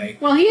going away.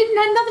 well, he didn't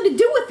have nothing to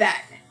do with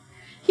that.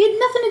 He had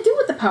nothing to do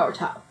with the power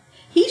top.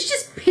 He's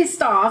just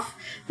pissed off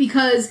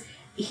because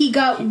he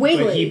got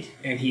waylaid.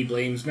 He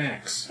blames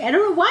Max. I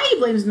don't know why he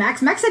blames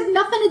Max. Max had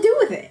nothing to do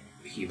with it.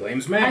 He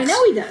blames Max. I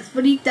know he does,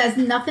 but he has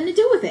nothing to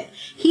do with it.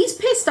 He's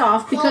pissed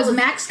off because Well,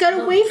 Max got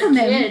the away from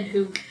him. kid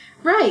who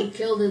Right.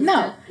 killed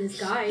his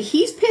guy.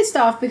 He's pissed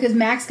off because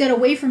Max got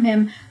away from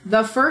him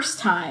the first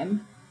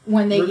time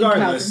when they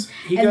Regardless,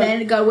 encountered him,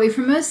 and then got away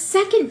from him a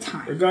second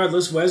time.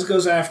 Regardless, Wes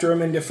goes after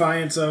him in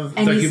defiance of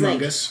And the he's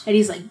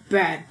Humongous. like,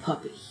 bad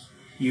puppy.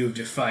 You've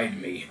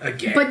defied me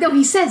again. But no,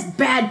 he says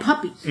bad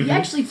puppy. He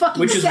actually fucking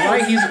which is says.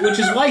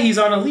 why he's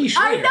on a leash.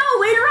 I later. know.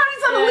 Later on,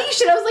 he's on a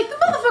leash, and I was like, the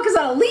motherfucker's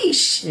on a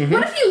leash.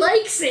 What if he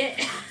likes it?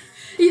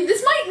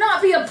 This might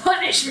not be a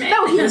punishment.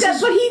 No, he This does,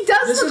 is- but he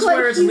does This look is like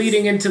where it's he's-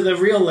 leading into the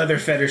real leather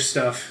fetish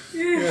stuff.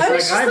 It's I was like,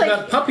 just I've like-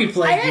 got puppy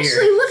play I here.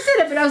 actually looked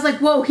at it, and I was like,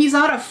 whoa, he's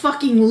on a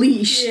fucking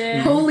leash. Yeah.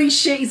 Holy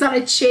shit, he's on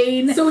a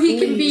chain. So he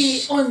can be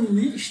leash.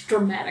 unleashed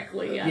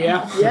dramatically. I don't Yeah.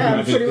 know.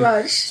 Yeah, pretty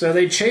much. So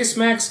they chase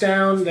Max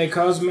down. They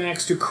cause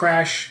Max to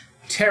crash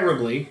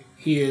terribly.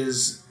 He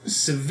is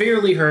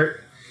severely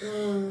hurt.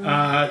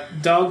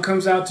 Dog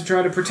comes out to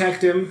try to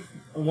protect him.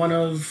 One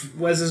of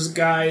Wes's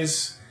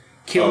guys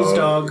kills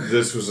Dog.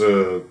 This was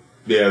that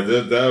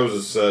was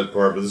a sad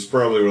part, but this is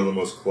probably one of the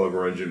most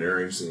clever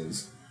engineering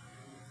scenes.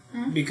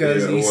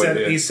 Because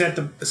Yeah, he set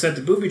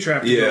the booby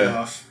trap to Yeah. go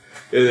off.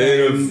 In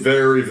a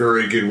very,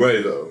 very good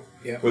way, though.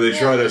 Yeah. When they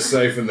try to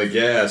siphon the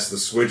gas, the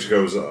switch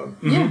goes on.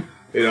 Yeah.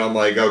 You know, I'm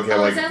like, okay, Oh,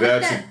 like is that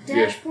that's like that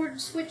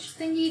dashboard switch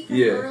thingy from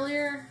Yeah.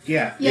 earlier?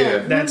 Yeah, Yeah.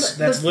 That's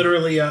the-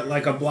 literally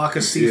like a block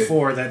of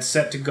C4 that's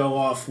set to go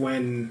off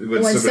when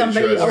when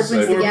somebody tries to opens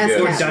the siphon gas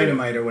or cap.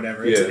 dynamite or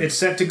whatever. Yeah. It's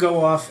set to go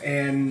off,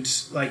 and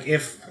like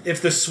if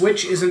the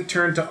switch isn't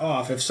turned to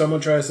off, if someone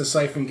tries to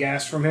siphon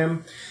gas from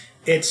him,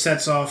 it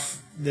sets off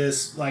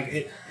this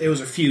like it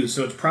was a fuse,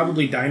 so it's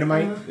probably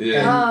dynamite.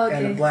 Yeah. And, Oh, okay.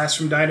 and a blast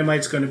from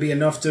dynamite's going to be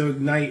enough to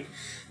ignite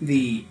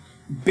the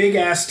big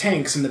ass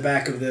tanks in the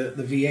back of the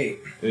V8.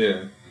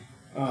 Yeah.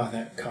 Oh,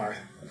 that car.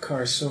 The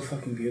car is so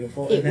fucking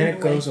beautiful. It And then went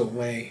it goes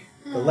away.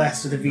 The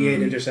last of the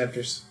V8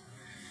 interceptors.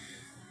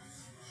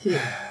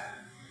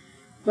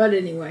 But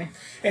anyway.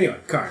 Anyway,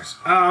 cars.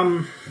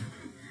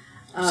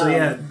 So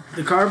yeah,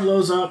 the car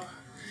blows up.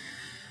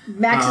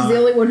 Max is the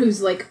only one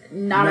who's like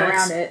not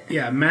Max, around it.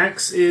 Yeah,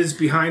 Max is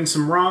behind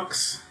some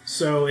rocks,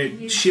 so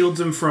it shields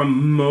him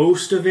from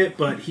most of it,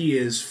 but he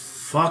is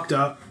fucked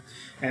up.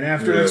 And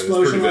after an Yeah, it's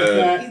explosion like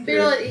pretty bad. He's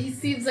that, he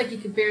seems like he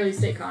could barely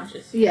stay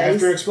conscious. Yeah,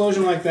 after an he's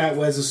explosion like that,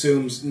 Wes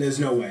assumes there's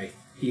no way.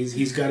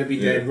 He's got to be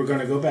dead. Yeah. We're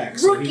gonna go back.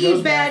 So he Rookie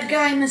goes bad back.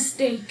 guy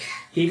mistake.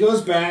 He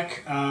goes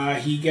back.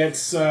 He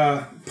gets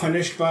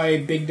punished by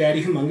Big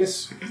Daddy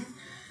Humongous.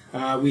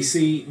 We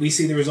see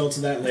the results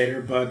of that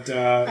later, but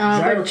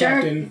Gyro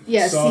Captain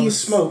saw the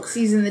smoke.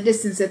 Sees in the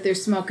distance that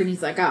there's smoke, and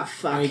he's like, "Oh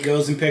fuck!" And he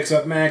goes and picks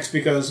up Max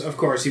because, of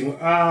course,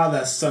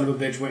 that son of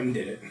a bitch went and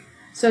did it.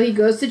 So he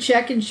goes to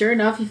check, and sure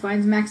enough, he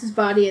finds Max's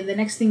body. And the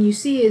next thing you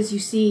see is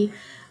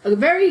a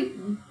very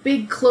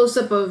big close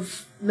up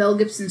of Mel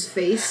Gibson's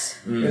face,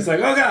 It's like,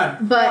 oh god,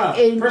 but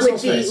personal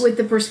space. with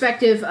the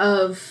perspective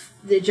of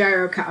the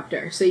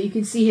gyrocopter, so you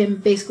can see him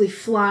basically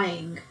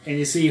flying. And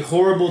you see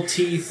horrible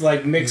teeth,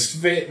 like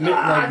mixed,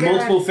 God.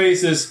 multiple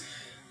faces.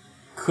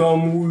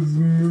 Come with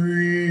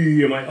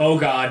me. I'm like, oh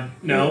god,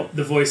 no,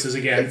 the voices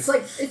again. It's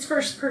like it's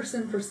first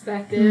person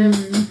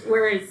perspective,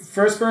 whereas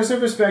First person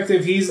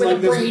perspective, he's With like a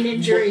this brain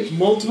injury.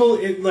 multiple.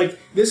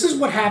 This is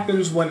what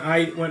happens when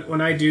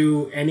I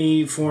do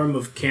any form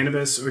of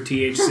cannabis or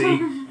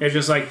THC. It's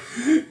just like,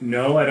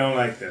 no, I don't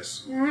like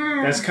this.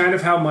 That's kind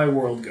of how my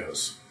world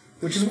goes,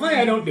 which is why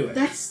I don't do it.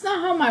 That's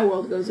not how my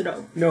world goes at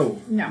all.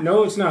 No,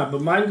 it's not.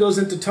 But mine goes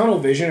into tunnel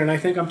vision, and I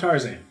think I'm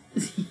Tarzan.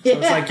 So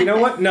it's like, you know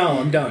what? No,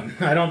 I'm done.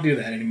 I don't do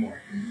that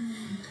anymore.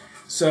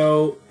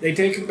 So they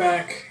take him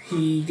back.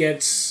 He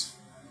gets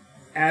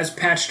as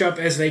patched up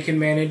as they can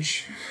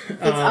manage.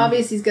 It's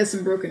obvious he's got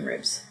some broken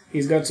ribs.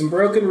 He's got some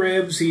broken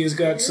ribs. He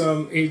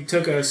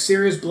took a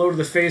serious blow to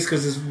the face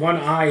because his one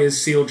eye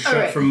is sealed shut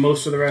right. for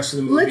most of the rest of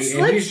the movie.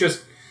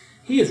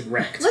 He is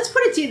wrecked. Let's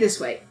put it to you this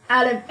way.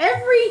 Out of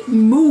every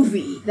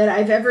movie that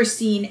I've ever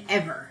seen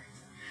ever,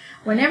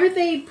 whenever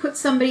they put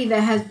somebody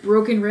that has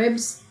broken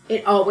ribs,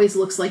 it always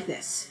looks like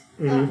this.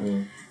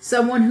 Mm-hmm.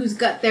 Someone who's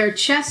got their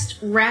chest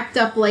wrapped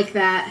up like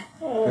that,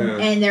 Yeah.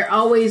 and they're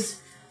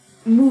always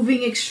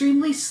moving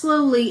extremely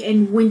slowly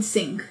and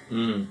wincing.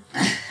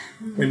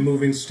 And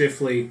moving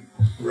stiffly.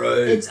 Right.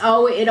 It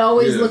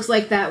always Yeah. looks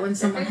like that when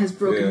someone has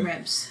broken Yeah.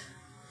 ribs.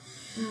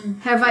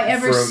 Have I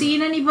ever From-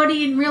 seen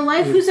anybody in real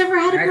life who's ever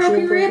had a Actual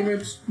broken rib?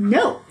 ribs?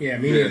 No. Yeah,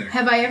 me Yeah. neither.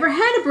 Have I ever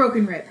had a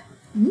broken rib?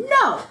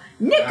 No.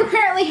 Nick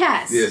apparently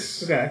has.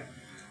 Yes. Okay.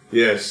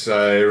 Yes,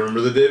 I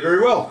remember the day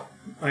very well.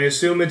 I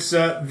assume it's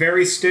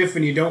very stiff,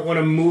 and you don't want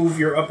to move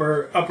your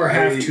upper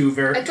half too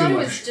I thought it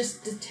much. was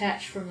just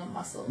detached from the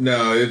muscle.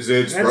 No, it's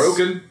That's-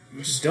 broken.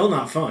 Still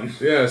not fun.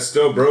 Yeah, it's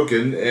still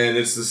broken, and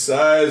it's the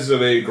size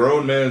of a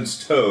grown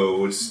man's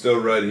toe. It's still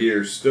right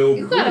here. Still.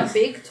 You got a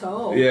big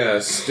toe. Yeah,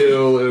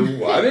 still.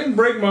 I didn't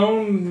break my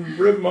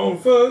own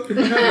foot.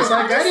 It's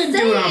like, I didn't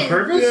do it on saying.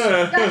 purpose.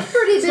 Yeah. That's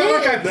pretty It's not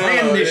like I big.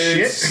 planned this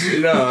it's- shit.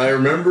 No, I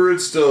remember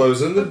it still. I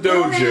was in the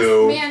Grown-ass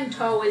dojo, man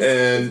toe is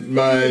and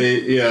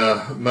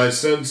my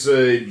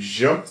sensei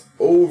jumped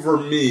over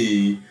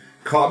me,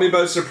 caught me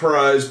by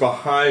surprise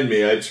behind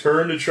me. I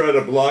turned to try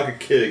to block a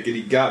kick, and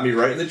he got me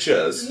right in the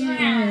chest. Ooh,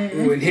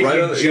 and hit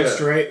you just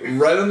right.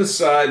 Right on the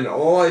side, and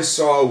all I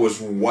saw was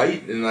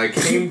white, and I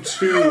came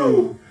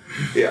to...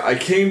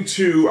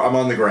 I'm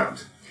on the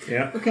ground.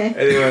 Yeah. Okay.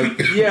 And he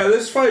went, yeah,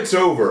 this fight's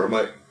over. I'm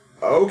like,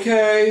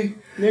 okay.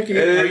 Nick, And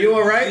are you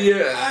alright?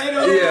 Yeah. I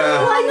don't Well,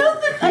 Yeah. I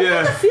know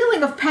Yeah. the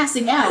feeling of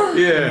passing out.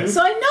 Yeah.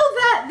 So I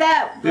know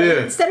that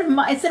Yeah.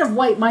 instead of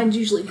white, mine's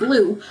usually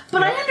blue.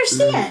 But I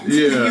understand.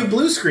 You Yeah.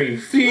 blue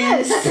screen.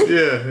 Yes.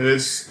 Yeah. And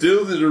it's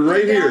still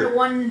right down here. to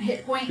one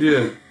hit point.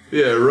 Yeah.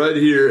 Yeah, right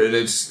here, and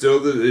it's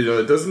still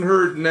it doesn't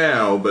hurt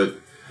now, but it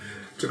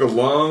took a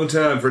long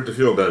time for it to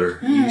feel better.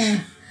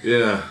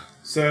 Yeah.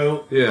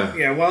 So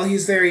Yeah. while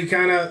he's there, he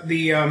kind of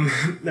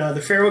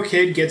the Pharaoh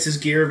kid gets his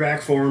gear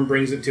back for him,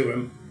 brings it to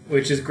him,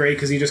 which is great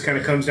because he just kind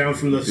of comes down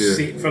from the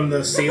Yeah. from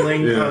the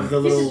ceiling Yeah. of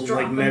the He's little just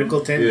dropping.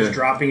 medical tent, Yeah. just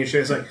dropping and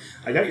shit. It's like,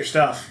 I got your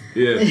stuff.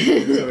 Yeah. So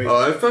he- Oh,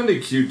 I found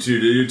it cute too.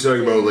 Did you talk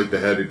about like the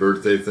happy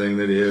birthday thing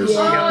that he has? Oh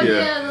yeah,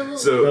 Yeah. the little,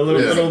 So- the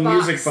little, Yeah. little Music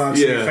music box. box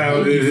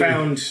Yeah. he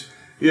found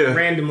Yeah.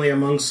 randomly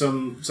among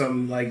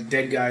some like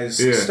dead guys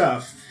Yeah.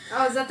 stuff.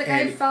 oh, is that the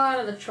guy who And- fell out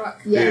of the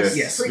truck? Yes.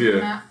 Yeah. Yes. Freaking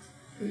Yeah. out.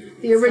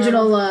 The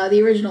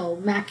original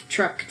Mack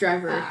truck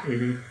driver. Ah.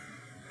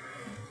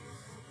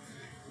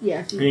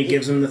 Yeah. And he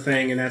gives him the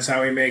thing, and that's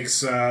how he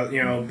makes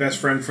best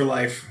friend for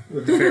life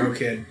with the Pharaoh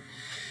kid.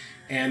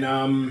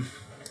 And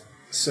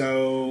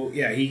so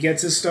yeah, he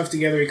gets his stuff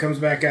together. He comes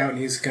back out, and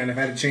he's kind of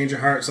had a change of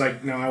heart. It's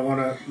like, no, I want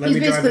to He's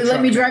basically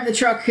let me drive the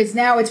truck because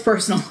now it's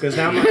personal. because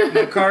now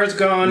my car's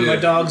gone, my Yeah.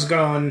 dog's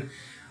gone.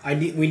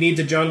 We need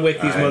to John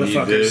Wick these I need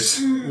motherfuckers.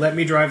 this. Let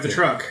me drive the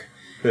truck.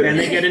 And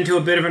they get into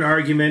a bit of an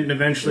argument, and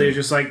eventually it's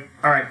just like,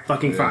 all right,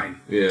 fucking fine.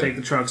 Yeah. Take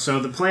the truck. So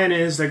the plan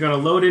is they're going to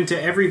load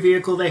into every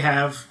vehicle they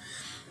have.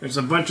 There's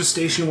a bunch of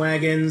station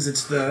wagons.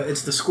 It's the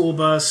school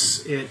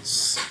bus.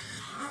 It's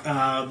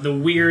the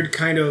weird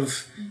kind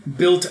of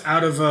built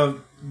out of a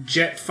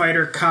jet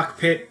fighter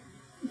cockpit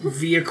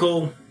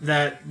vehicle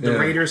that the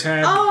Raiders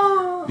had.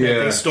 Oh,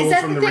 Yeah. They stole is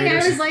that from the the thing?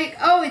 Raiders. I was like,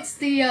 oh, it's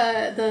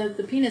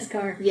the penis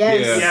car.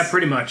 Yes. Yeah. Yeah,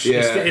 pretty much.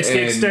 Yeah, It's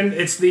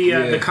the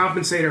yeah. the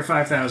compensator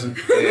 5000.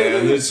 Yeah,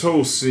 and this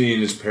whole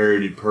scene is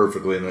parodied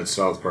perfectly in that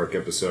South Park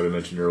episode I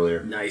mentioned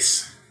earlier.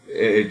 Nice.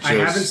 It just, I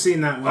haven't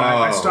seen that one.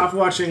 I stopped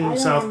watching don't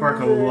South Park a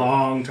remember it.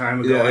 long time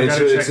ago. Yeah, I it's,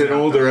 gotta check it's it an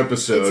out. older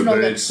episode, It's an but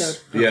old it's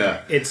episode.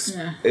 yeah, It's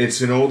Yeah. it's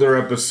an older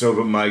episode,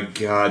 but my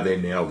God, they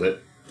nailed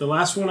it. the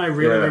last one I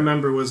really Yeah.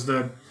 remember was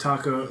the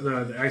taco,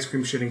 the ice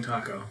cream shitting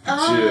taco.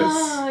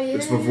 Oh, yeah.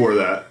 It's before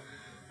that.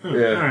 Yeah,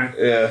 alright.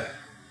 yeah.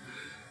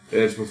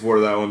 It's before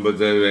that one, but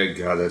then,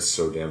 God, that's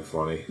so damn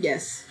funny.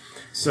 Yes.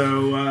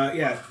 So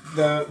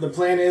the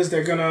plan is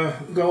they're gonna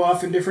go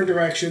off in different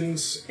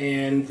directions,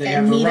 and they And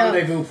have a meet up.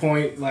 rendezvous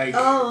point like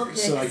Oh, okay,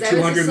 so like 'cause I was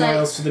 200 just like,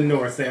 miles to the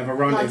north. They have a Lots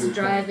rendezvous of point.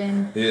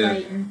 driving, Yeah.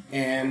 fighting.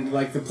 And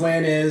like the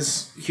plan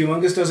is,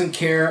 Humongous doesn't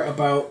care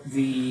about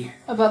the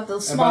About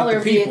the smaller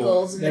about the people.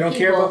 vehicles. And They the don't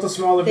care people, about the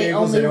smaller they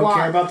vehicles. They only don't want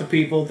care about the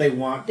people. They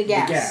want the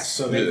gas.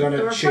 So they're Yeah.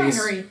 gonna The chase.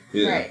 refinery.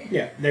 Yeah. Right.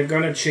 Yeah, they're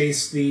gonna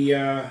chase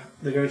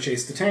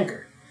the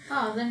tanker.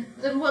 Oh, then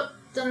what?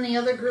 Then the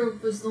other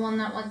group was the one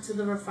that went to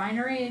the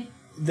refinery.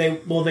 They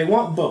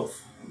want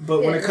both, but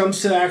when Yeah. it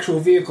comes to the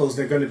actual vehicles,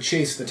 they're gonna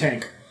chase the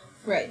tanker.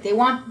 Right. They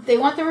want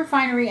the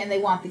refinery and they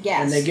want the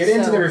gas. And they get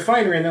into So- the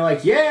refinery and they're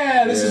like,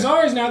 "Yeah, this is Yeah.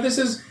 ours now. This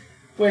is."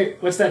 Wait,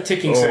 what's that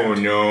ticking Oh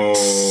sound? no!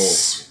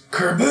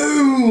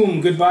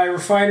 Kerboom! Goodbye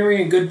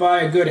refinery and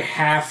goodbye a good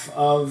half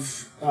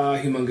of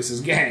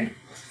Humongous's gang.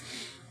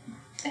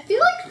 I feel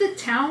like the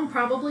town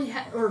probably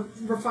had,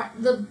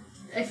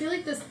 I feel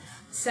like this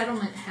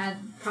settlement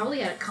probably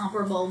had a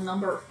comparable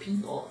number of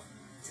people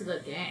to the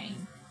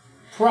gang.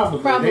 Probably.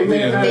 Probably, They may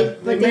have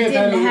had, but they may have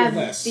had a didn't little have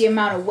less. the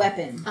amount of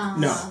weapon.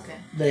 No. Okay.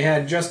 They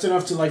had just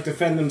enough to like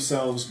defend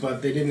themselves,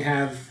 but they didn't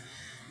have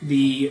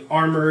the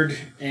armored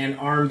and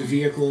armed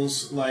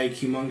vehicles like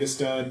Humongous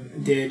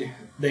did.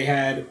 They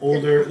had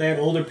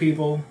older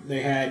people.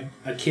 They had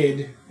a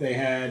kid. They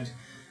had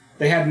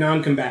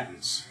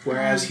non-combatants.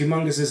 Whereas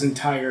Humongous's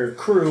entire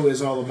crew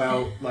is all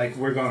about like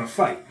we're gonna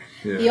fight.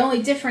 Yeah. The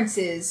only difference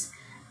is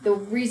the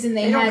reason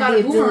they, They don't had got the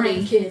a boomerang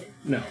ability. kid.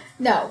 No.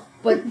 No,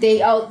 but they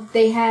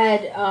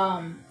had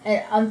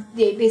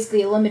they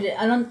basically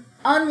an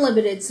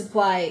unlimited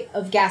supply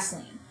of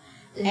gasoline,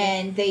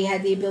 and they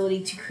had the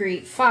ability to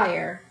create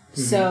fire.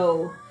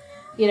 So,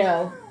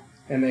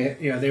 And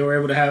they were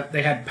able to have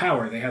they had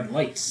power. They had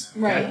lights.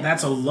 Right.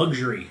 That's a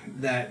luxury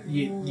that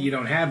you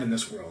don't have in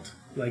this world.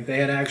 Like they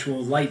had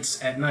actual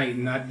lights at night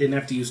and didn't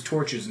have to use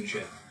torches and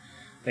shit.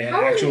 They had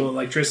How are actual they-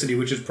 electricity,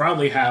 which is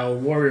probably how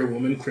Warrior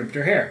Woman crimped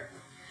her hair.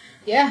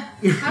 yeah.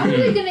 How are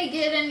they gonna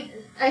get any?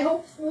 I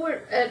hope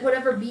at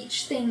whatever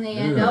beach thing they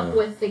end up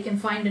with, they can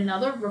find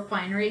another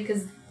refinery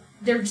because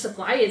their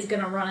supply is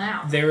gonna run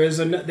out. There is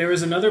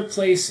another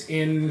place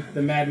in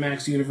the Mad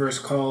Max universe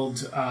called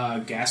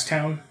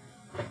Gastown,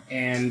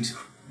 and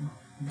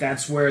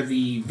that's where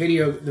the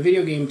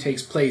video game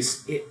takes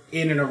place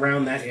in and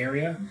around that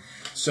area.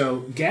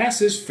 So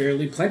gas is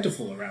fairly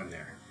plentiful around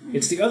there.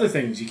 It's the other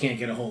things you can't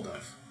get a hold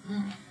of,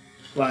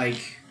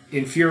 like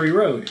in Fury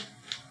Road.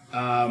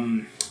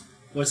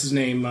 What's his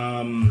name?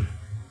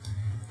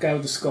 Guy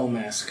with the skull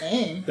mask.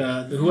 Eh.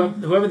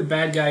 Whoever the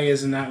bad guy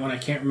is in that one, I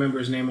can't remember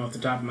his name off the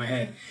top of my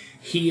head.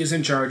 He is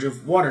in charge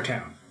of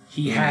Watertown.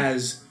 He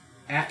has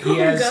Oh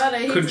God, I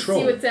hate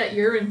control. to see what's at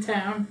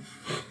Urinetown.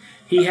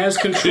 He has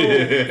control.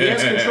 He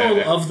has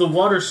control of the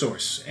water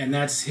source, and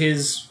that's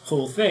his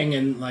whole thing.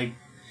 And like,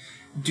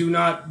 do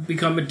not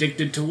become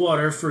addicted to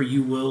water, for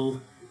you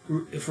will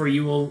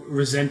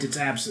resent its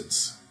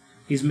absence.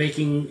 He's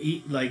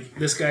making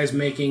this guy's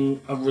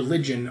making a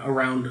religion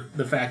around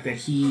the fact that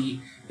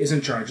he is in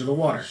charge of the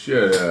water.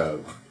 Shut up.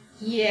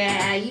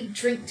 Yeah, you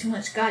drink too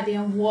much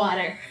goddamn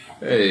water.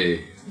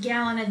 Hey.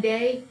 Gallon a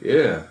day.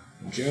 Yeah.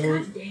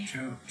 Joe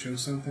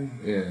something.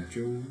 Yeah.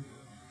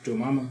 Joe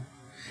Mama.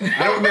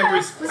 I don't remember.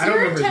 Was I don't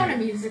remember his Urinetown a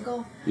name.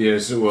 musical?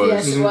 Yes, it was.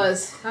 Yes, it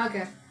was.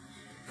 Okay.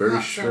 Very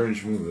Awesome.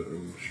 strange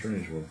movie.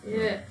 Strange one.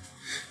 Yeah.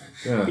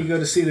 Yeah. You go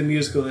to see the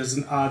musical. There's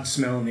an odd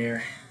smell in the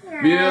air.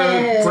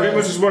 Yeah, pretty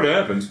much is what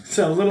happened. It's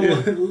a little,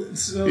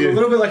 it's a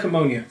little bit like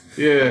ammonia.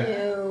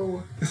 Yeah.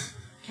 Ew.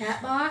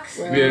 Cat box?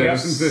 Yeah.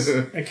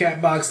 A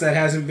cat box that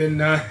hasn't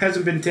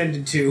been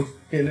tended to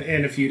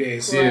in a few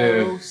days.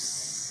 Yeah.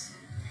 Gross.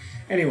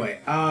 Anyway,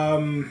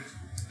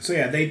 so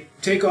yeah, they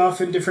take off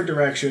in different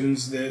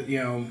directions.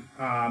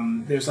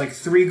 There's like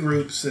three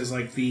groups. There's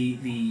like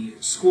the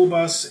school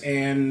bus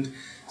and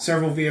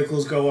several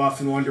vehicles go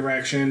off in one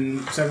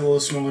direction. Several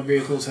of the smaller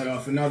vehicles head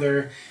off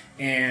another.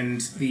 And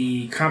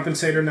the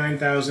Compensator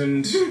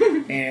 9000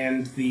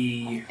 and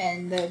the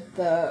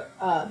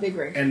big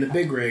rig.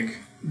 big rig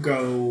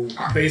go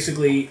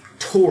basically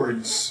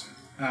towards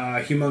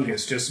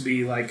Humongous, just to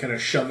be like kind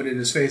of shove it in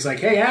his face, like,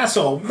 "Hey,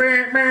 asshole!"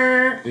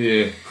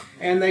 Yeah.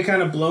 And they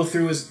kind of blow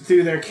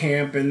through their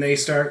camp, and they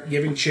start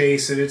giving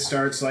chase, and it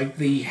starts like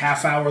the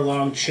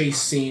half-hour-long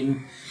chase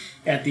scene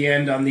at the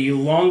end on the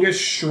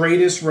longest,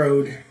 straightest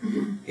road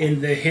in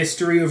the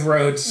history of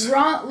roads.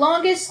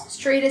 Longest,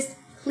 straightest,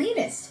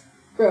 cleanest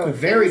A road.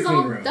 very it was clean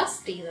all road.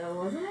 dusty though,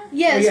 wasn't it?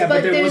 Yes, Yeah, but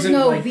but there there's wasn't,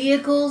 no like-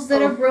 vehicles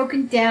that are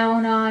broken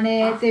down on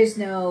it. There's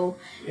no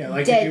Yeah,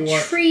 like if dead you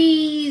want.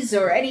 trees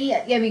or any.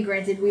 I mean,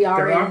 granted, we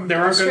are in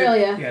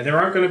Australia. There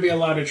aren't going to be a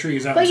lot of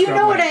trees out But in you know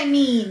Scrub what Lake. I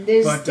mean.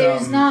 There's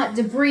But, not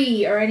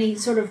debris or any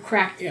sort of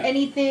cracked Yeah.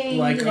 anything.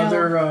 Like you know.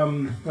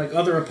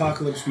 other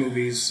apocalypse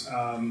movies,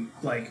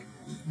 like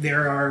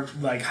there are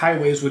like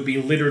highways would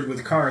be littered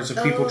with cars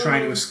of people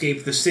trying to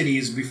escape the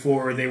cities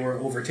before they were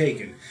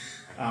overtaken.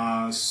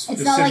 It's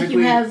not like you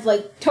have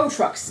like tow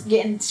trucks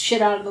getting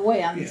shit out of the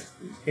way on Yeah. this.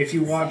 If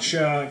you watch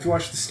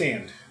The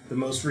Stand, the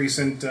most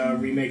recent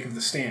remake of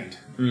The Stand,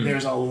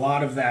 there's a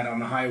lot of that on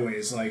the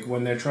highways. Like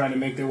when they're trying to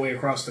make their way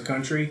across the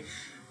country,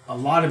 a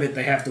lot of it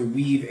they have to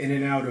weave in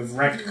and out of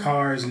wrecked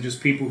cars and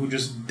just people who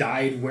just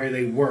died where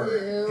they were.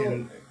 Ew.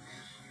 And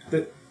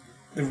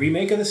the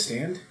remake of The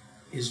Stand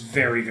is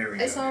very, very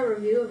good. I saw a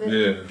review of it.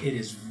 Yeah. It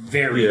is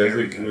very, Yeah, I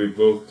very think good. we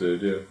both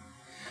did, yeah.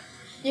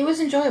 It was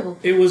enjoyable.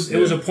 It was Yeah.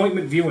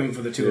 appointment viewing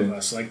for the two of Yeah.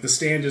 us. Like The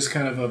Stand is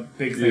kind of a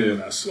big thing Yeah.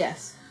 with us.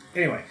 Yes,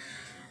 Anyway,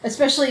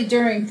 especially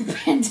during the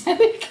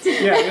pandemic.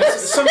 yeah,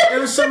 it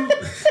was some.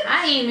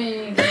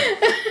 Timing.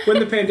 When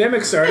the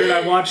pandemic started, I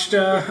watched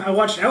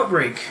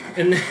Outbreak,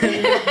 and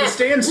then The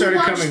Stand We started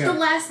watched coming The up.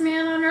 Last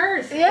Man on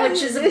Earth, Yeah.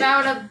 which is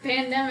about a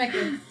pandemic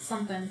or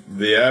something.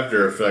 The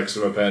after effects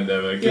of a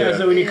pandemic, Yeah, yeah.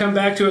 so when you come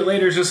back to it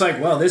later, it's just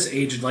like, well, this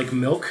aged like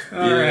milk.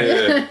 All right.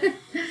 yeah.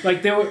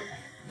 Like there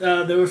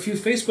were a few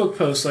Facebook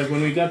posts, like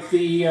when we got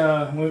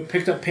when we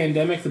picked up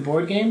Pandemic, the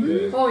board game,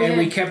 Yeah. Oh yeah. and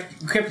we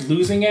kept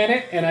losing at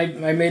it, and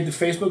I made the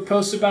Facebook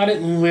post about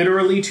it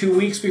literally 2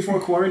 weeks before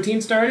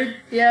quarantine started. And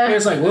Yeah.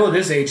 it's like, whoa,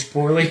 this aged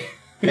poorly.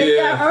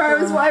 Yeah, or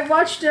I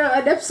watched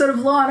an episode of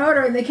Law and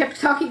Order, and they kept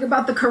talking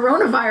about the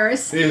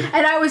coronavirus, Yeah.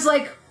 and I was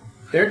like,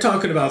 They're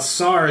talking about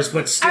SARS,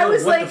 but still, I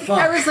was what like, the fuck?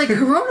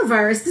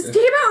 coronavirus. This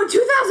came out in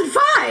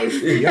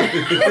 2005.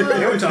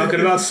 They were talking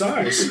about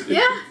SARS.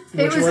 Yeah,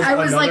 it Which was. was I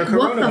was like, another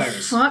what the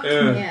coronavirus. fuck,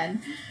 Yeah.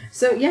 man.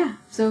 So yeah,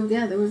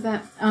 there was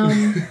that.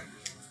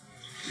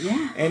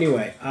 Yeah.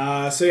 Anyway,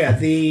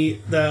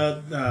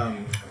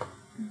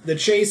 the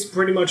chase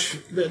pretty much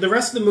the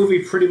rest of the movie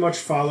pretty much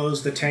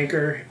follows the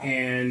tanker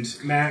and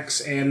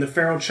Max and the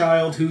feral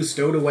child who's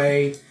stowed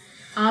away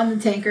On the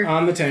tanker.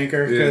 on the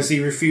tanker because he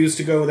refused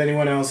to go with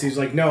anyone else. He's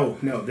like, no,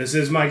 this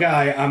is my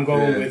guy. I'm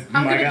going Yeah. with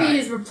I'm my gonna guy. be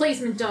his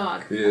replacement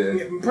dog. Yeah.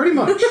 Yeah, pretty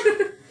much.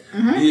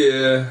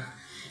 Yeah.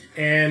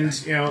 And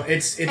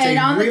it's and a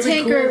on really the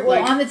tanker, cool,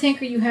 on the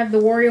tanker, you have the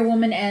warrior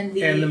woman and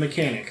the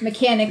mechanic.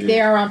 mechanic. They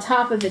are on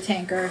top of the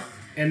tanker.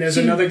 And there's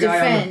to another guy.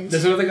 defend.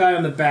 There's another guy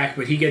on the back,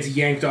 but he gets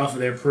yanked off of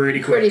there pretty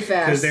quick. Pretty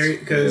fast.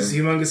 Because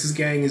Humongous's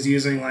gang is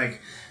using like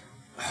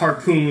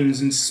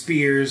harpoons and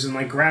spears and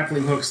like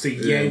grappling hooks to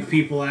yank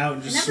people out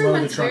and And just slow the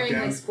everyone's truck wearing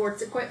down. like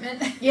sports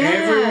equipment. Yeah,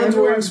 Everyone's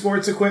wearing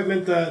sports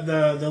equipment.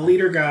 The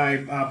leader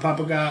guy,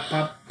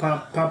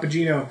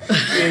 Papagino,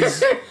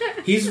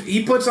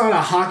 he puts on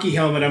a hockey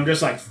helmet. I'm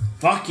just like,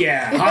 fuck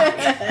yeah,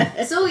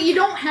 hockey. So you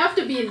don't have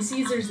to be in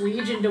Caesar's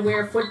Legion to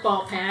wear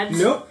football pads.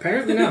 Nope,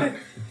 apparently not.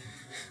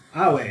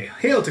 Awe,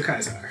 hail to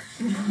Caesar.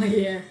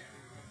 Yeah.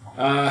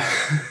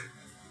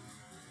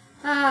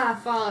 Uh,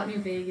 Fallout New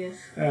Vegas.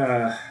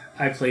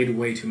 I played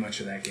way too much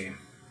of that game.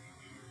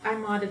 I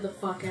modded the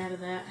fuck out of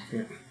that.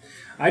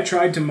 I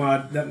tried to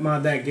mod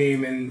that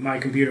game, and my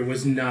computer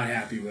was not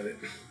happy with it.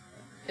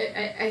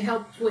 I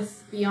helped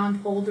with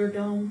Beyond Boulder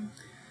Dome,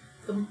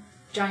 the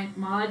giant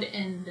mod,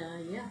 and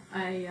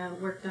I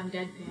worked on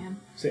Deadpan.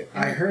 See,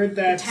 I heard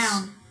that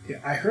town. Yeah,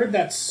 I heard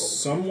that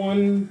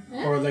someone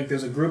or like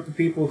there's a group of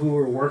people who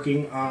are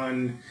working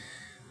on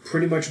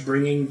pretty much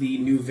bringing the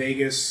New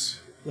Vegas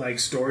like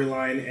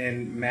storyline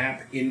and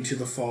map into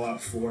the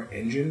Fallout 4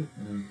 engine.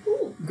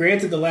 Ooh.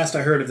 Granted, the last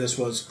I heard of this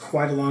was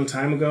quite a long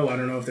time ago. I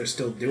don't know if they're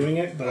still doing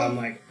it, but I'm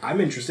like,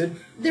 I'm interested.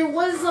 There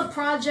was a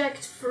project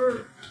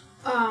for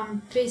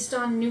based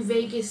on New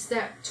Vegas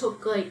that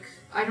took like,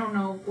 I don't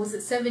know, was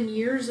it 7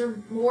 years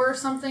or more or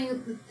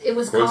something? It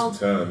was Quite called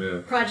some time,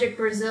 yeah. Project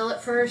Brazil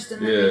at first,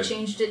 and then Yeah. they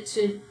changed it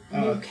to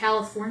New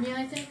California,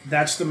 I think.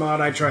 That's the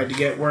mod I tried to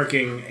get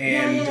working,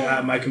 and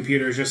Yeah. my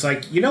computer is just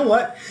like, you know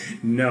what?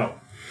 No.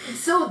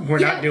 So We're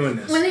not doing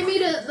this. When they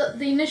made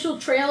the initial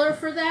trailer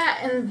for that,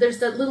 and there's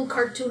that little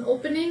cartoon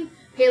opening,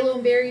 Halo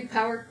and Berry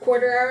Power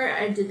Quarter Hour,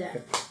 I did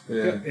that.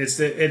 Yeah. It's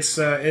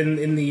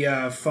in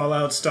the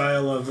Fallout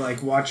style of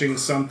like watching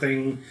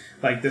something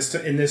like this.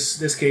 In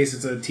this case,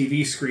 it's a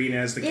TV screen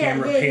as the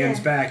camera pans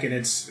back, and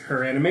it's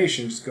her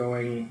animation just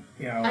going.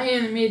 I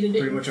animated it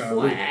pretty in much on a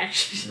loop.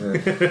 Flash.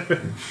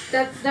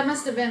 that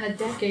must have been a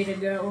decade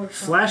ago or something.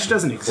 Flash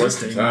doesn't exist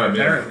Quite anymore, some time,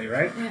 yeah. apparently,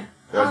 right? Yeah.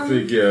 I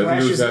think I Flash think it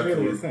was isn't after.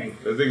 really a thing.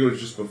 I think it was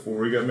just before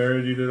we got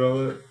married. You did all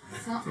that.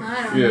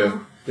 I don't Yeah.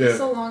 know. Yeah.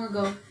 So long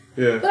ago.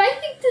 Yeah. But I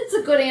think it's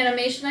a good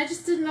animation. I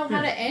just didn't know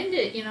how to end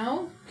it, you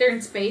know? They're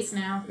in space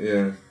now.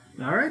 Yeah.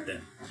 All right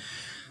then.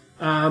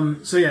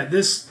 So yeah,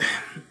 this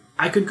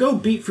I could go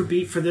beat for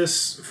beat for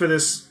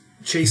this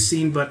chase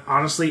scene, but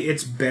honestly,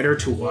 it's better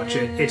to watch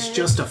it. It's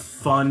just a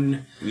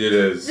fun. It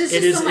is. There's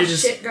It just is. so much It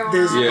is. shit going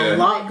There's on. Yeah. a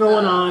lot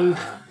going on.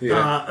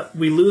 Yeah.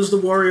 We lose the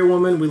warrior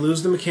woman. We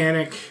lose the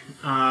mechanic.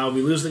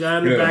 We lose the guy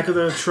in the Yeah. back of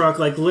the truck.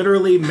 Like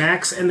literally,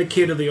 Max and the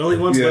kid are the only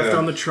ones Yeah. left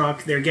on the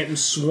truck. They're getting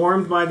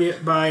swarmed by the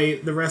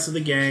rest of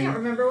the I can't gang.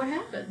 remember what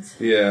happens.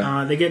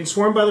 Yeah. They're getting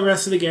swarmed by the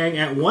rest of the gang.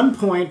 At one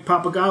point,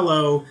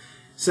 Papagallo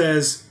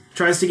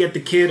tries to get the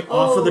kid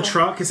off of the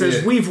truck. He says,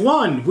 Yeah. "We've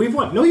won. We've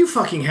won." No, you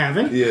fucking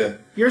haven't. Yeah.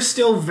 You're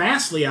still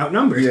vastly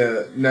outnumbered.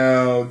 Yeah.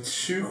 Now,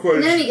 2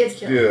 questions. And then he gets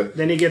killed. Yeah.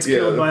 Then he gets Yeah.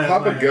 killed by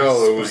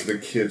Papagallo a was spike. the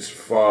kid's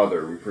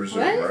father, we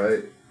presume, What? right?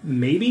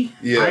 Maybe.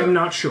 Yeah. I'm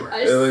not sure.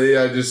 I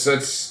just,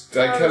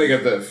 Yeah. I kind of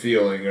got that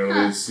feeling, or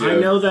at least. Yeah. I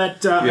know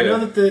that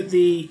Yeah.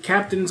 the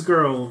captain's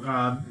girl,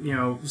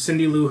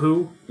 Cindy Lou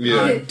Who,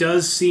 Yeah.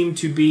 does seem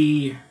to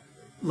be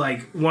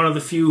like one of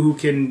the few who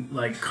can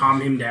like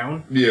calm him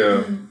down.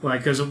 Yeah.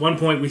 Like, because at one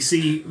point we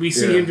see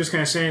Yeah. him just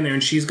kind of standing there,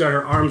 and she's got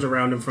her arms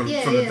around him from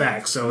Yeah, the yeah.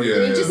 back. So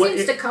Yeah. he just What-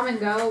 seems to come and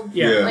go.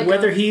 yeah, Yeah. Like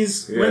whether a-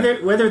 he's Yeah.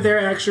 whether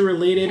they're actually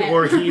related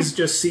or he's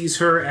just sees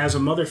her as a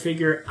mother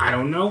figure, I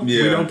don't know.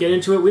 We Yeah. don't get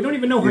into it. We don't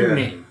even know her Yeah.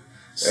 name.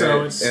 So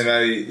and, it's and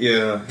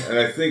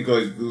I think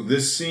like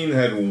this scene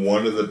had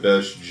one of the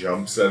best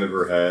jumps I've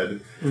ever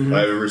had. Mm-hmm.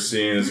 I've ever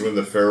seen is when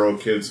the feral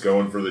kid's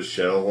going for the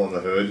shell on the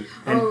hood.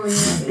 Oh,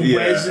 yeah. Yeah,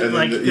 Wes, and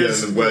like, then,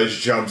 cause- and Wes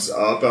jumps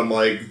up. I'm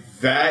like,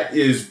 that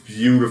is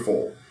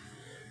beautiful.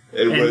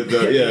 And, with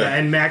the, yeah.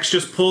 and Max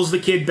just pulls the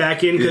kid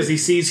back in because Yeah. he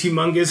sees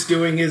Humongous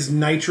doing his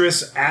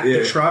nitrous at Yeah.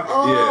 the truck.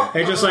 Yeah.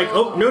 And just like,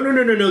 oh,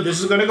 no, this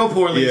is going to go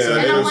poorly. Yeah. So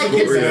And I'm like,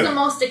 this Yeah. is the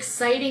most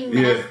exciting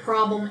math Yeah.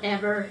 problem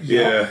ever.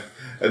 Yeah.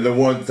 And the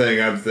one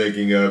thing I'm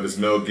thinking of is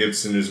Mel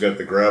Gibson, who's got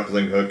the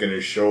grappling hook in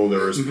his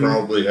shoulder, is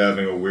probably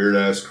having a weird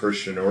ass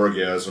Christian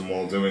orgasm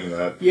while doing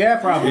that. yeah,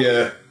 probably.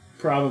 Yeah.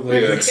 Probably.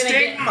 Yeah. It's gonna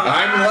get-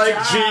 I'm like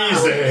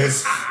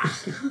Jesus.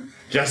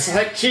 Just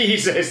like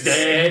Jesus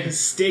did.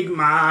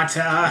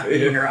 Stigmata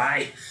in your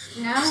eye.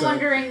 Now I'm So-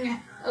 wondering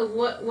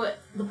what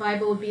the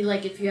Bible would be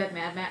like if you had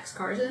Mad Max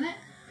cars in it.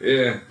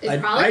 Yeah. It'd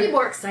I'd- probably I'd- be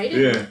more exciting.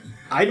 Yeah.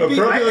 I'd But be,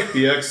 probably like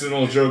the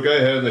accidental joke I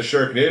had in the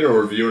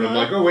Sharknado review, and I'm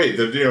like, oh wait,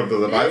 the It's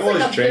Bible like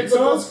has a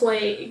biblical chainsaws?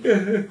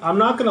 plague. I'm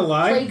not going to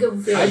lie. Plague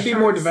of I'd be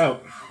more sharks.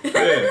 devout.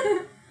 Yeah.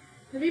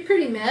 It'd be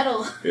pretty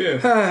metal.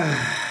 Yeah.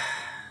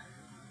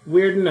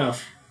 Weird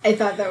enough. I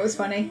thought that was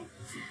funny.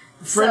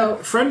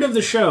 Friend of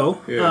the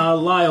show, Yeah.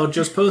 Lyle,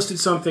 just posted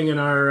something in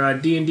our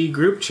D&D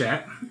group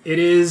chat. It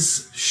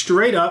is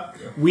straight up.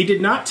 We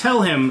did not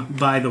tell him,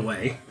 by the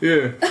way.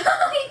 Yeah.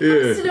 He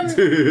posted Yeah.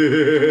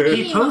 him.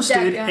 He Meme of posted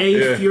that guy.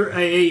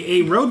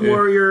 a Road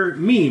Warrior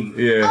meme.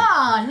 Yeah.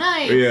 Ah,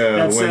 nice. Yeah,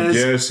 That when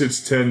says- gas hits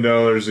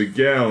 $10 a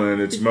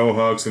gallon, it's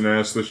mohawks and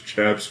assless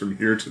chaps from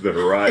here to the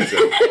horizon.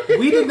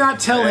 We did not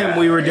tell him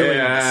we were doing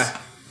Yeah.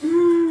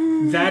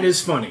 this. That is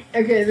funny.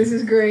 Okay, this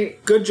is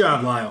great. Good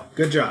job, Lyle.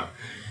 Good job.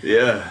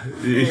 Yeah.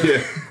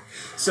 Yeah.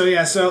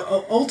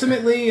 So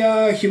ultimately,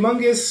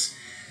 Humongous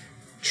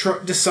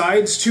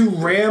decides to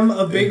ram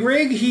a big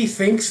rig. He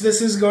thinks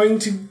this is going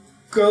to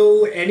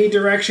go any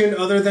direction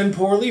other than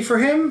poorly for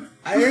him.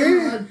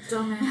 Oh,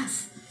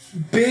 dumbass.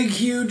 Big,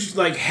 huge,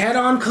 like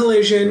head-on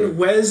collision.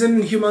 Wes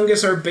and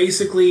Humongous are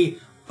basically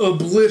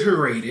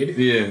obliterated,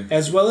 Yeah.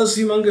 as well as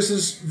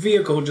Humongous's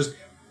vehicle just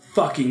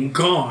fucking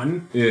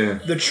gone. Yeah.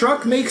 The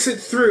truck makes it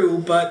through,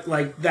 but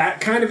like that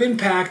kind of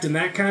impact and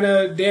that kind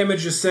of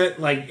damage is set,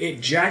 like it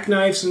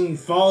jackknifes and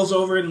falls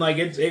over and like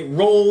it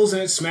rolls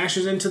and it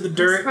smashes into the I'm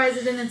dirt. surprised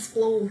it didn't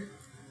explode.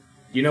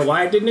 You know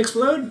why it didn't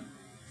explode?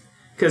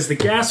 Because the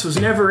gas was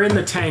never in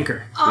the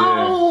tanker.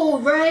 Oh,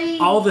 right.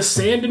 All the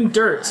sand and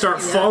dirt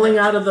start falling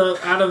out of the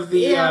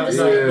Yeah, I'm just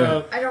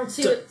the- I don't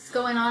see what's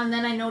going on, and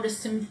then I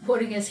noticed him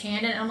putting his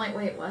hand in it. I'm like,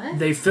 wait, what?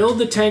 They filled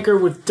the tanker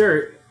with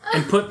dirt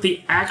and put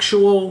the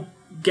actual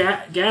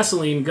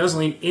gasoline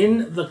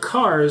in the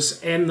cars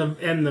and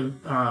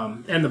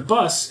the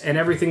bus and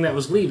everything that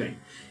was leaving.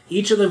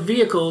 Each of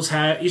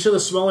the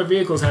smaller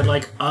vehicles had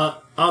like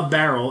a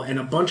barrel, and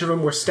a bunch of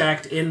them were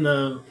stacked in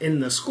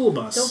the school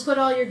bus. Don't put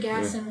all your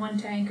gas in one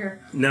tanker.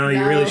 No, you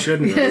No. really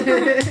shouldn't.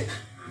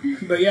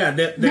 But yeah,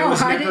 there No, was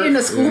hide never, it in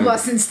a school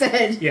bus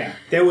instead. yeah,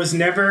 there was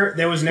never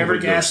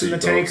gas in the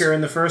seatbelts. tanker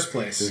in the first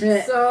place.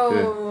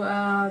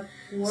 So,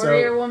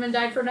 Warrior Woman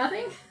died for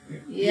nothing?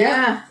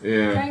 Yeah.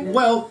 Yeah. Kind of?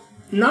 Well,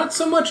 not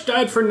so much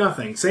died for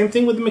nothing. Same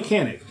thing with the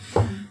mechanic.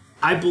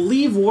 I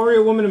believe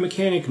Warrior Woman and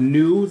Mechanic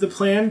knew the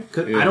plan.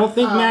 'Cause I don't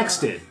think Max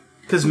did,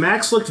 because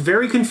Max looked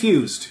very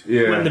confused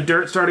when the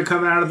dirt started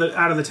coming out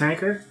of the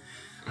tanker.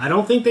 I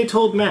don't think they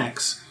told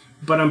Max,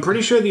 but I'm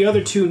pretty sure the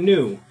other two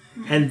knew,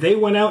 and they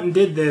went out and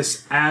did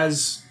this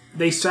as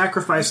they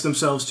sacrificed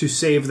themselves to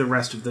save the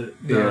rest of the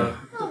Yeah.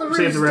 Well, the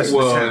save the rest ruse of the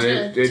Well, town. and to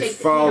it take the heat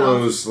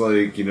follows,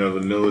 like, the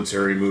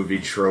military movie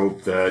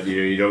trope that,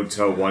 you don't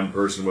tell one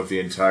person what the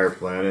entire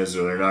plan is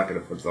or they're not going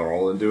to put their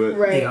all into it.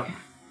 Right. Yeah.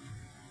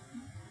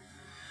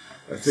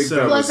 I think So-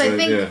 that Plus, was I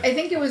think yeah. I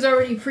think it was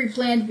already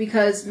pre-planned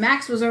because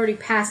Max was already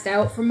passed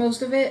out for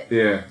most of it,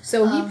 Yeah.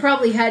 so he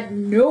probably had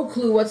no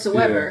clue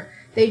whatsoever.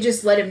 They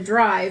just let him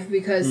drive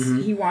because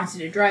he wanted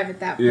to drive at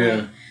that point.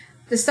 Yeah.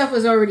 The stuff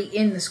was already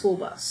in the school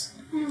bus.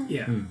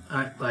 Yeah,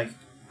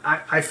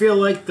 I feel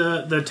like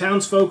the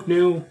townsfolk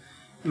knew,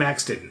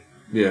 Max didn't.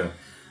 Yeah.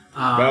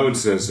 I would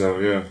say so,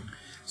 yeah.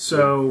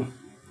 So,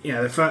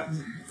 yeah,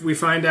 we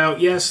find out,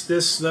 yes,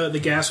 the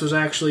gas was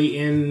actually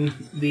in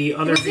the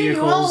other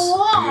vehicles. all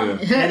along.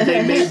 Yeah. And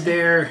they made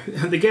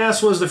the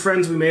gas was the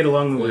friends we made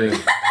along the way.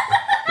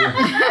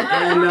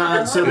 Yeah.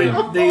 And so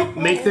they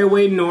make their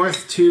way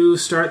north to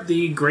start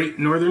the Great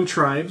Northern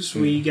Tribes.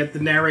 We get the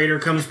narrator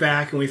comes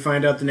back, and we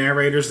find out the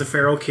narrator's the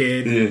Feral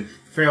Kid. Yeah.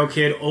 Feral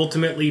Kid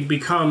ultimately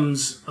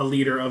becomes a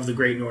leader of the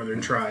Great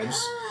Northern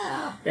Tribes.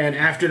 And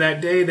after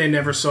that day, they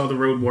never saw the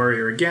Road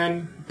Warrior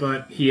again.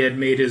 But he had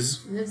made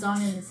his Lives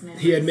on in this man.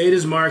 he had made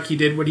his mark. He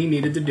did what he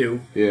needed to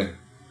do. Yeah.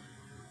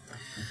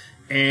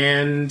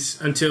 And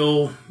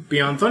until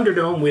Beyond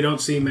Thunderdome, we don't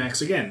see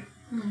Max again.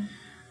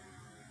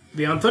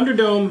 Beyond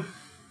Thunderdome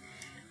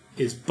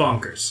is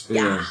bonkers.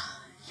 Yeah.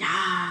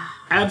 Yeah.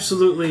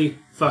 Absolutely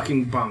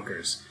fucking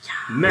bonkers.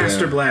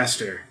 Master Yeah.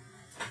 Blaster.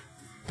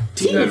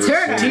 Tina Never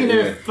Turner. seen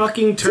Tina Yeah.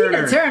 fucking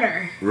Turner. Tina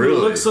Turner. Really?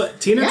 Who looks like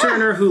Tina Yeah.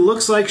 Turner, who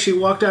looks like she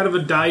walked out of a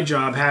dye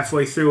job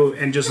halfway through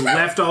and just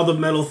left all the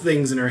metal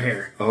things in her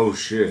hair. Oh,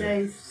 shit.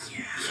 Nice.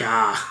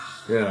 Yeah.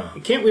 Yeah.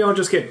 Can't we all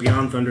just get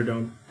Beyond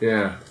Thunderdome?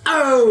 Yeah.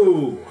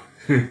 Oh!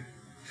 I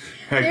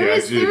There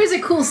got you. is a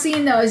cool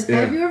scene though. Yeah.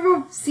 Have you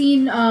ever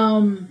seen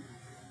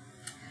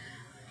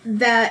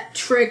that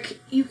trick?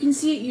 You can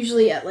see it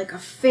usually at like a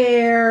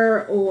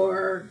fair,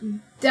 or you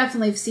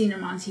definitely have seen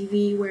them on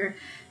TV where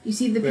you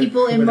see the Where-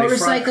 people in where they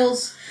fry-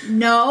 motorcycles.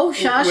 No,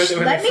 shush. Where they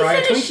Let me fry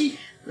a finish. Twinkie?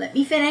 Let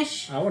me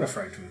finish. I want a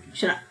fried Twinkie.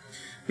 Shut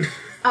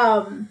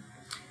up.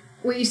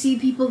 Where you see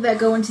people that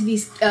go into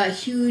these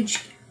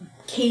huge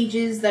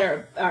cages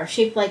that are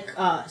shaped like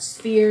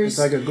spheres. It's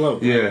like a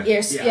globe. Yeah.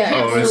 Yes, Yeah. yeah.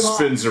 Oh, and it So-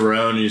 spins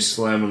around and you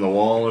slam on the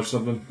wall or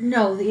something?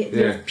 No, there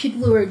Yeah. are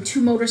people who are in two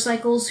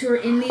motorcycles who are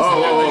in these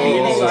Oh, and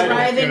oh, they're oh,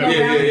 driving yeah, around.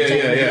 yeah, each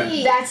other.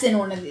 yeah. That's in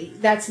one of the.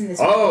 That's in this.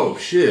 Oh,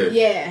 movie. shit.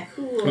 Yeah,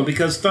 Well,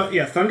 because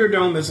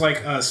Thunderdome is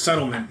like a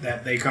settlement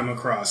that they come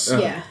across.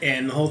 yeah.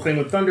 And the whole thing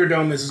with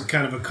Thunderdome is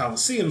kind of a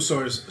Coliseum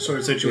sort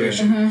of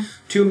situation. Mm-hmm.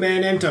 2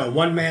 men enter,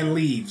 1 man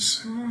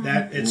leaves.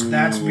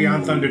 That's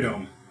Beyond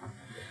Thunderdome.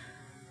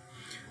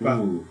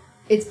 Ooh.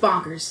 It's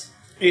bonkers.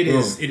 It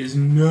is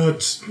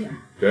nuts.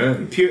 Yeah.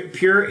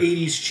 Pure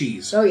 80s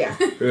cheese. Oh yeah,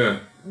 Yeah.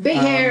 big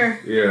hair.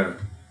 Yeah.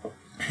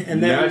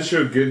 And then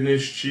Nacho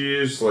goodness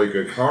cheese, like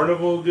a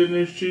carnival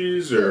goodness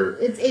cheese, or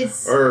It's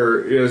is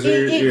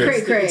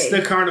cray cray. it's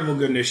the Carnival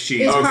goodness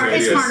cheese. It's, Okay,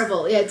 it's yes.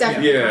 carnival. Yeah,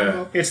 definitely Yeah.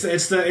 carnival. It's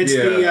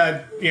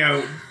the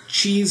Yeah.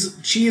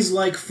 cheese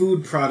like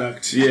food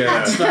product.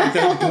 Yeah. It's like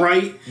the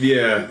bright.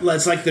 yeah.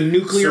 It's like the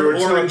nuclear So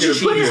it's orange like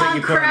cheese you Put it that on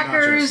you put on nachos.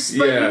 crackers,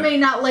 but Yeah. you may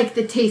not like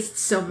the taste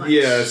so much.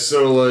 Yeah,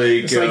 so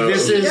like It's like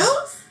this is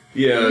Cheetos?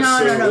 yeah, No,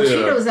 so no. yeah.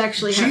 Cheetos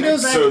actually have Cheetos. it.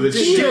 So the They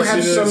cheese do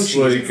have some is cheese.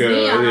 like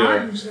Neon yeah.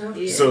 orange, though.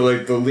 Yeah. So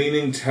like the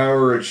Leaning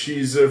Tower of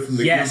Cheesa from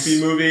the Yes.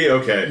 Goofy movie.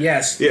 Okay.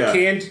 yes, Yeah.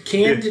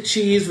 canned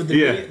cheese with the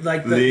Yeah.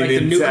 like the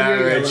Leaning nuclear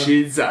Tower of yellow.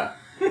 Cheesa.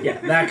 Yeah,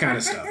 that kind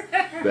of stuff.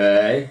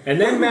 Bye.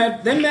 And then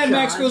Mad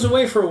Max goes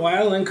away for a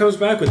while and comes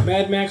back with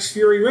Mad Max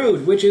Fury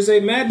Road, which is a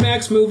Mad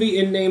Max movie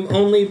in name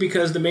only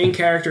because the main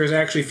character is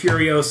actually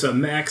Furiosa.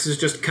 Max is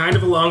just kind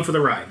of along for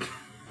the ride.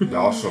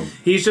 Awesome.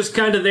 He's just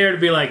kind of there to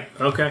be like,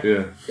 okay.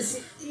 Yeah.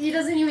 He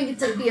doesn't even get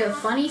to be a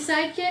funny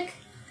sidekick.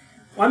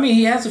 Well, I mean,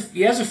 he has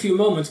a few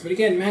moments, but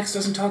again, Max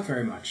doesn't talk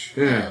very much.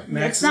 Yeah. Max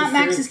That's is not a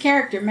very- Max's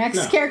character.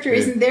 Max's No. character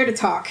isn't there to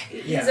talk.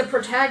 Yeah. He's a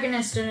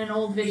protagonist in an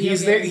old video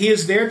He's game. there. He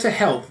is there to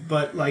help,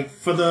 but like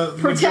for the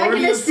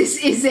Protagonist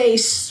is a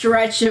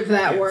stretch of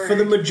that word. for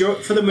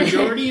the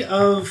majority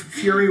of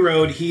Fury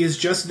Road, he is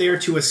just there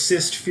to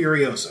assist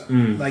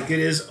Furiosa. Like it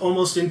is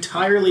almost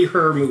entirely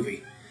her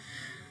movie.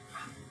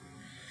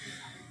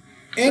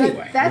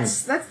 Anyway,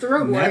 that's the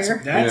Road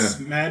Warrior. that's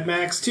Mad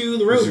Max 2: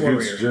 The Road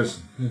Warrior. Just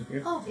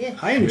Oh yeah.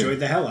 I enjoyed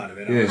the hell out of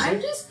it. Yeah. honestly.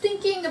 I'm just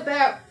thinking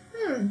about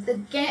the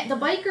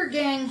biker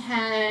gang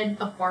had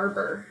a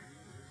barber.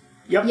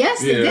 Yep.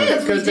 Yes, they Yeah. did. Because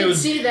we Because there did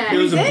was see that. there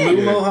was a We did.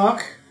 blue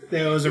mohawk.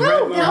 There was a red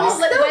No, mohawk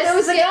there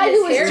was a guy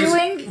who was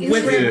doing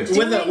with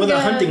Yeah. with a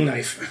hunting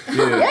knife.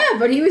 yeah. Yeah,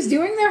 but he was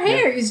doing their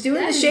hair. He was doing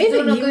Yeah, the he's shaving.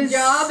 doing a He good was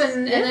job,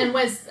 and yeah. then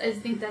I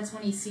think that's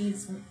when he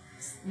sees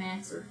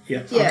Max or Yeah,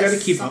 I've Yes. got to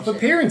keep up Some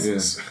shit.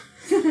 appearances.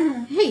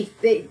 Hey,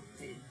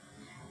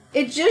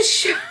 it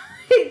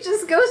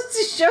just goes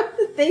to show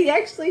that they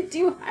actually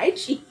do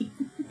hygiene.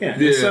 Yeah.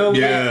 Yeah. So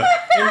yeah.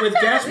 and with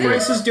gas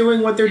prices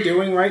doing what they're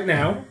doing right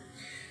now,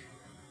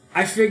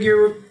 I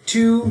figure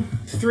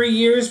 2-3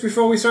 years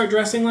before we start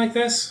dressing like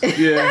this.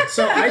 Yeah.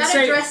 So you I'd gotta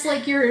say dress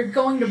like you're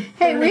going to.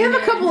 Hey, we have a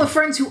Burning couple Man. of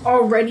friends who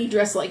already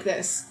dress like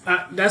this.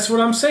 that's what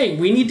I'm saying.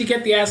 We need to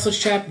get the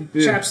assless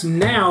Yeah. chaps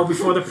now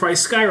before the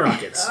price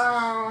skyrockets.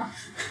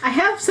 I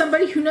have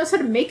somebody who knows how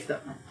to make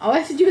them. All I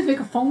have to do is make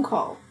a phone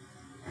call.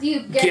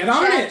 You Get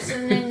on chaps it.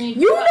 and then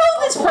You know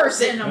this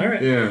person. All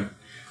right. Yeah.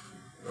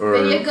 Or,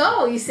 There you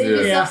go. You save Yeah.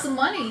 yourself some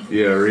money.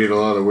 Yeah, or eat a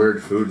lot of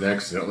weird food and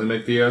accidentally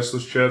make the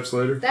assless chaps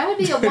later. That would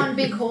be a one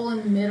big hole in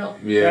the middle.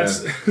 Yeah.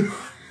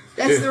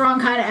 That's the wrong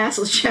kind of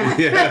assless chat.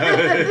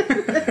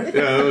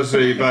 Yeah, so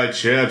you buy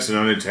chaps and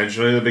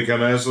unintentionally they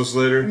become assless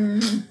later.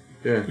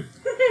 Yeah.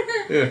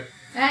 Yeah.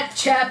 That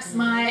chaps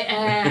my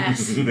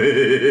ass.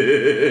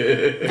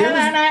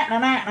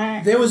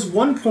 There was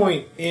one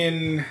point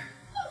in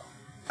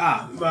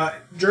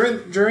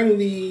during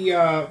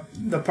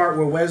the part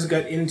where Wes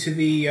got into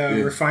the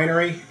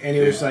refinery and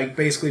he was like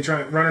basically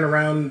running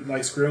around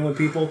like screwing with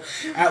people.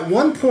 At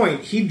one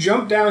point, he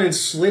jumped down and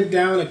slid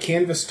down a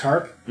canvas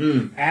tarp,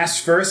 ass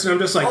first, and I'm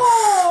just like,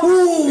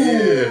 ooh.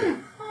 Yeah.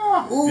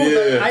 Ooh,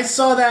 Yeah. I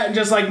saw that and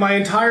just like my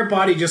entire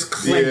body just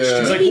clenched.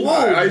 Yeah. It's like,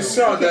 whoa! I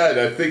saw that.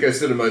 I think I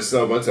said to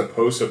myself, "That's a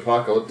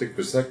post-apocalyptic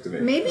vasectomy."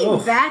 Maybe Oh.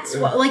 that's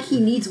what. Like he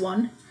needs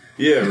one.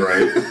 Yeah,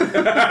 right.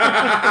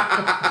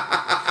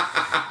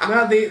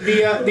 No,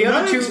 the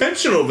other two.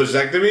 Unintentional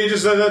vasectomy.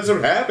 Just that's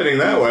what's happening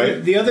that way.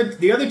 The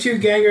other two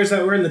gangers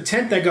that were in the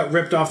tent that got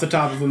ripped off the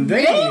top of them,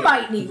 they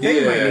might need one.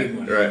 They might need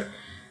one. Right.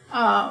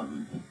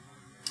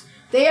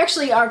 They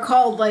actually are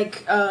called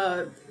like.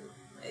 I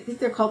think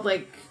they're called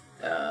like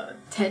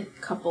tent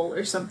couple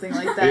or something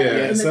like that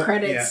Yeah. in the So-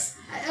 credits.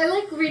 I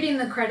like reading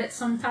the credits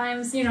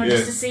sometimes, Yeah.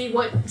 just to see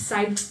what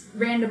side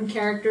random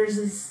characters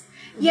is.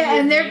 Yeah,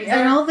 and names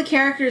and are. all the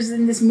characters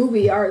in this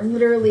movie are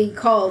literally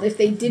called. If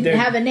they didn't They're-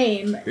 have a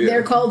name, Yeah.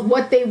 they're called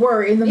what they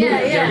were in the Yeah,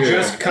 movie. yeah. They're Yeah.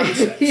 just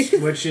concepts,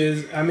 which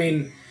is, I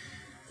mean,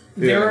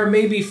 there Yeah. are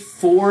maybe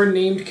 4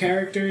 named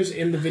characters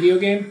in the video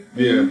game.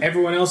 Yeah.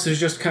 Everyone else is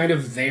just kind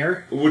of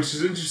there. Which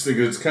is interesting.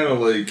 'Cause it's kind of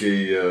like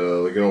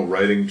like an old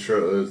writing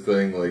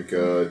thing, like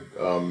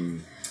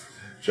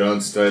John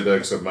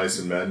Steinbeck's of Mice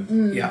and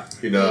Men. Yeah.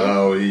 You know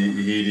how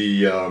he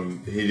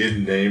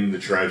didn't name the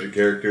tragic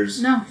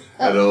characters. No,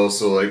 And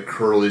also, like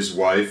Curly's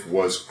wife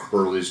was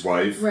Curly's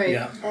wife. right.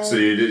 Yeah. So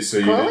you did. So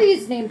you Curly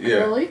is named Yeah.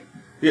 Curly.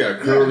 Yeah,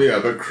 Curly. Yeah,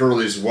 but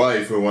Curly's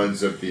wife, who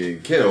ends up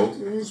being killed.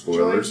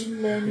 Spoilers. You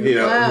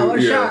know, Wow, what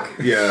a yeah, shock.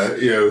 Yeah,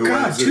 who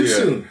God, ends, too yeah,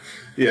 soon.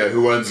 Yeah,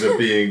 who ends up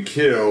being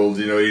killed?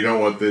 You know, they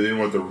didn't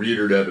want the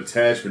reader to have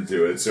attachment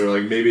to it. So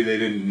like maybe they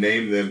didn't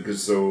name them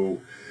because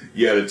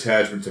you had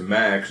attachment to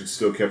Max and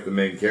still kept the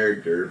main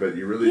character, but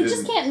you really You didn't.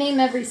 just can't name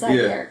every side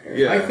Yeah, character.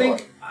 yeah.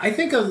 I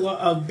think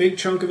a big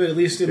chunk of it, at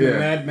least in the Yeah.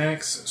 Mad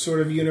Max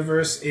sort of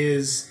universe,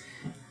 is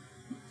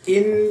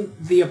in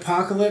the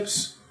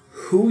apocalypse,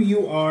 who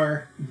you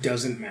are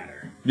doesn't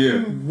matter. Yeah,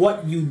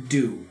 What you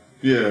do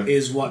yeah,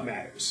 is what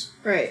matters.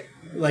 Right.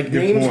 Like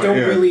Good names point, don't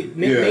yeah. really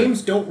Yeah.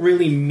 names don't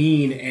really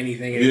mean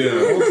anything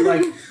anymore. Yeah.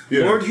 Like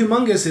Yeah. Lord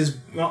Humongous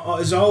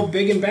is all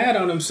big and bad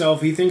on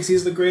himself. He thinks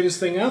he's the greatest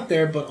thing out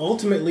there, but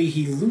ultimately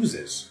he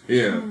loses.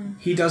 yeah,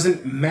 He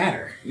doesn't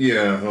matter.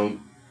 yeah.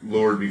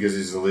 Lord, because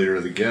he's the leader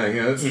of the gang.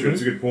 Yeah, that's true.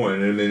 That's a good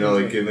point. And then,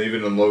 like,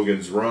 even in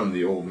Logan's Run,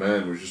 the old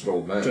man was just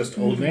old man. Just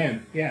old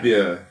man. Yeah.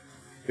 yeah.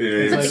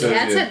 It's But like- the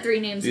cats yeah. had 3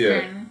 names Yeah.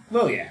 apparently.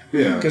 Well, yeah.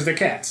 Yeah. Because they're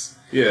cats.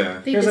 Yeah.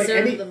 They There's like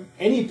deserve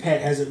any them.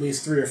 pet has at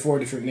least 3 or 4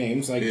 different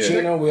names. Like Yeah.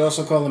 Chino, we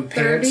also call him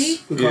Pants.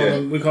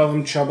 30? We call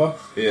him Chubba.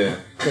 Yeah.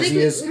 I think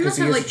we must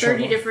have like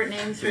 30 different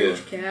names for Yeah.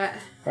 each cat.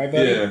 Right,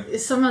 buddy? Yeah.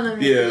 Some of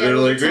them. you Yeah, forget they're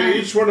all the like, time.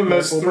 each one of them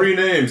has 3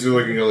 names. They're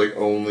looking at, like,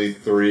 only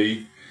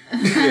 3.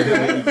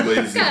 Yeah,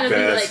 lazy It's gotta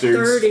bastards. be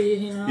like 30,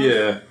 you know?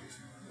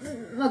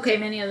 Yeah. Okay,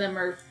 many of them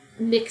are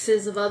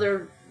mixes of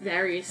other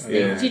various things.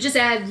 Yeah. You just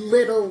add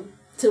little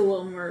to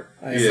them or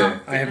I Yeah. have,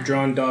 I have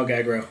drawn dog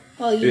aggro.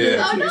 Well, you did Yeah.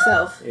 that to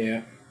yourself.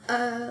 Yeah.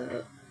 uh,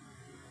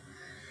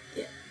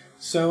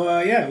 So,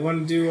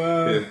 want to do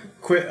a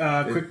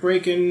quick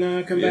break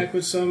and come back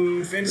with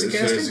some fantasy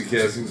Fantasy casting?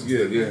 casting's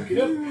good,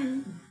 yeah.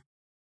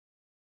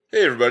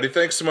 Hey everybody,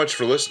 thanks so much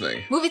for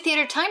listening. Movie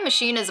Theater Time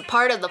Machine is a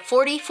part of the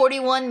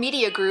 4041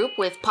 Media Group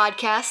with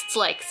podcasts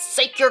like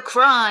Sake Your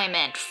Crime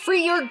and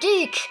Free Your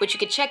Geek, which you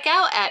can check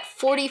out at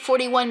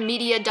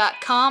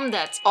 4041media.com.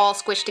 That's all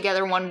squished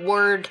together one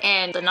word,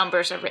 and the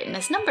numbers are written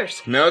as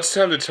numbers. Now it's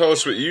time to tell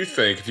us what you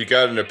think. If you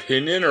got an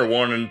opinion or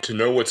wanted to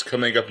know what's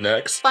coming up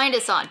next, Find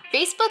us on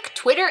Facebook,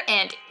 Twitter,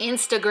 and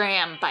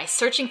Instagram by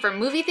searching for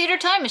Movie Theater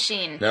Time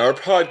Machine. now our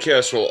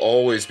podcast will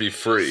always be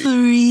free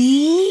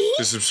Free?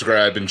 to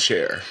subscribe and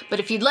share. But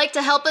if you'd like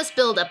to help us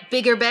build a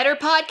bigger, better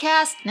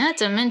podcast, not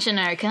to mention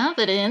our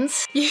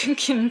confidence, you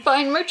can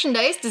find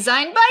merchandise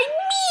designed by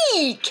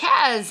me,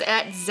 Kaz,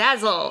 at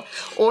Zazzle.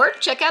 Or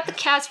check out the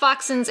Kaz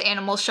Foxen's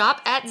Animal Shop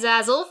at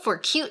Zazzle for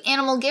cute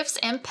animal gifts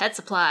and pet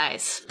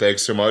supplies.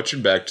 Thanks so much,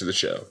 and back to the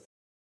show.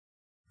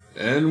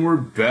 And we're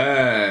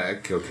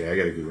back. Okay, I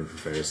got a good one for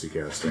fantasy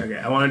casting. Okay,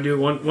 I want to do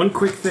one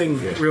quick thing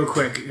real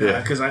quick Yeah.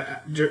 because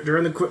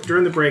during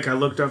the break I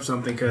looked up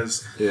something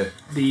because Yeah,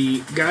 the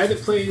guy that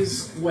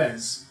plays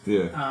Wes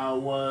yeah,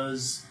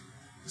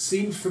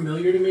 seemed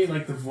familiar to me.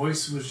 Like the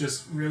voice was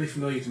just really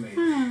familiar to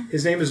me.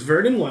 His name is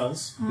Vernon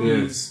Wells. Yeah.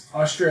 He's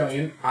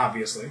Australian,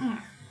 obviously,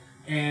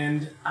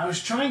 and I was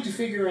trying to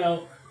figure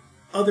out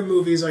other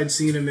movies I'd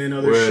seen him in,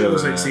 other Wait a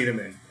shows I'd minute. seen him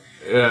in.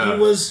 yeah.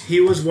 He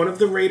was one of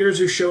the raiders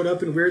who showed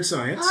up in Weird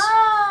Science.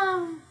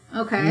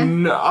 Okay.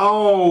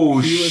 No,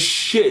 He was-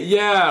 shit,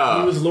 yeah.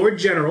 He was Lord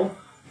General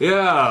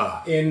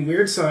Yeah. in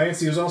Weird Science.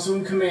 He was also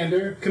in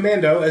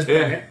Commando as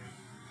Bennett.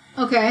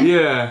 Okay.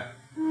 Yeah.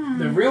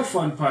 The real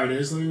fun part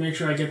is, let me make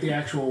sure I get the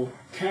actual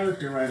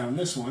character right on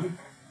this one.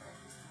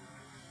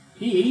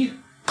 He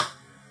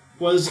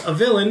was a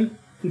villain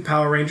in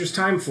Power Rangers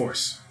Time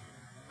Force.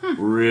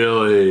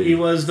 Really? He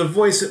was the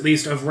voice, at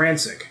least, of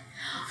Rancic.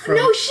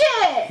 No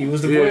shit! He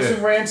was the voice Yeah. of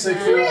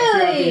Rancic throughout the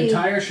Really?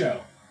 entire show.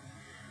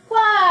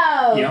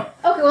 Wow. Yep.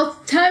 Okay, well,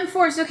 Time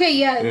Force. Okay,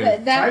 yeah, Yeah.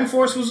 that Time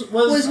Force was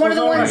one of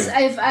the alright. ones,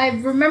 if I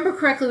remember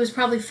correctly, was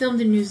probably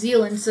filmed in New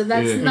Zealand, so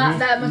that's Yeah. not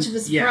that much of a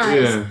Yeah.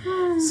 surprise.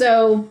 Yeah.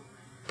 So,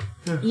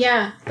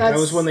 yeah, that's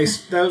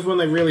That was when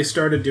they really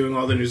started doing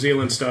all the New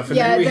Zealand stuff, and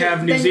Yeah, then we then-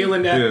 have New then-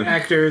 Zealand Yeah.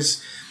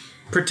 actors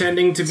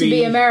pretending to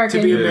be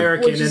American, Yeah.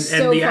 which and, is so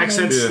and the funny.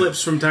 accent Yeah.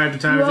 slips from time to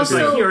time. You It's just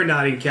also- like, you're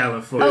not in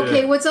California.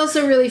 Okay, what's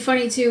also really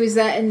funny too is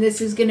that, and this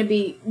is going to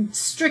be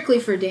strictly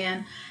for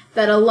Dan,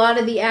 that a lot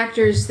of the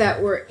actors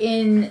that were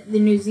in the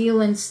New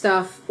Zealand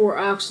stuff were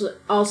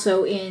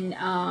also in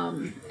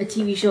a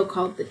TV show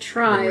called The They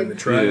were in Tribe, the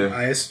tribe.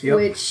 Yeah. Yep.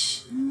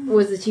 which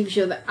was the TV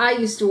show that I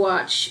used to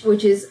watch,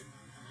 which is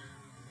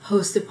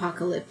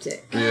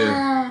post-apocalyptic.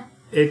 Yeah.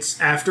 It's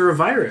after a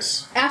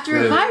virus. After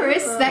a Yeah.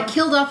 virus that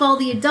killed off all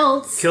the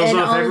adults, Kills and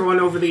off all, everyone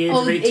over the age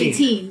all of of 18.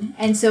 18,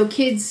 and so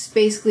kids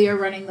basically are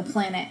running the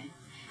planet.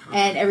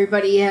 And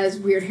everybody has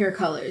weird hair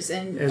colors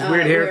and Has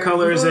weird hair wear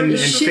colors and a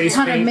shit face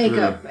ton paint. of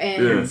makeup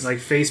and Yeah. It's like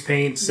face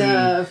paints, and,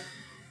 the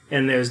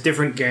and there's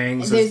different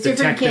gangs. there's the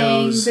different technos.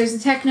 gangs. There's the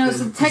technos.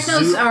 The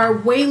technos Zoot. are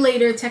way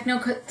later.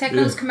 Technos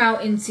Yeah. come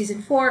out in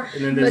season 4.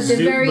 And then there's but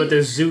the Zoot, but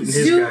there's Zoot and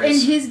his Zoot guys.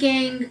 and his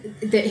gang,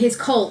 his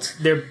cult.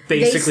 They're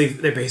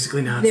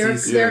basically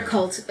Nazis. They're a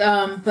cult.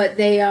 But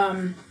they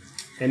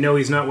And no,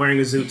 he's not wearing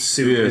a Zoot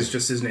suit. Yeah. It's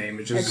just his name.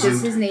 It's just that's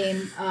just Zoot. his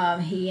name.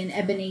 He and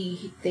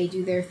Ebony, they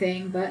do their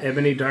thing. But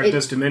Ebony,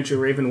 Darkness, Dementia,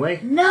 Raven Way.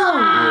 no,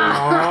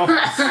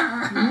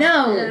 Aw.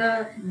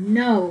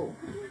 no,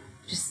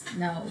 just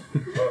no.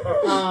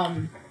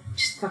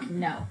 Just fucking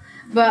no.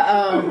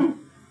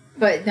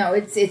 But no,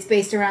 it's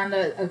based around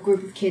a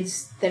group of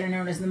kids that are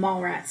known as the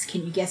Mallrats.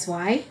 Can you guess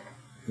why?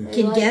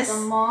 Can you guess? The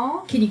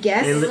mall? Can you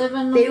guess? They Live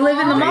in the They live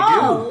in the They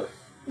mall.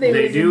 They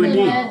live do in the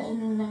indeed. mall.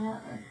 Imagine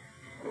that.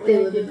 They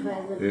live in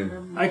the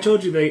mall. I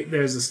told you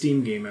there's a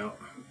Steam game out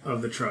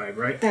of the tribe,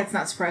 right? That's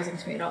not surprising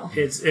to me at all.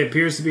 It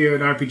appears to be an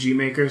RPG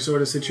Maker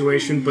sort of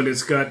situation, but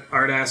it's got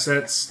art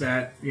assets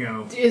that, you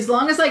know, As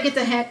long as I get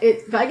to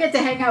if I get to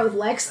hang out with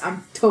Lex,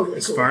 I'm totally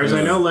as cool. far as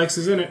I know, Lex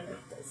is in it.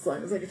 As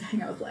long as I get to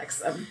hang out with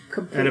Lex, I'm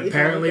completely. And fine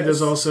apparently with there's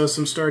this. also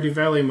some Stardew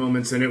Valley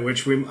moments in it,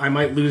 which I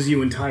might lose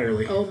you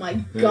entirely. Oh my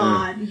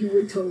god, you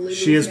would totally.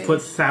 She lose has me.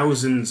 put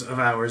thousands of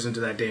hours into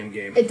that damn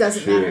game. It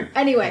doesn't Sure. matter.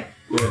 Anyway,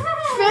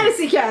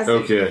 fantasy casting.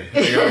 Okay.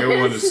 I got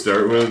one to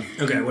start with.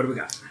 Okay, what do we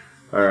got?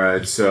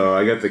 Alright, so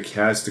I got the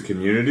cast of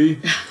Community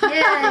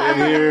Yeah.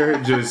 in here.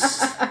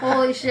 Just.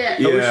 Holy shit.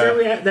 Yeah. Are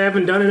we sure they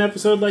haven't done an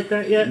episode like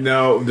that yet?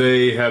 No,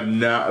 they have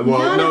not.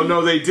 Well,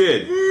 no, they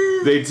did.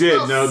 They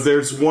did. No,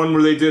 there's one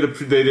where they did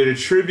a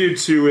tribute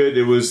to it.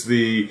 It was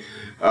the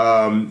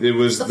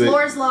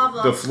Floor is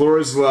lava. The Floor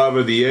is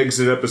Lava, the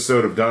exit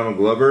episode of Donald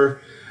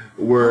Glover,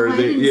 where Oh, I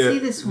they didn't see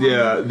this one.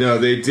 yeah no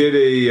they did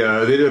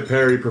a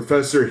parody.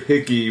 Professor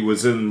Hickey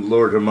was in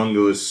Lord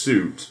Homunculus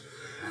suit,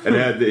 and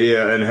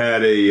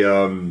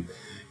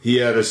he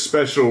had a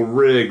special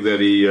rig that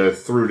he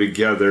threw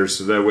together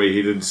so that way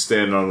he didn't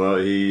stand on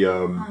the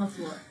on the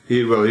floor.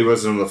 he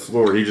wasn't on the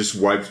floor. He just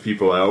wiped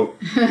people out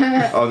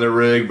on the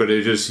rig, but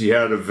he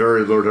had a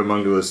very Lord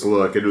Homunculus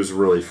look. It was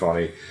really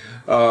funny.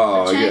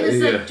 Oh, Chang is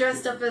yeah. like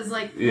dressed up as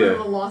like one Yeah. of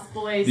the Lost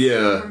Boys.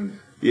 Yeah. from-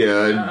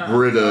 Yeah, and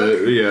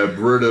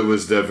Britta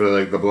was definitely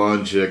like the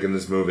blonde chick in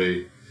this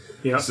movie.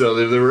 Yeah. So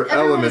there were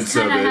Everyone elements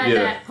of kind of it. had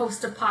Yeah, that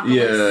post-apocalypse.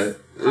 yeah,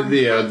 punk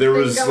yeah. There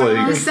thing was going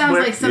on. like, This sounds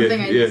like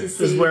something I yeah. need to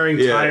see. Just wearing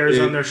Yeah, tires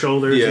it- on their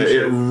shoulders yeah, and it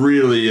shit.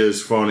 really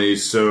is funny.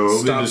 So let me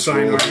Stop just sign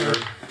roll armor. here.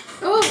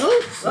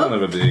 Oh, Son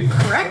of a D.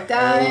 correct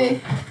eye.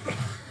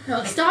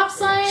 No, stop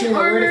sign Gina,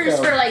 where'd it orders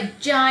go? for like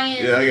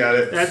giant. Yeah, I got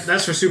it.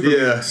 That's for super.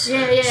 Yeah.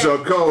 Yeah. So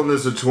I'm calling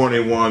this a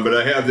 21, but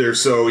I have there.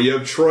 So you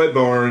have Troy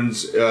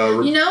Barnes.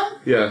 You know,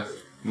 Yeah,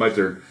 my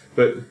turn.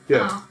 But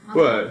yeah, Oh,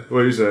 what? What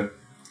do you say?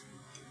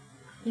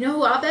 you know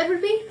who Abed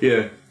would be?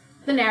 Yeah,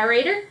 The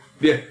narrator.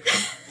 yeah.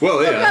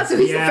 Well, yeah. So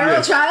he's Yeah. a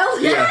feral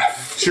child. Yeah,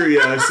 sure.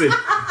 Yeah, I see.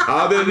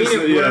 Abed is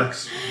it the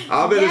works.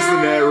 Abed is the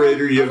Yeah.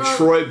 narrator. You have Although-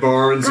 Troy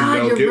Barnes and God,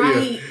 Mel you're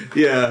Gibson. right.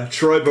 Yeah,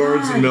 Troy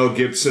Barnes God. and Mel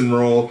Gibson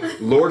role.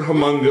 Lord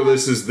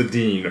Homunculus is the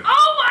dean.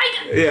 Oh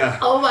my god! Yeah.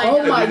 Oh my Oh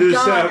god! my You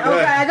just god. have Okay,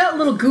 that. I got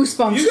little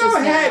goosebumps. You go just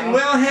ahead now. and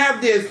we'll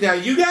have this. Now,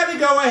 you got to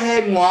go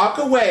ahead and walk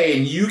away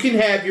and you can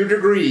have your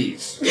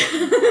degrees.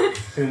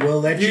 And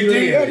we'll let You you do.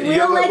 in.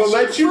 Yeah, we'll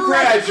let you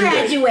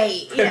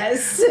graduate.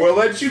 Yes. We'll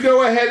let you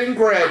go ahead and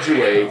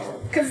graduate.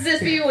 Because if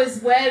he was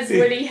Wes,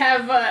 would he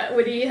have?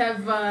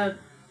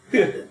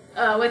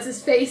 What's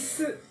his face?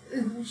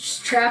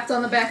 trapped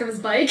on the back of his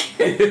bike.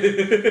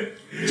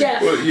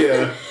 Jeff. Well,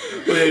 yeah.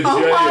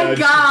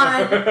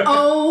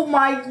 Oh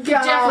my god!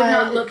 Jeff would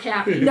not look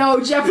happy. No,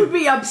 Jeff would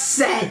be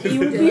upset. He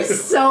would be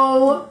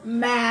so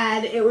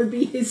mad. It would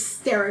be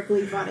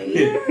hysterically funny.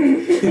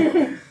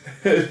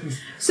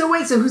 So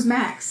who's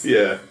Max?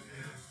 Yeah.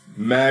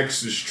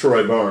 Max is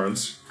Troy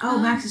Barnes. Oh,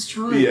 Max is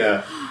Troy.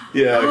 Yeah.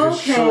 Yeah, because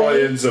Okay.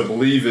 Troy ends up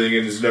leaving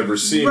and is never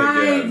seen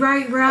again.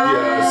 Right.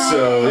 Yeah,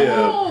 so,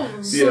 yeah.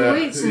 So Yeah. so Yeah.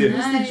 who's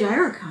the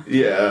gyro company?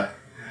 Yeah.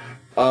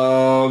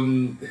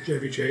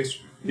 Chevy Chase.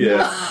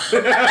 Yeah.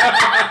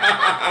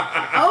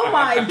 Oh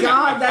my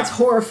god, that's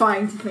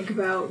horrifying to think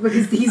about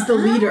because he's the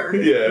leader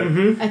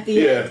Yeah. at the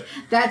Yeah. end.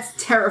 That's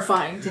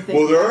terrifying to think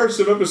Well, there about. are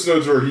some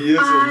episodes where he is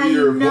a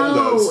leader of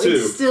holdouts, too.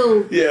 It's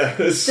still Yeah,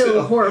 it's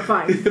still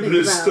horrifying to Yeah, think but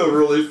it's about. still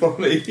really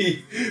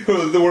funny.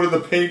 One of the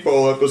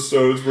paintball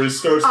episodes where he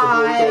starts the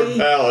Hawthorne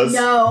Palace.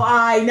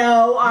 I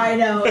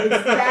know.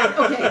 It's that,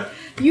 okay,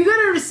 you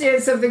gotta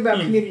understand something about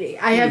Community.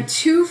 I have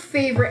two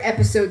favorite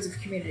episodes of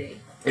Community.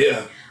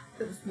 Yeah.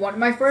 One of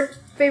my first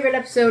favorite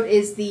episode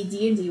is the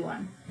D&D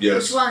one.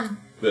 Yes. Which one?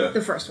 Yeah. The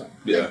first one.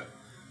 Yeah.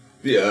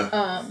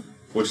 Yeah.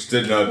 Which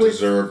did not with-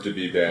 deserve to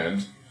be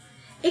banned.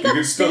 It You got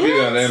can still get it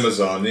on banned?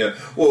 Amazon, yeah.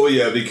 Well,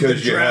 yeah, because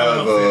The you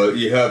drow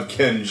have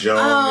Ken Jeong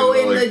Oh,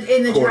 in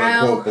the quote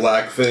drow. unquote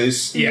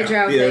blackface. Yeah. The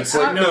drow Yeah, thing. it's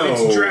like No, no.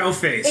 it's drow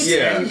face.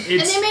 Yeah. And And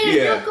it's, they made a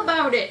yeah. joke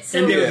about it. So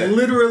and they're Yeah.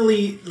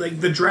 literally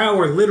like the drow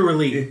are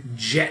literally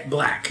jet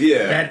black.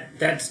 Yeah.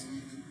 That's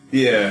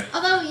Yeah.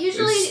 although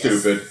usually It's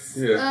stupid.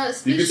 Yeah. You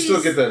species can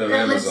still get that on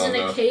that lives Amazon,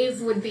 in a though. cave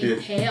would be Yeah.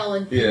 pale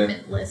and Yeah.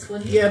 pigmentless,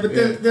 wouldn't yeah, but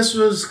Yeah. this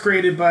was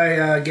created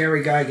by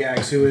Gary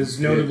Gygax, who is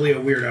notably a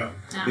weirdo.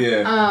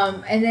 Yeah.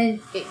 And then,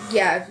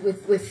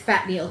 with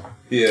Fat Neil,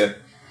 Yeah.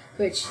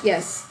 which,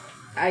 yes,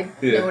 I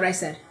Yeah. know what I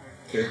said.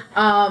 Yeah.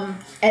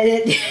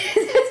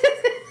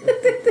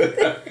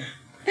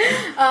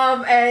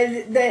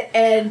 And then,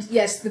 and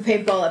yes, the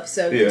paintball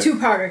episode, Yeah. the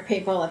two-parter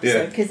paintball episode,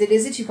 Yeah. because it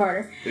is a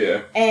two-parter. Yeah.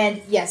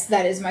 And yes,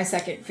 that is my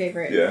second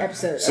favorite Yeah.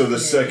 episode. So of the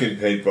Community.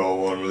 second paintball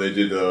one where they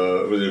did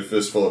a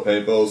fistful of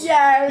paintballs.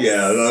 Yes.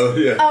 Yeah.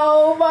 Yeah.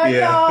 Oh my Yeah.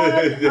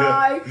 god, Yeah.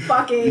 I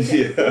fucking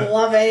Yeah.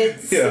 love it.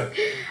 Yeah.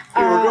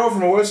 Hey, we're going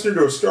from a Western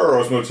to a Star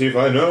Wars motif.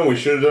 I know, we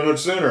should have done it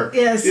sooner.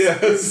 Yes.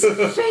 Yes.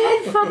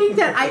 Fan fucking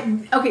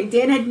Dan.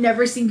 Dan had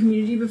never seen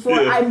Community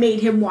before. Yeah. I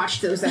made him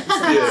watch those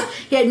episodes. Yeah.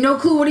 He had no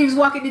clue what he was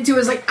walking into. It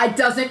was like, it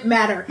doesn't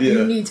matter. Yeah.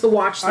 You need to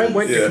watch I these.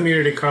 went to Yeah.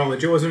 community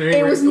college. It wasn't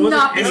It was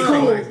not this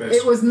anything cool. like this.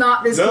 It was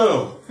not this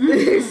No.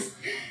 cool.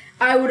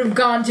 I would have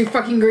gone to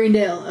fucking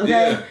Greendale,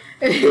 okay?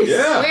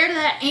 Yeah. Wear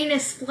that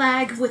anus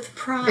flag with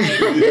pride.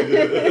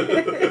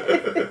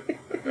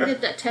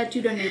 Get that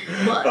tattooed on your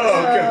butt. Oh,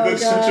 God,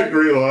 that's God. such a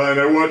great line.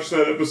 I watched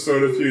that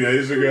episode a few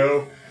days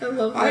ago. I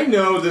love I that.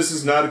 know this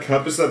is not a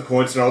compass that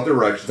points in all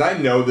directions. I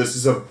know this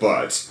is a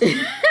butt.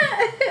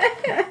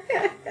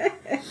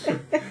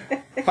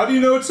 How do you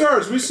know it's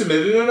ours? We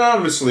submitted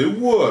anonymously.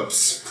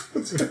 Whoops.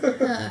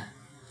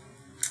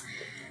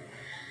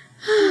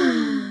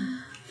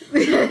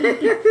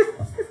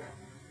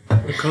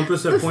 A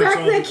compass that The points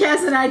fact all that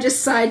Cass and I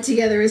just sighed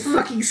together is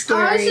fucking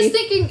scary. I was just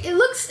thinking,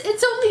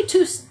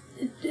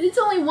 it's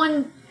only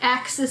one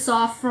axis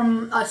off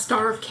from a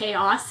Star of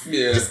Chaos.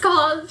 Yeah. Just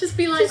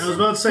be like, I was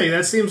about to say,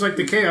 that seems like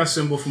the chaos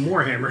symbol from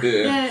Warhammer.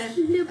 Yeah.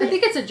 yeah. I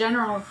think it's a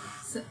general,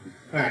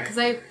 Alright. because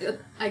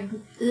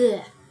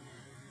ugh.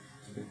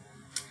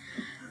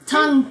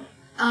 Tongue,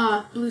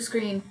 blue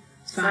screen.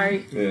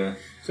 Sorry. Yeah.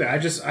 So I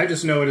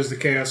just know it as the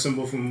chaos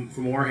symbol from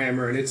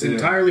Warhammer, and it's Yeah.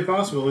 entirely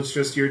possible. It's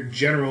just your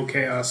general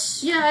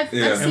chaos. Yeah, I've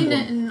Yeah. seen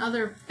it in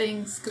other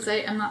things, because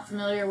I'm not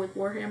familiar with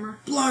Warhammer.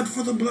 Blood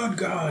for the blood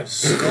god,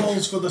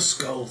 skulls for the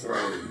skull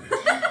throne.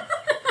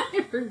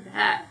 I've heard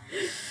that.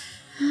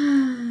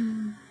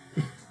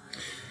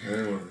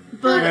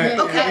 But Right.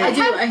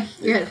 Okay,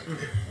 yeah.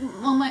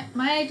 Well, my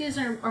ideas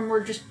are more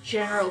just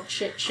general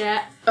chit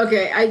chat.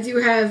 Okay, I do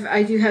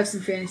have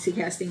some fantasy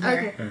casting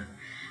here. Okay.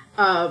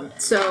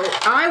 So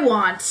I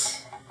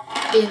want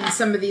in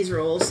some of these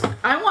roles,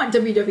 I want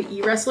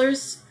WWE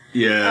wrestlers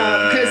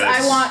Yeah. because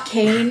I want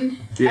Kane.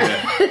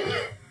 Yeah.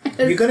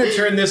 You're gonna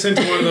turn this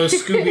into one of those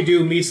Scooby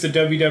Doo meets the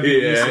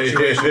WWE Yeah.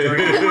 situations, Oh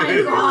right?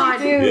 my god,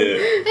 dude! Yeah.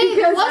 Hey, there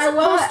Because was I a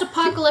want-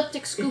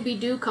 post-apocalyptic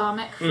Scooby-Doo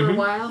comic for a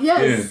while.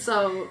 Yes,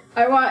 So,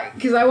 I want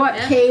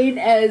Yeah. Kane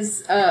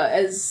as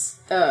I was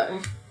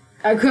gonna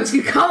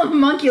call him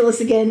Homunculus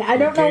again. I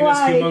don't know Kane is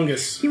why.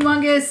 humongous.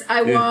 Humongous.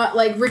 I Yeah. want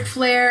like Ric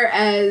Flair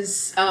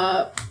as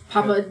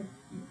Papa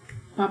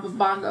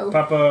Bongo.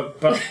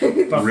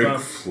 Ric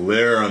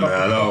Flair on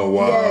that. Oh,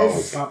 wow.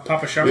 Yes.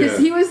 Papa Shark. Because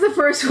he was the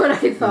first one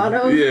I thought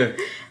of Yeah.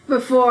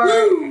 before.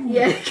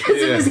 Yeah, because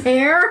Yeah. of his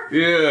hair.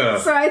 Yeah.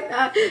 So I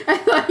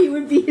thought he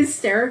would be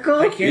hysterical.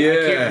 I can't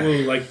Yeah.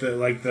 woo like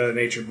the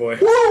Nature Boy.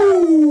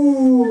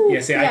 Woo! Yeah,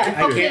 see,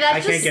 I Okay,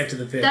 can't get to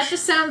the pitch. that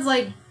just sounds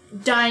like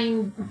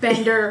dying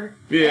Bender.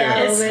 Yeah.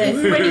 as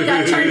when he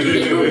got turned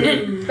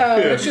human.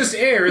 It's just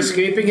air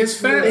escaping his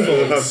fat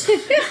folds.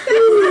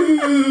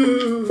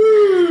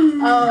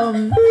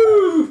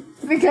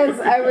 Because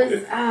I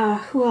was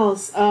who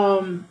else?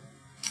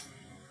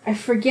 I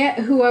forget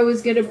who I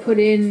was gonna put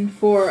in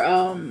for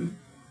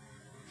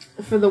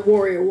the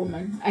warrior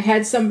woman. I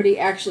had somebody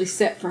actually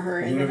set for her.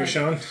 And Remember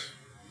Sean?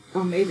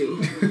 Oh, maybe.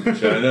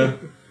 China.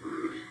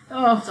 Oh,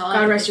 all I God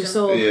can rest her think of.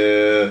 soul.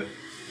 Yeah.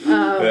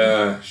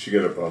 Yeah, she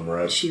got a bum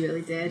rap. She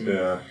really did.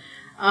 Yeah.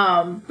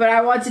 But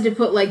I wanted to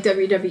put like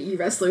WWE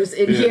wrestlers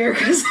in here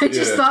because I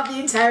just Yeah. thought the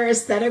entire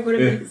aesthetic would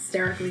have been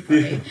hysterically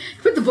funny.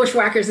 Put the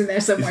Bushwhackers in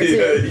there somewhere Yeah.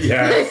 too.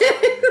 Yes.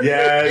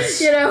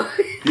 Yes. You know,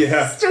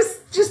 Yeah.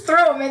 just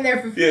throw them in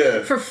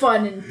there for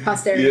fun and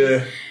posterity.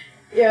 Yeah.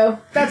 You know,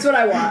 that's what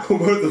I want.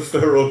 What if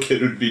the feral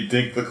kid would be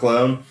Dink the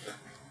Clown?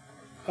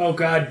 Oh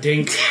God,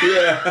 Dink.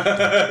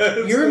 Yeah.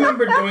 You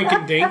remember Doink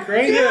and Dink,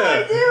 right? Yeah.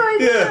 I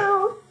do. Yeah.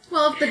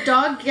 Well, if the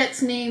dog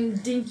gets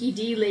named Dinky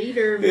D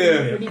later,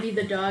 Yeah. would he be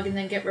the dog and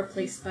then get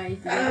replaced by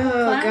the Oh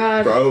clown?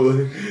 God.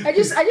 Probably. I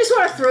just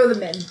want to throw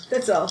them in.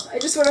 That's all. I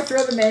just want to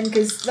throw them in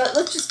because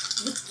let's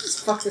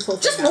just fuck this whole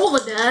thing. Just up. roll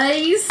the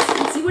dice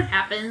and see what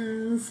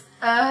happens.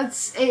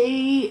 It's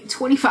a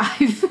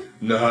 25.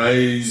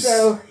 Nice.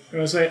 So I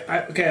was like,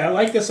 I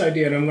like this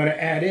idea, and I'm going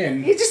to add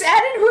in you just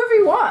add in whoever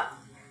you want.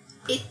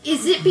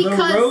 Is it the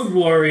because Road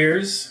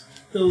Warriors,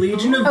 the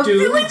Legion of Oh, the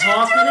Doom, Legion of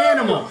Hawk and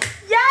Doom! Animal.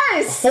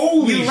 Yes.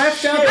 Holy You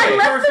left out shit. I the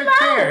left them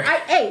perfect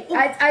out.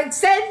 pair. I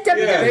said WWE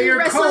They are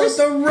wrestlers.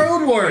 called the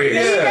Road Warriors.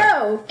 There you Yeah.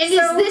 go. and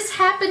So- is this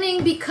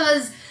happening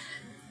because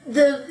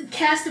the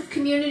cast of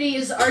Community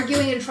is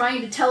arguing and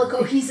trying to tell a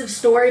cohesive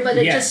story, but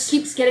it Yes. just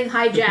keeps getting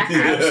hijacked?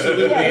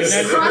 Absolutely. Yes.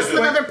 And then, Crossed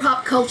with other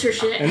pop culture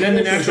shit. and then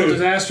the natural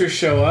disasters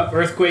show up,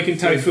 earthquake and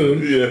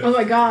typhoon. Yeah. Oh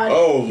my God.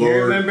 Oh, You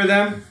Lord. remember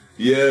them?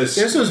 Yes.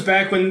 This was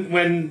back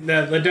when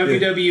the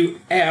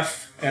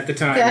WWF at the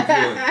time,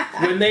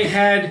 when they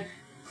had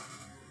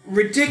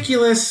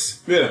ridiculous,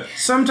 Yeah.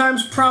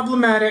 sometimes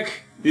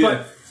problematic, Yeah.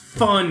 but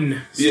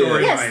fun Yeah.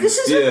 storylines. Yes, this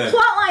is Yeah. when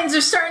plot lines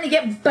are starting to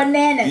get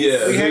bananas.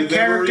 Yeah. We had They were-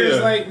 characters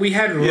yeah. like, we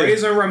had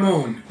Razor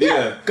Ramon.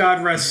 Yeah.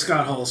 God rest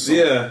Scott Hall's soul.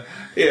 Yeah.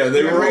 Yeah.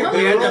 They were all, We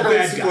they had were all the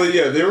bad basically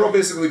they were all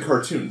basically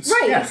cartoons.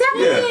 Right, Yeah.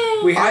 exactly.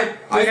 Yeah. We had,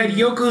 I- we had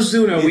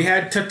Yokozuna, we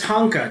had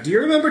Tatanka. Do you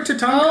remember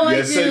Tatanka? Oh, I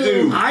Yes, I do.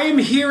 do. I am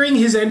hearing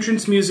his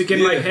entrance music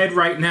in my Yeah. head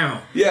right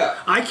now. Yeah.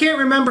 I can't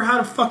remember how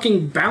to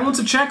fucking balance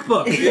a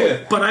checkbook. Yeah.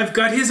 But I've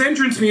got his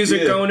entrance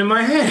music Yeah. going in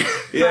my head.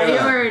 Yeah.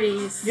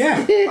 Priorities.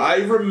 Yeah.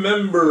 I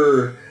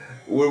remember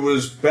it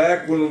was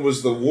back when it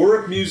was the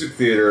Warwick Music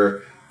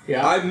Theater.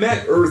 Yeah. I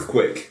met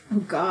Earthquake. Oh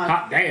God.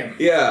 Hot damn.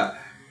 Yeah.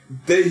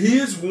 He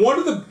is one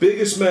of the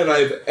biggest men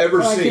I've ever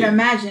Oh, I seen. can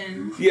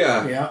imagine.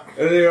 Yeah. Yeah.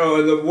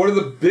 And one of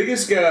the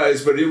biggest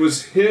guys, but it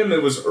was him.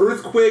 It was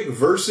Earthquake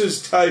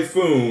versus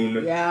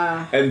Typhoon.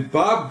 Yeah. And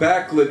Bob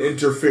Backlund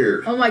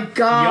interfered. Oh my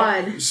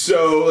God.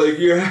 So, like,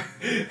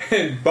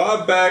 and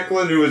Bob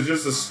Backlund, who was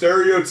just a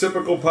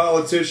stereotypical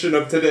politician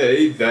of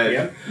today, that,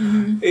 Yep.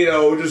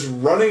 just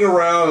running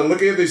around and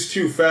looking at these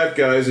two fat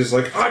guys, is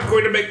like, I'm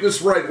going to make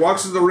this right.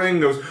 Walks in the ring,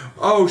 goes,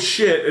 oh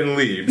shit, and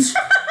leaves.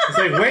 It's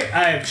like, wait,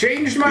 I have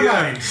changed my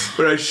mind.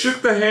 But I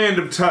shook the hand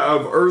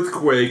of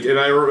Earthquake, and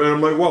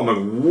I'm like, well, I'm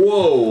like,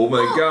 whoa, oh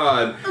my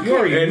God.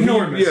 You're And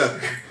enormous.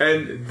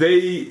 and what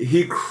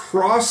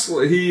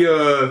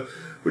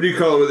do you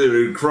call it when they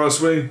do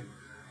crosswing?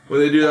 When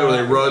they do that, when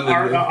they run.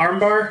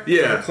 Armbar?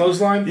 Yeah.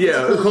 Clothesline?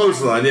 Yeah, a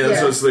clothesline. Yeah, that's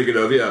what I was thinking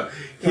of. Yeah,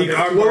 No, the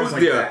arm bar's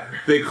like that.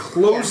 They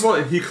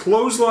clothesline. He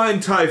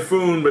clotheslined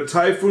Typhoon, but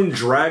Typhoon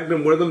dragged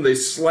him with him. They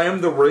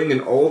slammed the ring,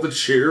 and all the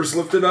chairs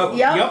lifted up.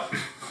 Yep. Yep.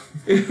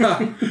 It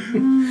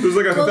was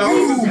like a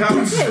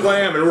 1,000-pound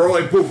slam, and we're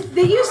like, boom.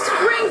 They used to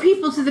bring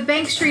people to the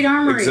Bank Street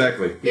Armory.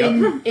 Exactly.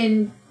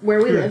 In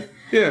where we live.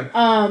 Yeah.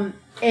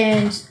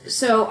 And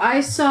so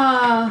I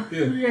saw.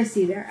 Yeah. Who did I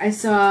see there? I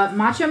saw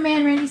Macho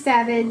Man Randy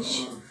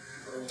Savage.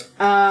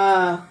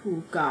 Oh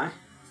God.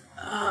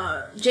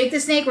 Jake the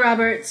Snake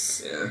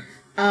Roberts.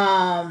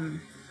 Yeah.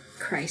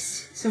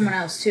 Christ. Someone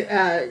else too.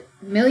 $1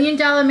 Million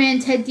Man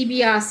Ted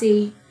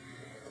DiBiase.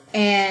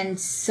 And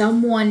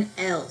someone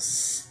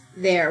else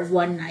there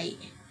one night.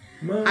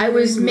 I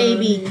was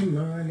maybe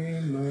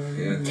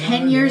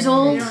 10 years I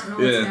old. don't know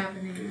what's Yeah.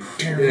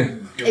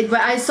 happening. But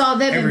I saw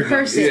them in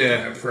person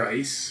Yeah.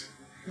 Price.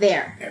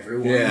 there.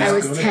 Everyone Yeah. I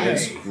was gonna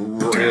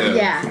 10. pay.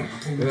 Yeah.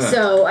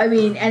 So I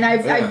mean, and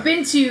I've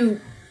been to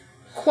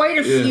quite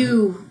a Yeah.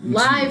 few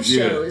live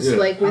Yeah, shows, yeah.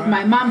 like with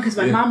my mom, because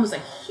my Yeah. mom was a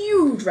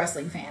huge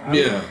wrestling fan.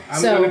 Yeah.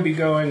 I'm So- going to be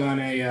going on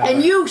a...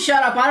 And you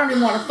shut up! I don't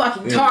even want to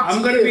fucking talk to I'm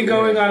you. going to be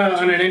going on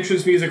an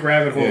entrance music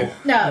rabbit hole. Yeah.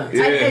 No,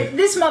 Yeah.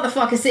 this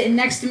motherfucker sitting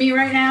next to me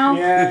right now.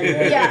 Yeah.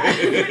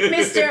 Yeah,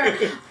 Mister,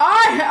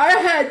 I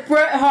had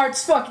Bret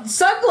Hart's fucking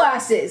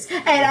sunglasses,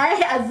 and I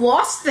had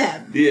lost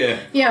them. Yeah.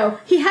 You know,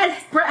 he had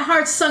Bret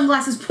Hart's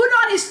sunglasses put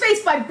on his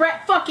face by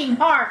Bret fucking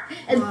Hart,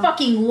 and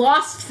fucking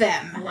lost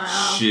them.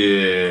 Wow.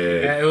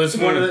 Shit. Yeah, it was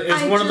one of the,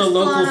 I one of the just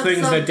local thought of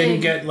things that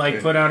didn't something.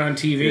 get put out on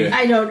TV. Yeah.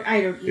 I don't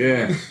even,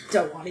 Yeah.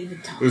 don't want to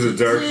even talk. It was a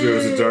dark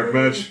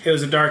match. It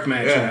was a dark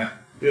match. Yeah.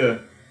 Yeah.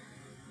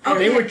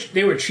 Yeah.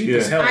 They were cheap Yeah.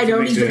 as hell. I to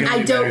don't make even. the I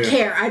family don't match.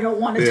 care. I don't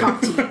want to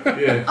talk to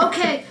you. Yeah.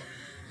 Okay,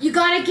 you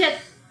gotta get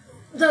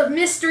the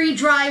mystery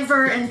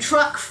driver and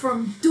truck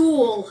from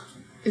Duel.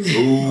 Ooh.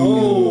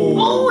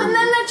 Oh, and then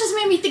that just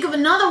made me think of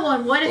another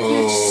one. What if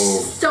you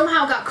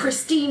somehow got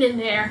Christine in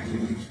there?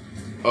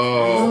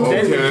 Oh,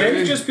 okay. Then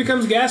it just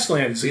becomes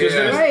Gaslands. Because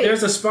Yeah.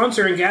 there's a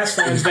sponsor in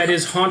Gaslands that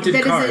is haunted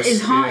That cars.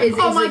 is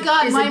Oh my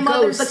god, my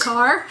mother's the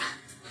car.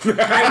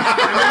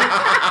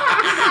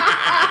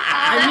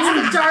 I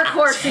mean, the dark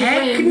horse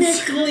wins.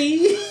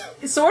 Technically.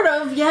 Sort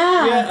of,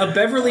 yeah. Yeah, a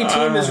Beverly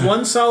team is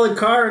one solid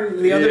car and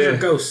the others are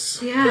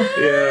ghosts. Yeah.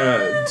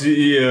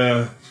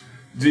 Yeah.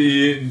 Do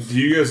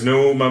you guys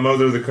know what my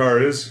mother the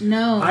car is?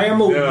 No. I am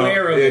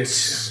aware of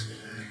it.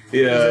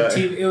 Yeah.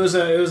 It was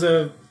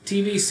a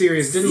TV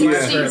series. Didn't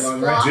last very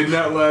long, right? Did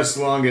not last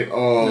long at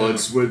all. No.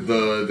 It's with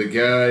the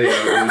guy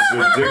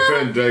who's Dick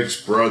Van Dyke's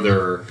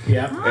brother.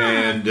 Yeah.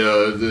 And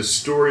the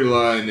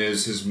storyline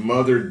is his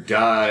mother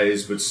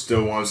dies, but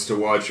still wants to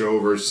watch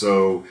over.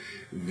 So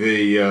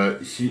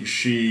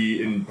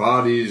she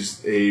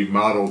embodies a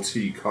Model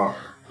T car.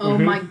 Oh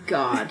my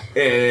god.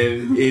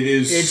 And it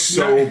is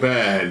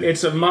bad.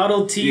 It's a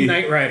Model T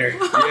Knight Rider.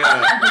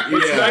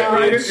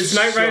 It's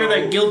Knight Rider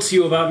that guilts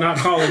you about not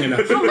calling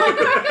enough. So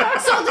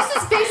this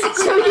is basically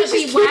So you going to just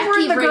be keep her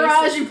in wacky the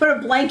garage races. and put a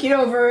blanket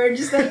over her and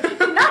just like, no!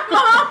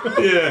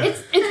 Yeah.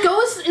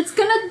 It's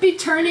gonna be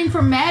turning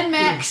from Mad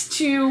Max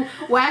to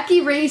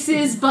wacky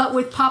races, but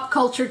with pop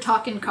culture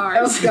talking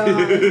cars. Oh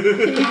god.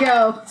 Here you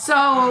go.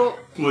 So,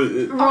 oh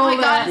my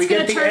god, it's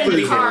gonna turn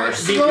into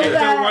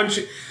cars.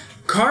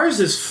 Cars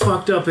is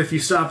fucked up if you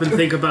stop and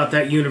think about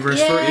that universe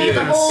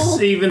Yeah,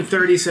 for even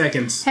 30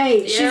 seconds.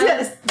 Hey, she's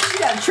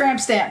got a tramp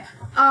stamp.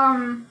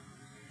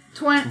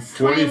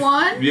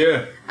 21?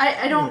 Yeah.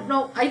 I don't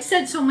know. I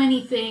said so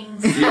many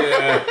things.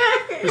 Yeah.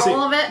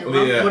 All of it?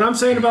 Yeah. What I'm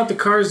saying about the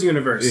Cars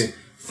universe,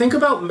 think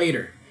about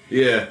Mater.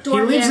 Yeah. He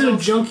lives in a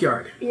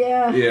junkyard.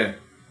 Yeah. Yeah.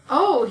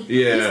 Oh,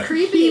 Yeah. he's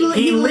creepy.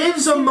 He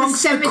lives in the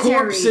amongst the cemetery.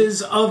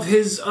 corpses of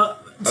his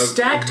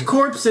stacked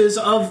corpses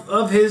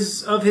of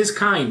his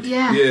kind.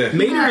 Yeah. Yeah.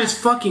 Mater is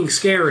fucking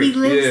scary. He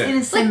lives Yeah. in a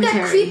Like cemetery.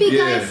 that creepy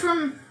guy Yeah.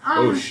 from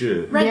Oh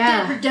shit. Red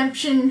Yeah. Dead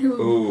Redemption who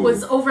Ooh.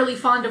 was overly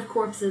fond of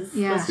corpses.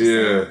 Yeah. Let's just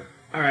say. Yeah.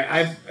 All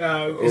right,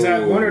 is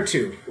that one or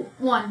two?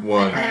 One.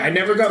 One. I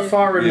never got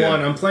far in Yeah.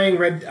 one.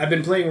 I've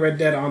been playing Red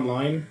Dead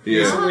Online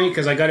Yeah. recently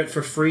because I got it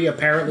for free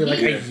apparently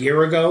like a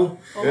year ago,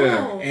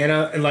 Oh.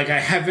 and like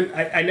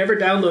I never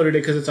downloaded it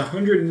because it's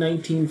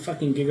 119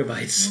 fucking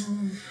gigabytes.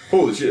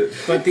 Holy shit.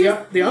 But the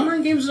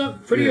online game's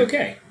pretty Yeah.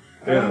 okay.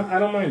 I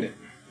don't mind it.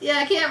 Yeah,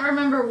 I can't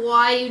remember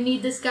why you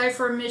need this guy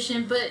for a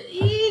mission, but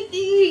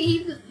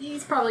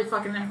he's probably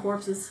fucking them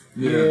corpses.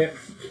 Yeah.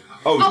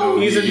 Oh no.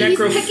 He's a He's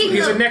picking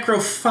he's a up-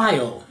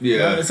 necrophile.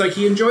 Yeah. It's like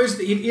he enjoys.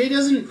 He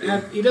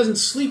doesn't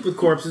sleep with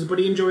corpses, but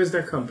he enjoys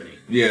their company.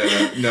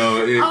 Yeah. No.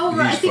 Oh,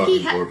 right. I He's think fucking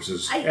he ha-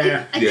 corpses. I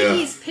Yeah. think Yeah.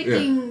 he's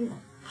picking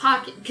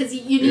pocket because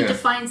you need Yeah. to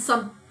find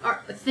some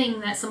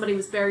thing that somebody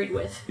was buried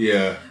with.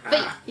 Yeah.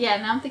 But yeah,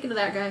 now I'm thinking of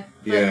that guy.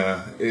 But,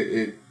 Yeah.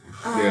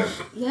 Yeah.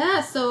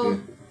 Yeah.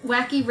 So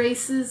wacky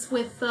races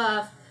with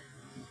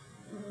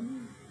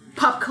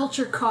pop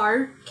culture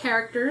car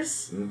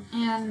characters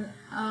and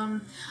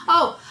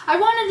I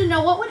wanted to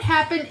know what would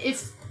happen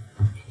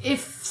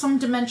if some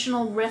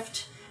dimensional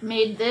rift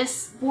made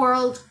this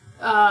world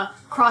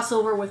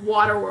crossover with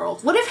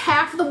Waterworld. What if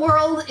half the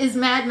world is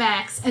Mad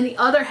Max and the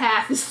other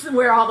half is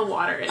where all the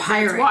water is?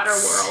 Pirates. It's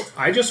Waterworld.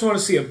 I just want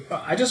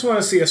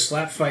to see a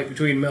slap fight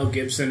between Mel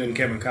Gibson and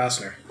Kevin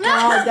Costner.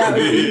 God, that would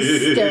be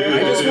hysterical. I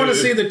just want to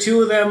see the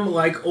two of them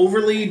like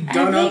overly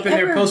done they up in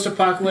their ever-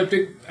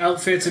 post-apocalyptic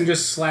outfits and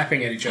just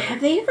slapping at each other.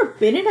 Have they ever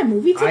been in a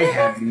movie together? I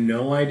have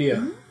no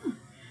idea.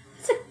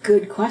 That's a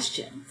good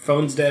question.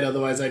 Phone's dead,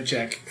 otherwise I'd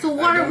check. So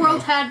I don't Waterworld know.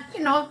 had,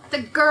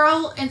 the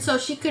girl, and so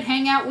she could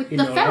hang out with the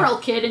Enola. feral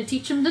kid and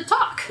teach him to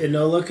talk.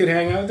 Enola could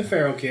hang out with the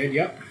feral kid.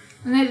 Yep.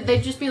 And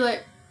they'd just be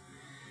like,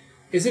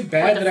 Is it What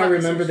bad the that I fuck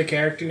is remember this? the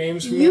character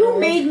names from You Waterworld?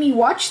 made me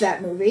watch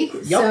that movie,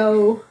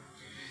 so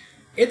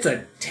It's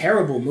a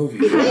terrible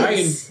movie. It but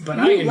is.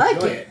 I You enjoy like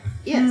it. it.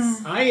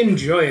 Yes. I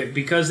enjoy it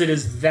because it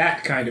is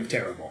that kind of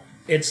terrible.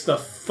 It's the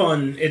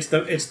fun. It's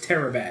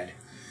Terabad.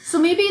 so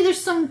maybe there's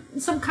some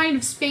kind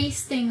of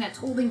space thing that's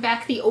holding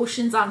back the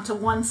oceans onto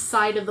one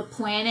side of the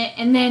planet,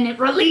 and then it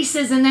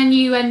releases, and then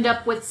you end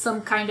up with some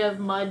kind of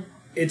mud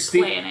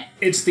planet.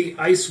 It's the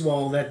ice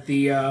wall that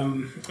the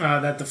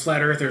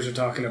flat earthers are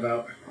talking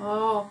about.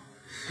 Oh.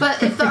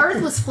 But if the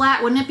Earth was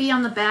flat, wouldn't it be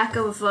on the back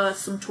of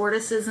some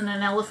tortoises and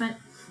an elephant?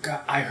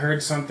 God, I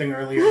heard something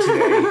earlier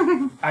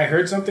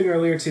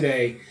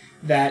today.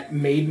 That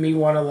made me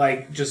want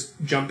to just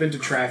jump into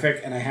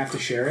traffic, and I have to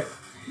share it.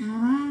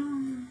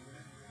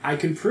 I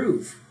can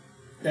prove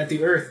that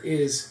the Earth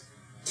is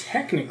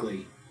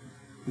technically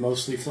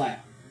mostly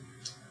flat.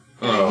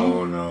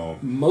 Oh no.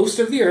 Most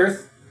of the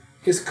Earth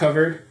is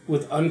covered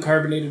with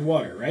uncarbonated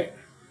water, right?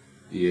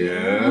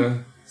 Yeah.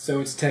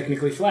 So it's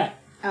technically flat.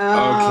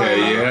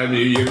 Okay, you had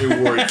me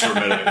worried for a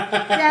minute.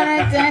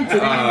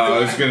 I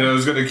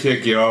was gonna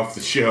kick you off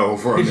the show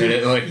for a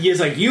minute. It's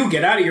like, you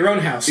get out of your own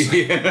house.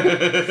 Hey,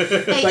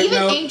 Like, even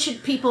no.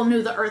 ancient people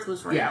knew the Earth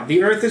was round. Yeah,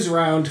 the Earth is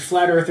round.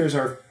 Flat Earthers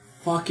are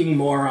fucking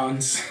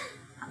morons.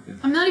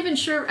 I'm not even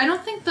sure. I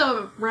don't think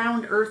the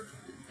round Earth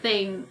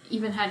thing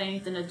even had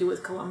anything to do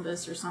with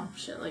Columbus or some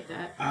shit like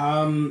that.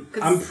 I'm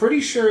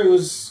pretty sure it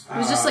was. It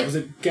was just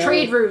like Gal-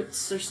 trade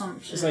routes or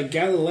some shit. It's like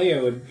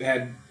Galileo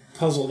had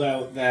puzzled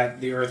out that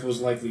the Earth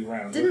was likely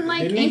round. Didn't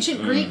he?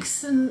 ancient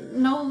Greeks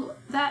know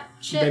that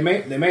shit? They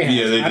may have.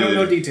 Yeah, they I don't did.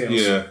 know details.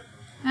 Yeah.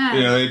 Ah.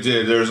 Yeah, they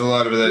did. There's a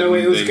lot of that. No,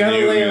 it was they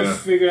Galileo knew, yeah.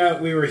 figured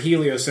out we were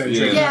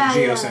heliocentric, Yeah. not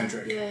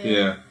geocentric.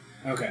 Yeah.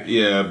 Okay.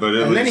 Yeah, but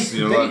at And then least he,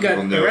 a then lot he of got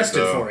people knew arrested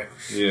though. for it.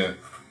 Yeah.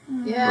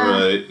 Yeah.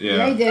 Right. Yeah.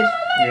 Yeah, he did.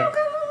 Yep.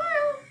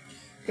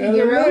 Figaro?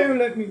 Galileo,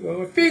 let me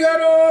go.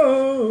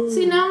 Figaro!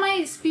 See, now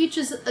my speech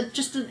is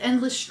just an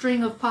endless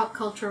string of pop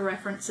culture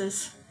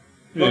references.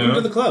 Welcome Yeah.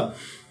 to the club.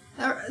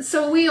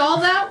 So we all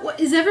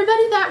is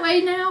everybody that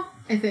way now?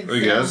 I think I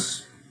so.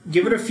 guess.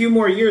 Give it a few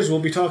more years, we'll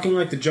be talking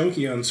like the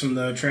Junkions from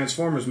the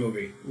Transformers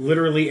movie.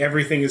 Literally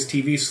everything is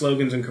TV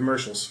slogans and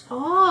commercials.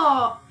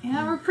 Oh,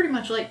 yeah, we're pretty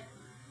much like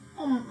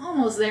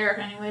almost there,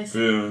 anyways.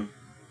 Yeah.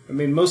 I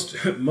mean, most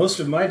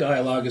of my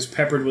dialogue is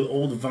peppered with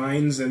old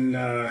vines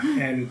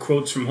and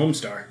quotes from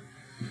Homestar.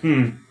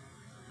 I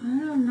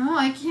don't know.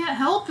 I can't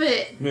help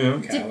it.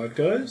 Yeah. Alec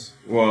does.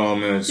 Well, I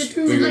mean, I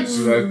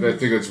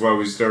think that's why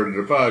we started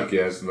a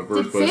podcast in the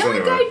first Did place. Family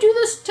Anyway. Guy do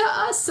this to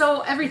us? So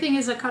everything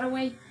is a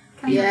cutaway.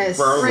 Kind Yes.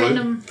 Of Probably.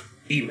 random.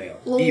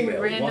 Email. Little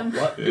Email. random.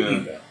 What? Yeah.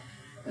 Email.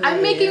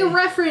 I'm making a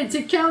reference.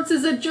 It counts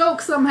as a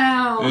joke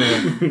somehow.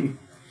 Yeah.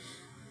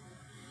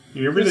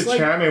 You remember It's the like-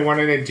 time I went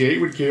on a date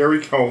with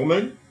Gary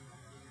Coleman?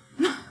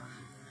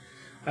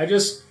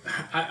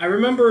 I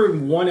remember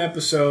one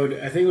episode,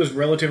 I think it was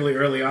relatively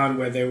early on,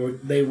 where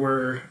they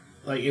were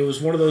like, it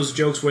was one of those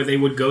jokes where they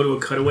would go to a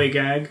cutaway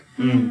gag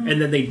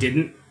and then they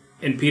didn't,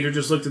 and Peter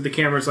just looked at the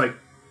camera. It's like,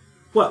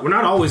 what? We're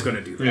not always going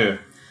to do that. Yeah.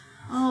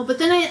 Oh, but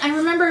then I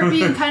remember it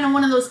being kind of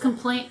one of those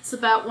complaints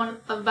about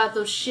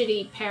those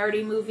shitty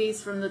parody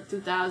movies from the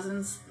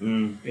 2000s.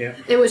 Yeah.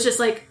 It was just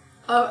like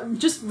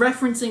just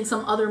referencing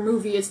some other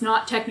movie is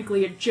not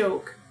technically a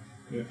joke.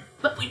 Yeah.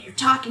 But when you're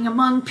talking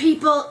among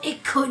people,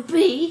 it could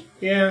be.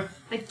 Yeah.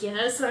 I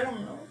guess. I don't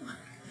know.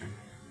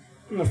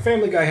 Well,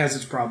 Family Guy has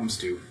its problems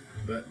too,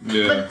 but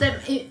Yeah. But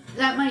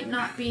that might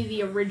not be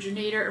the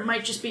originator. It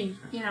might just be,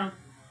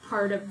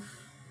 part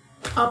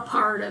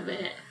of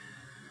it.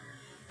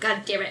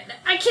 God damn it.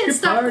 I can't You're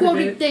stop part of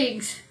quoting it.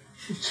 things.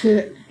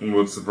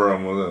 What's the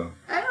problem with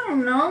I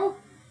don't know.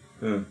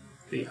 that?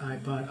 the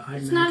iPod, iMac,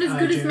 It's not as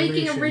good as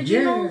making iGeneration.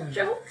 original Yeah.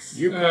 jokes.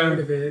 You're part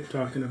of it,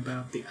 talking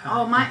about the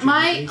Oh, my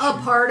a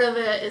part of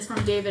it is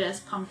from David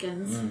S.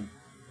 Pumpkins.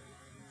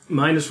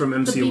 Mine is from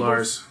MC Beatles.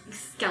 Lars.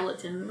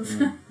 Skeletons.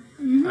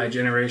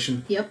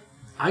 iGeneration. Yep.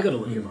 I gotta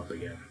look him up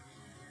again.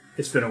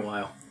 It's been a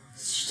while.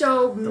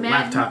 So The Mad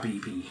laptop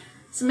EP.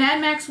 It's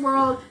Mad Max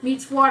World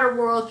meets Water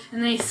World,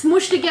 and they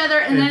smush together,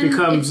 and And then it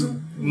becomes it's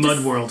Mud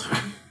just- World.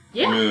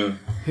 Yeah. Yeah.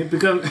 It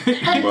becomes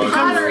And Mud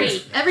pottery.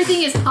 World.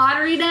 Everything is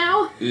pottery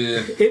now.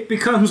 Yeah. it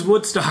becomes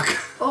Woodstock.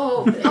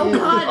 Oh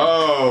god.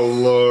 Oh,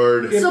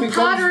 Lord. So becomes-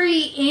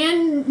 pottery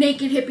and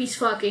naked hippies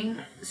fucking.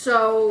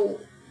 So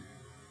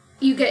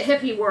you get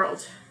hippie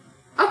world.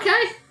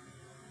 Okay.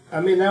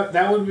 I mean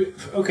that would be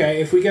okay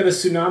if we get a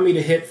tsunami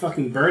to hit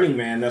fucking Burning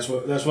Man. That's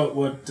what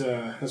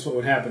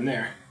would happen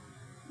there.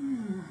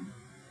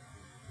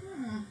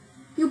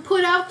 You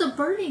put out the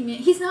Burning Man.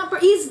 He's not.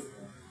 He's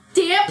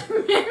damp.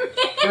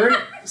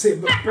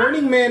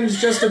 Burning Man is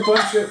just a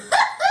bunch of.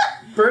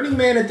 Burning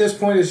Man at this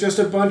point is just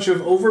a bunch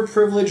of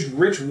overprivileged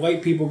rich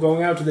white people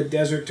going out to the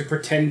desert to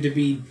pretend to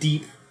be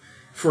deep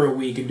for a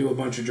week and do a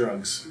bunch of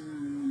drugs.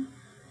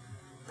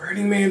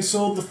 Burning Man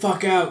sold the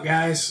fuck out,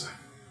 guys.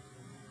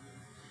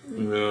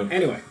 Yeah.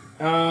 Anyway,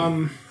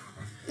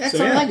 That's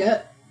So, all yeah. I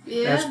got.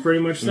 Yeah. that's pretty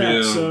much that.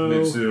 Yeah, so,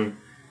 me too.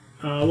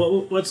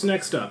 what's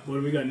next up? What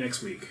do we got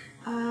next week?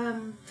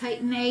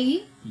 Titan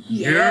A.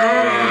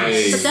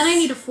 Yes. But then I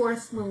need a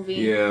fourth movie.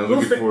 Yeah, We'll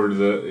looking fi- forward to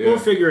that. Yeah. We'll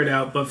figure it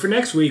out. But for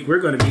next week, we're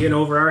going to be in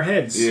over our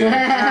heads. Yeah.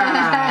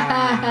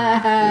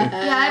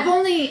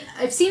 Yeah,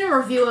 I've seen a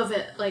review of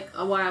it like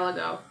a while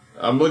ago.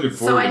 I'm looking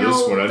So forward I to this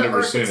know one. I've the never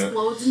Earth seen it.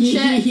 explodes and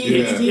shit.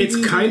 Yeah.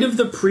 It's kind of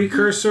the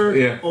precursor,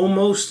 Yeah.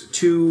 almost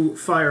to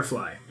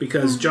Firefly,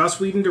 because Joss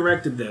Whedon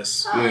directed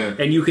this, Yeah.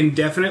 and you can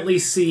definitely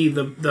see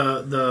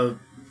the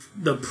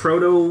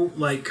proto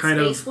like kind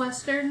Space of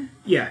Western.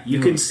 yeah. You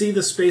can see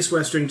the space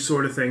western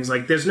sort of things.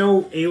 Like there's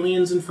no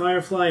aliens in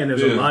Firefly, and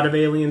there's a Yeah. lot of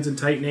aliens in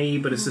Titan AE,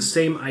 but it's the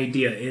same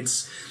idea.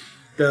 It's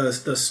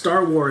the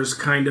Star Wars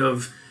kind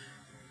of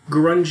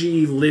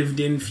grungy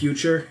lived-in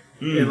future.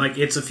 And, like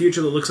it's a future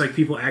that looks like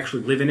people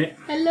actually live in it.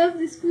 I love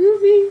this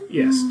movie.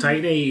 Yes,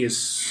 Titan AE is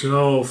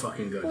so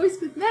fucking good. Voice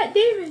with Matt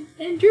Damon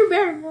and Drew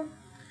Barrymore.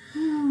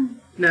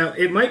 Now,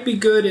 it might be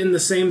good in the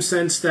same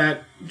sense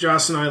that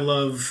Joss and I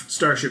love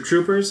Starship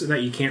Troopers, and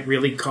that you can't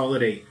really call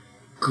it a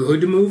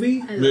good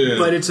movie, Yeah.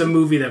 but it's a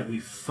movie that we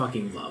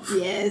fucking love.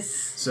 Yes.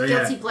 So yeah,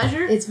 Guilty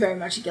pleasure. It's very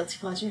much a guilty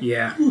pleasure.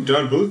 yeah, Ooh,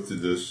 Don Bluth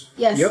did this.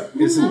 Yes. yep.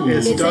 It's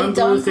It's Don a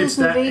Don Bluth. It's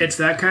Bluth movie.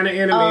 that kind of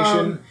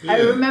animation. I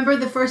Yeah. remember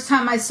the first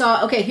time I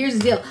saw. Okay, here's the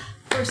deal.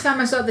 First time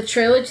I saw the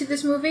trailer to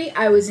this movie,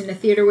 I was in a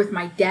theater with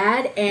my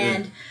dad,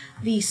 and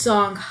the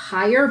song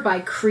 "Higher" by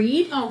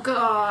Creed. Oh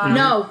God.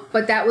 No,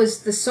 but that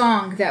was the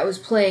song that was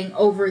playing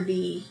over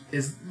the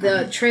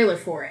trailer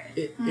for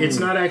it. It's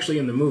not actually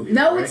in the movie.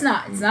 No, right? it's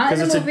not. It's not in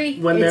the movie.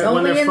 When It's they're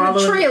only in the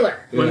following- trailer.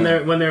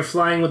 When they're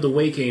flying with the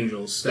Wake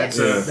Angels. That's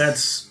Yes.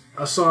 that's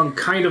a song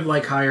kind of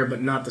like Higher,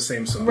 but not the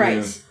same song. Right.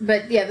 Yeah.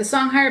 But yeah, the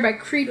song "Higher" by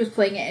Creed was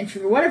playing it, and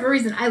for whatever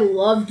reason, I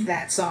loved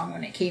that song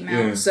when it came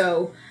out. Yeah.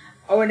 So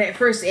when at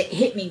first it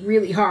hit me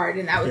really hard,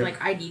 and I was like,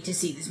 I need to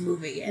see this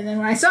movie. And then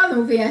when I saw the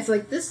movie, I was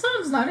like, this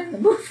song's not in the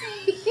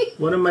movie.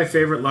 One of my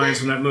favorite lines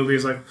from that movie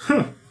is like,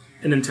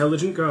 an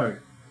intelligent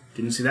guard.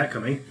 Didn't see that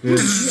coming.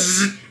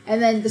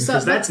 And then the song,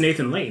 Because that's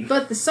Nathan Lane.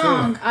 but the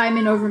song "I'm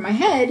In Over My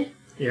Head"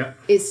 Yeah.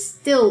 is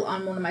still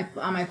on my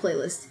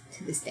playlist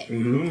to this day.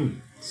 Mm-hmm.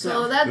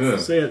 So that's Yeah.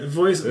 So yeah, the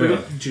voice, we Yeah.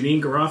 got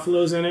Janine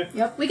Garofalo's in it.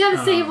 Yep. we got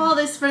to save all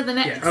this for the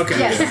next. Yeah, okay.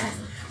 Yes.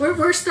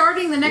 We're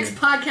starting the next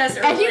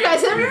podcast. And you early.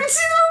 guys haven't even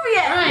seen the movie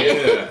yet.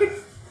 Right.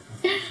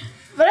 Yeah.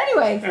 But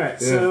anyway, All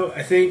right, so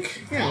I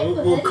think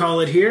we'll call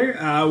it here.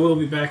 We'll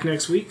be back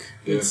next week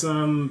with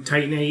some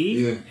Titan AE.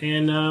 Yeah.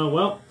 And,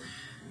 well,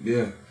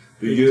 Yeah.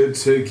 Be good,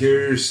 take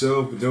care of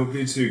yourself, but don't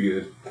be too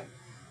good.